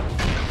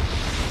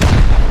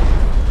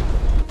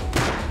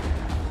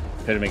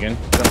 Hit him again.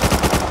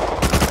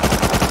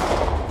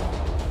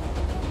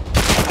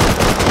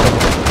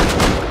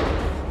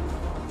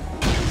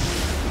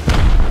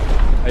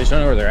 I just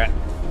don't know where they're at.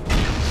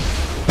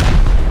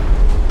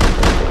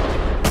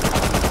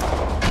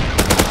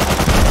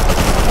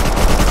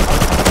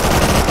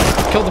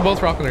 Killed the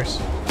both rocketers.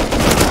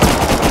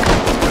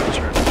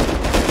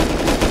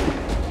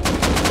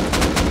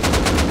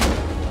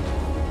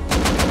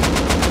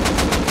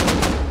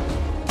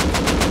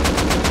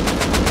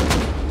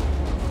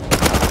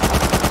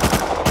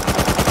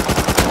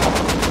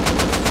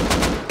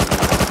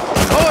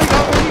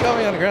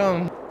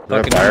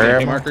 Fucking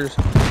fire markers.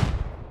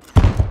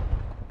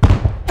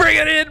 Bring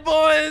it in,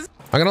 boys!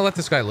 I'm gonna let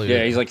this guy loot.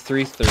 Yeah, he's like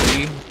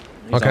 330. He's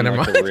okay, on, never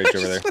like, mind. the ridge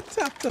over there.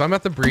 So I'm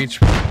at the breach,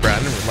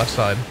 Brandon, left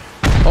side.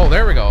 Oh,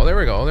 there we go. There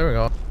we go. There we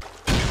go.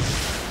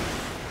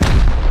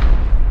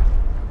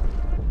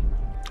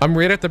 I'm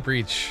right at the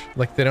breach.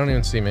 Like, they don't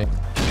even see me.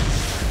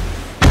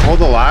 Hold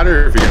the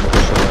ladder if you can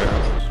push the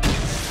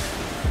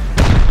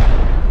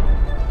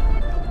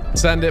way.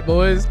 Send it,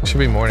 boys. It should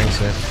be morning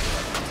soon.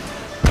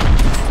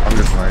 I'm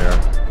just not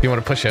yet. You want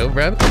to push out,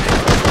 Brad?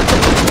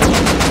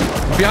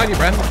 Behind you,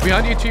 Brad.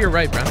 Behind you to your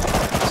right, Brad.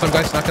 Some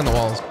guy stuck in the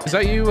walls. Is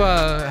that you,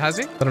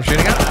 Hazy? That I'm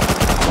shooting at?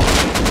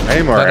 I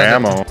need more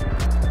ammo.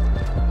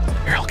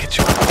 Here, I'll get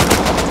you.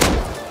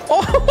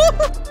 Oh,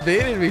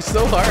 they hit me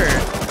so hard.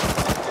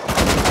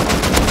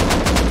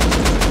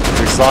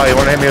 You saw, you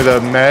want to hit me with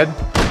a med?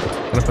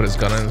 I'm gonna put his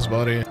gun on his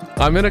body.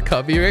 I'm in a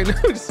cubby right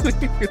now. Just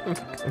leave him.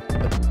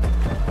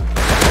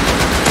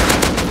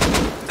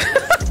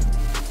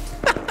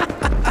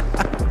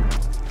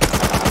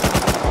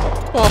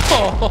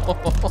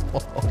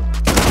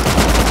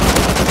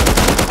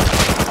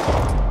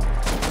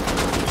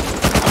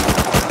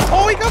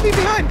 Oh, he got me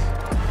behind.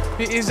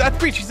 He's at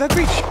breach. He's at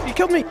breach. He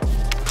killed me.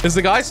 Is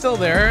the guy still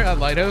there at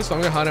Lighthouse? I'm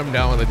gonna hunt him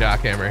down with a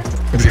jackhammer.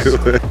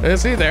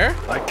 Is he there?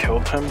 I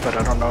killed him, but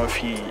I don't know if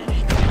he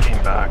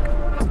came back.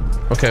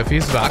 Okay, if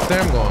he's back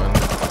there, I'm going.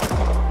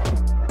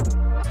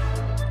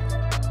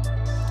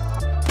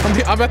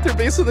 I'm at their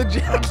base with a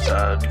jack.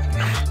 I'm dead.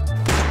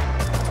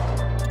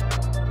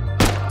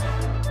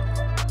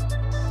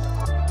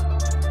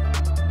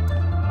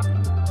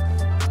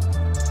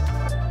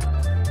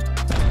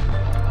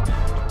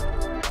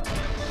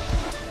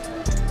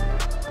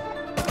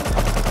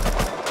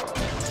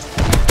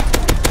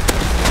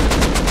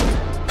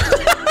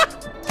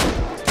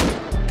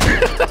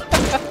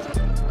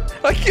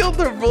 I killed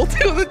their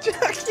Volty with a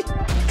jacket.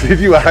 Did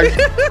you act?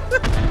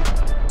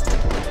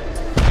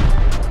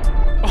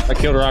 I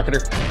killed a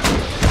rocketer.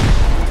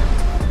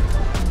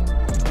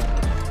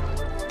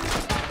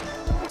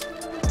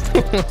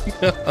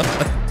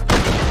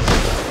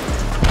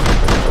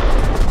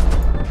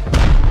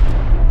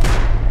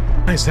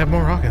 Nice, they have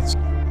more rockets.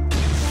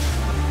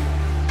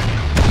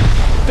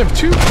 They have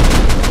 2.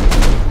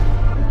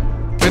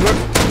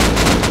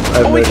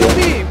 Oh, he killed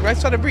me! Right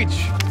side of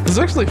breach. This is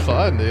actually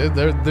fun, dude.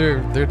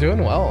 They're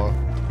doing well.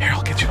 Here,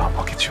 I'll get you up.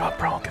 I'll get you up,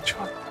 bro. I'll get you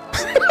up.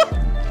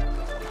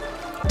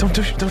 Don't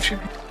shoot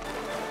me.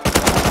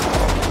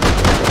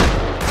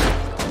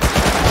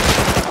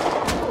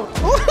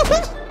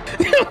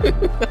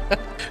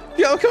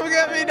 Yo, come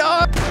get me,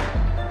 dog.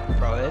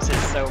 Bro, this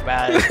is so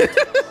bad.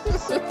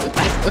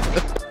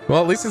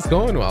 Well, at least it's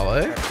going well,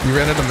 eh? You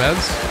ran out of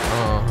meds?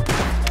 Oh,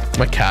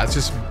 my cat's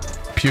just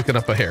puking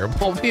up a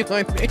hairball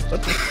behind me.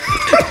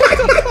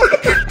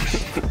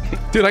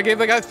 Dude, I gave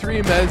that guy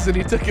 3 meds and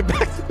he took it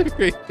back to the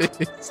great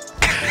base.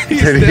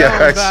 He's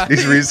down bad.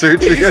 He's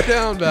researching He's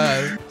down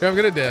bad. Here, I'm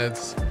gonna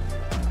dance.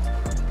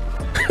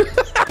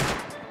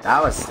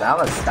 That was.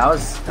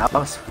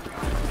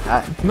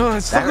 No,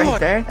 it's still right going.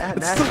 there.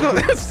 It's still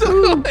going. It's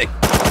still going.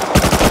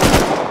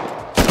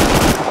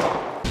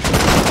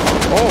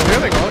 Oh, here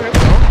they go.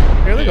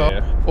 Here they go.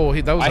 Here they go. Oh,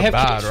 that was a bad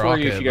rocket. I have for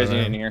you if you guys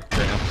need in here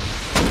right now.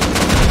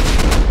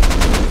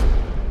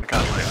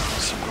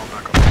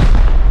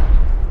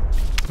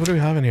 What do we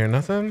have in here?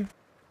 Nothing?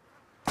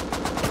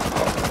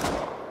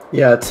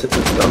 Yeah, it's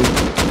dumb.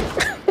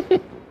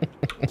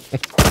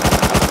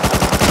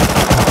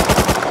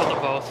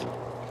 Both.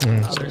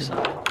 Other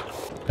side.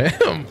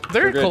 Damn,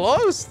 they're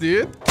close,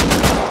 dude.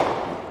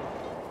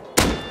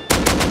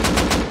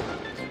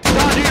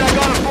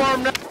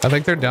 I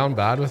think they're down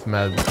bad with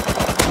meds.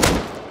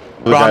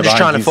 Bro, I'm just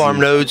trying to farm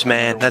nodes,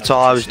 man. That's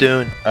all I was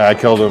doing. I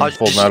killed him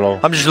full metal.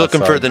 I'm just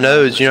looking for the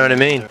nodes, you know what I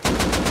mean?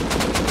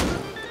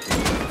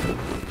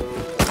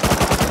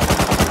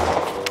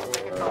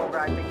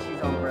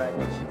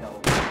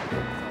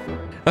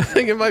 I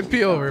think it might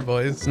be over,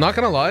 boys. Not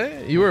gonna lie,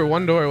 you were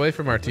 1 door away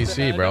from our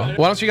TC, bro.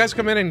 Why don't you guys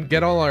come in and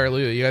get all our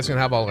loot? You guys can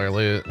have all our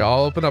loot.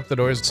 I'll open up the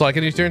doors. So,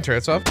 can you turn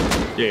turrets off?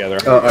 Yeah, they're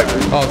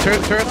Oh,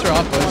 turrets are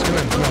off, boys. Come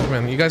in, come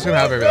in. You guys can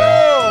have everything.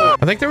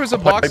 I think there was a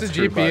box of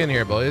GP in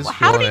here, boys.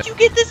 How did you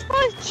get this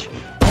much?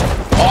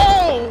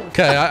 Oh!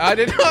 Okay, I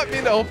did not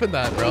mean to open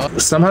that, bro.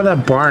 Somehow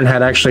that barn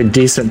had actually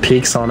decent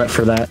peaks on it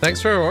for that.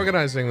 Thanks for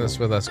organizing this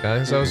with us,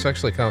 guys. That was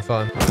actually kind of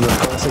fun. The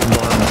classic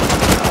barn.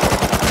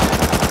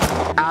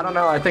 I don't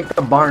know. I think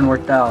the barn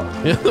worked out.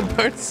 Yeah, the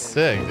barn's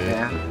sick, dude.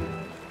 Yeah.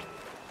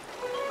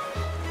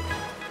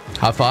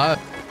 High five.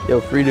 Yo,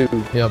 Fridu.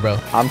 Yeah, bro.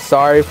 I'm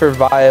sorry for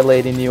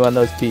violating you on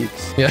those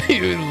peaks. Yeah,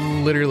 you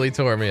literally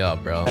tore me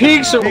up, bro.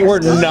 Peaks were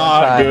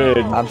not good.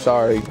 I'm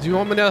sorry. Do you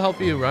want me to help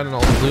you run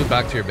all the loot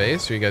back to your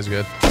base? Or are you guys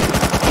good?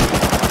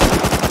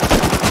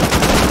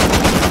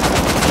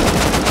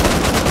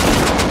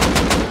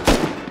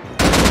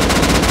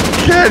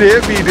 Can't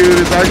hit me, dude.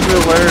 It's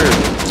actually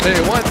hilarious.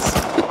 Hey, once.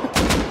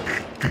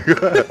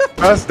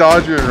 Rust,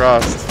 Dodger, and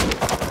Rust.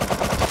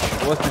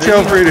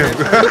 Chill freedom.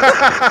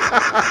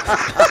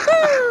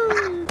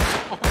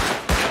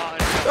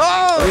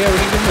 Oh! Yeah, we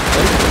need the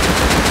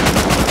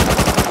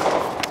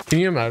Can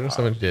you imagine if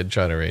someone did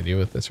try to raid you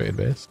with this raid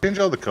base? Change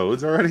all the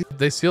codes already?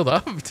 They sealed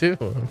up too,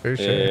 I'm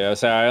pretty sure. Yeah,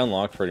 so I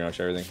unlocked pretty much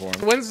everything for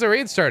him. When's the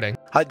raid starting?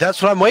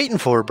 That's what I'm waiting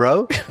for,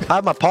 bro. I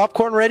have my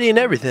popcorn ready and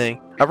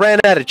everything. I ran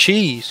out of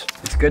cheese.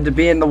 It's good to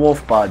be in the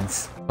wolf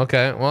buds.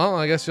 Okay, well,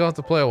 I guess you'll have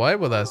to play a wipe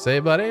with us,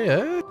 eh, buddy?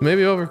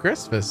 Maybe over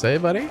Christmas, eh,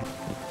 buddy?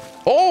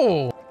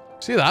 Oh!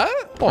 See that?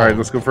 Oh. Alright,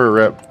 let's go for a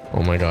rip.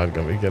 Oh my god,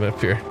 can we get up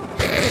here?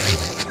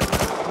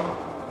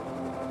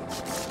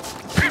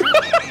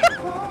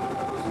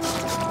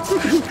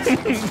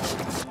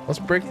 Let's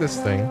break this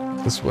thing.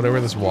 Whatever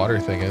this water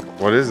thing is.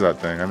 What is that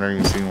thing? I've never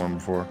even seen one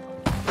before.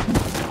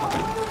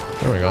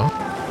 There we go.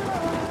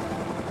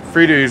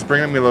 Free dudes,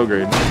 bringing me low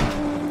grade.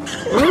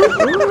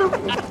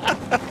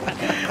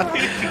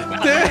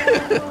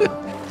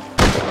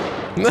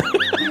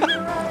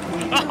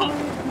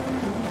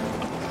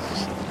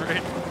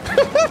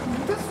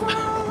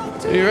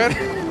 You ready?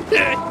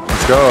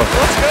 Let's go.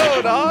 Let's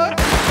go, dog.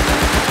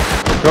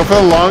 Go for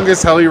the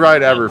longest heli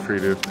ride ever, free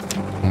dude.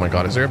 Oh my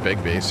god, is there a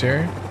big base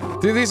here?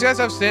 Do these guys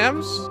have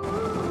Sams?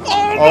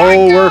 Oh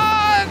my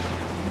god!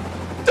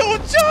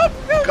 Don't jump!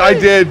 I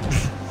did.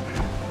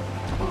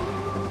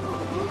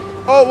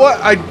 Oh, what?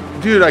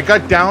 Dude, I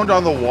got downed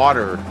on the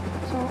water.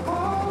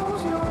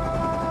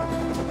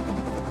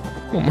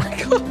 Oh my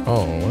god.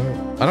 Oh,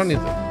 what? I don't need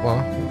the. Well,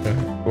 okay.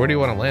 Where do you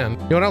want to land?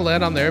 You want to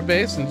land on their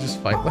base and just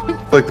fight them?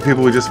 Like the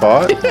people we just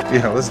fought?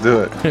 Yeah, let's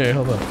do it. Hey,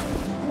 hold on.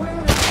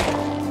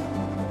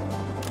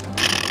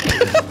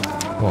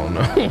 Oh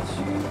no.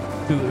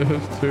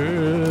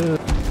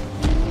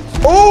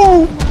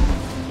 Oh!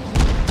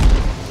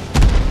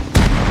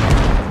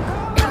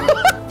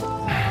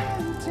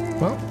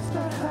 Well,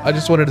 I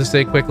just wanted to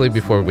say quickly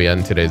before we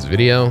end today's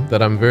video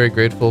that I'm very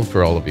grateful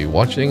for all of you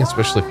watching,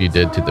 especially if you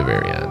did to the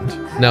very end.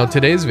 Now,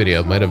 today's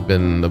video might have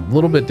been a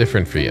little bit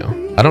different for you.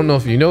 I don't know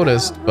if you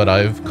noticed, but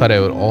I've cut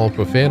out all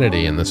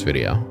profanity in this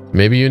video.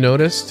 Maybe you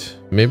noticed,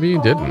 maybe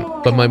you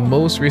didn't. But my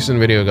most recent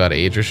video got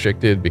age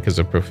restricted because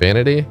of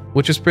profanity,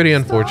 which is pretty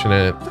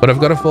unfortunate, but I've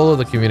got to follow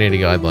the community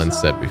guidelines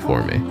set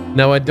before me.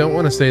 Now, I don't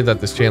want to say that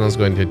this channel is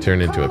going to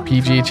turn into a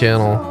PG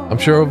channel. I'm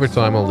sure over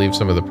time I'll leave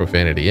some of the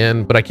profanity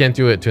in, but I can't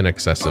do it to an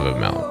excessive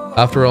amount.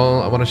 After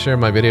all, I want to share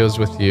my videos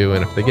with you,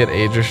 and if they get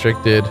age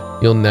restricted,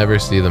 you'll never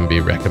see them be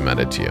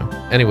recommended to you.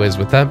 Anyways,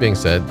 with that being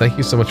said, thank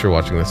you so much for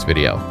watching this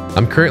video.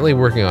 I'm currently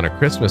working on a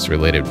Christmas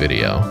related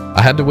video.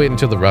 I had to wait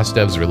until the Rust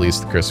devs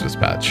released the Christmas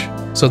patch.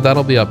 So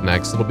that'll be up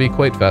next. It'll be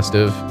quite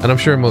festive, and I'm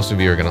sure most of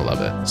you are gonna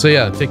love it. So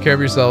yeah, take care of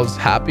yourselves.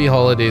 Happy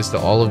holidays to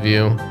all of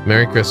you.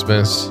 Merry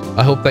Christmas.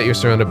 I hope that you're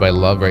surrounded by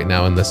love right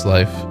now in this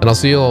life, and I'll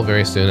see you all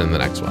very soon in the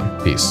next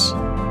one. Peace.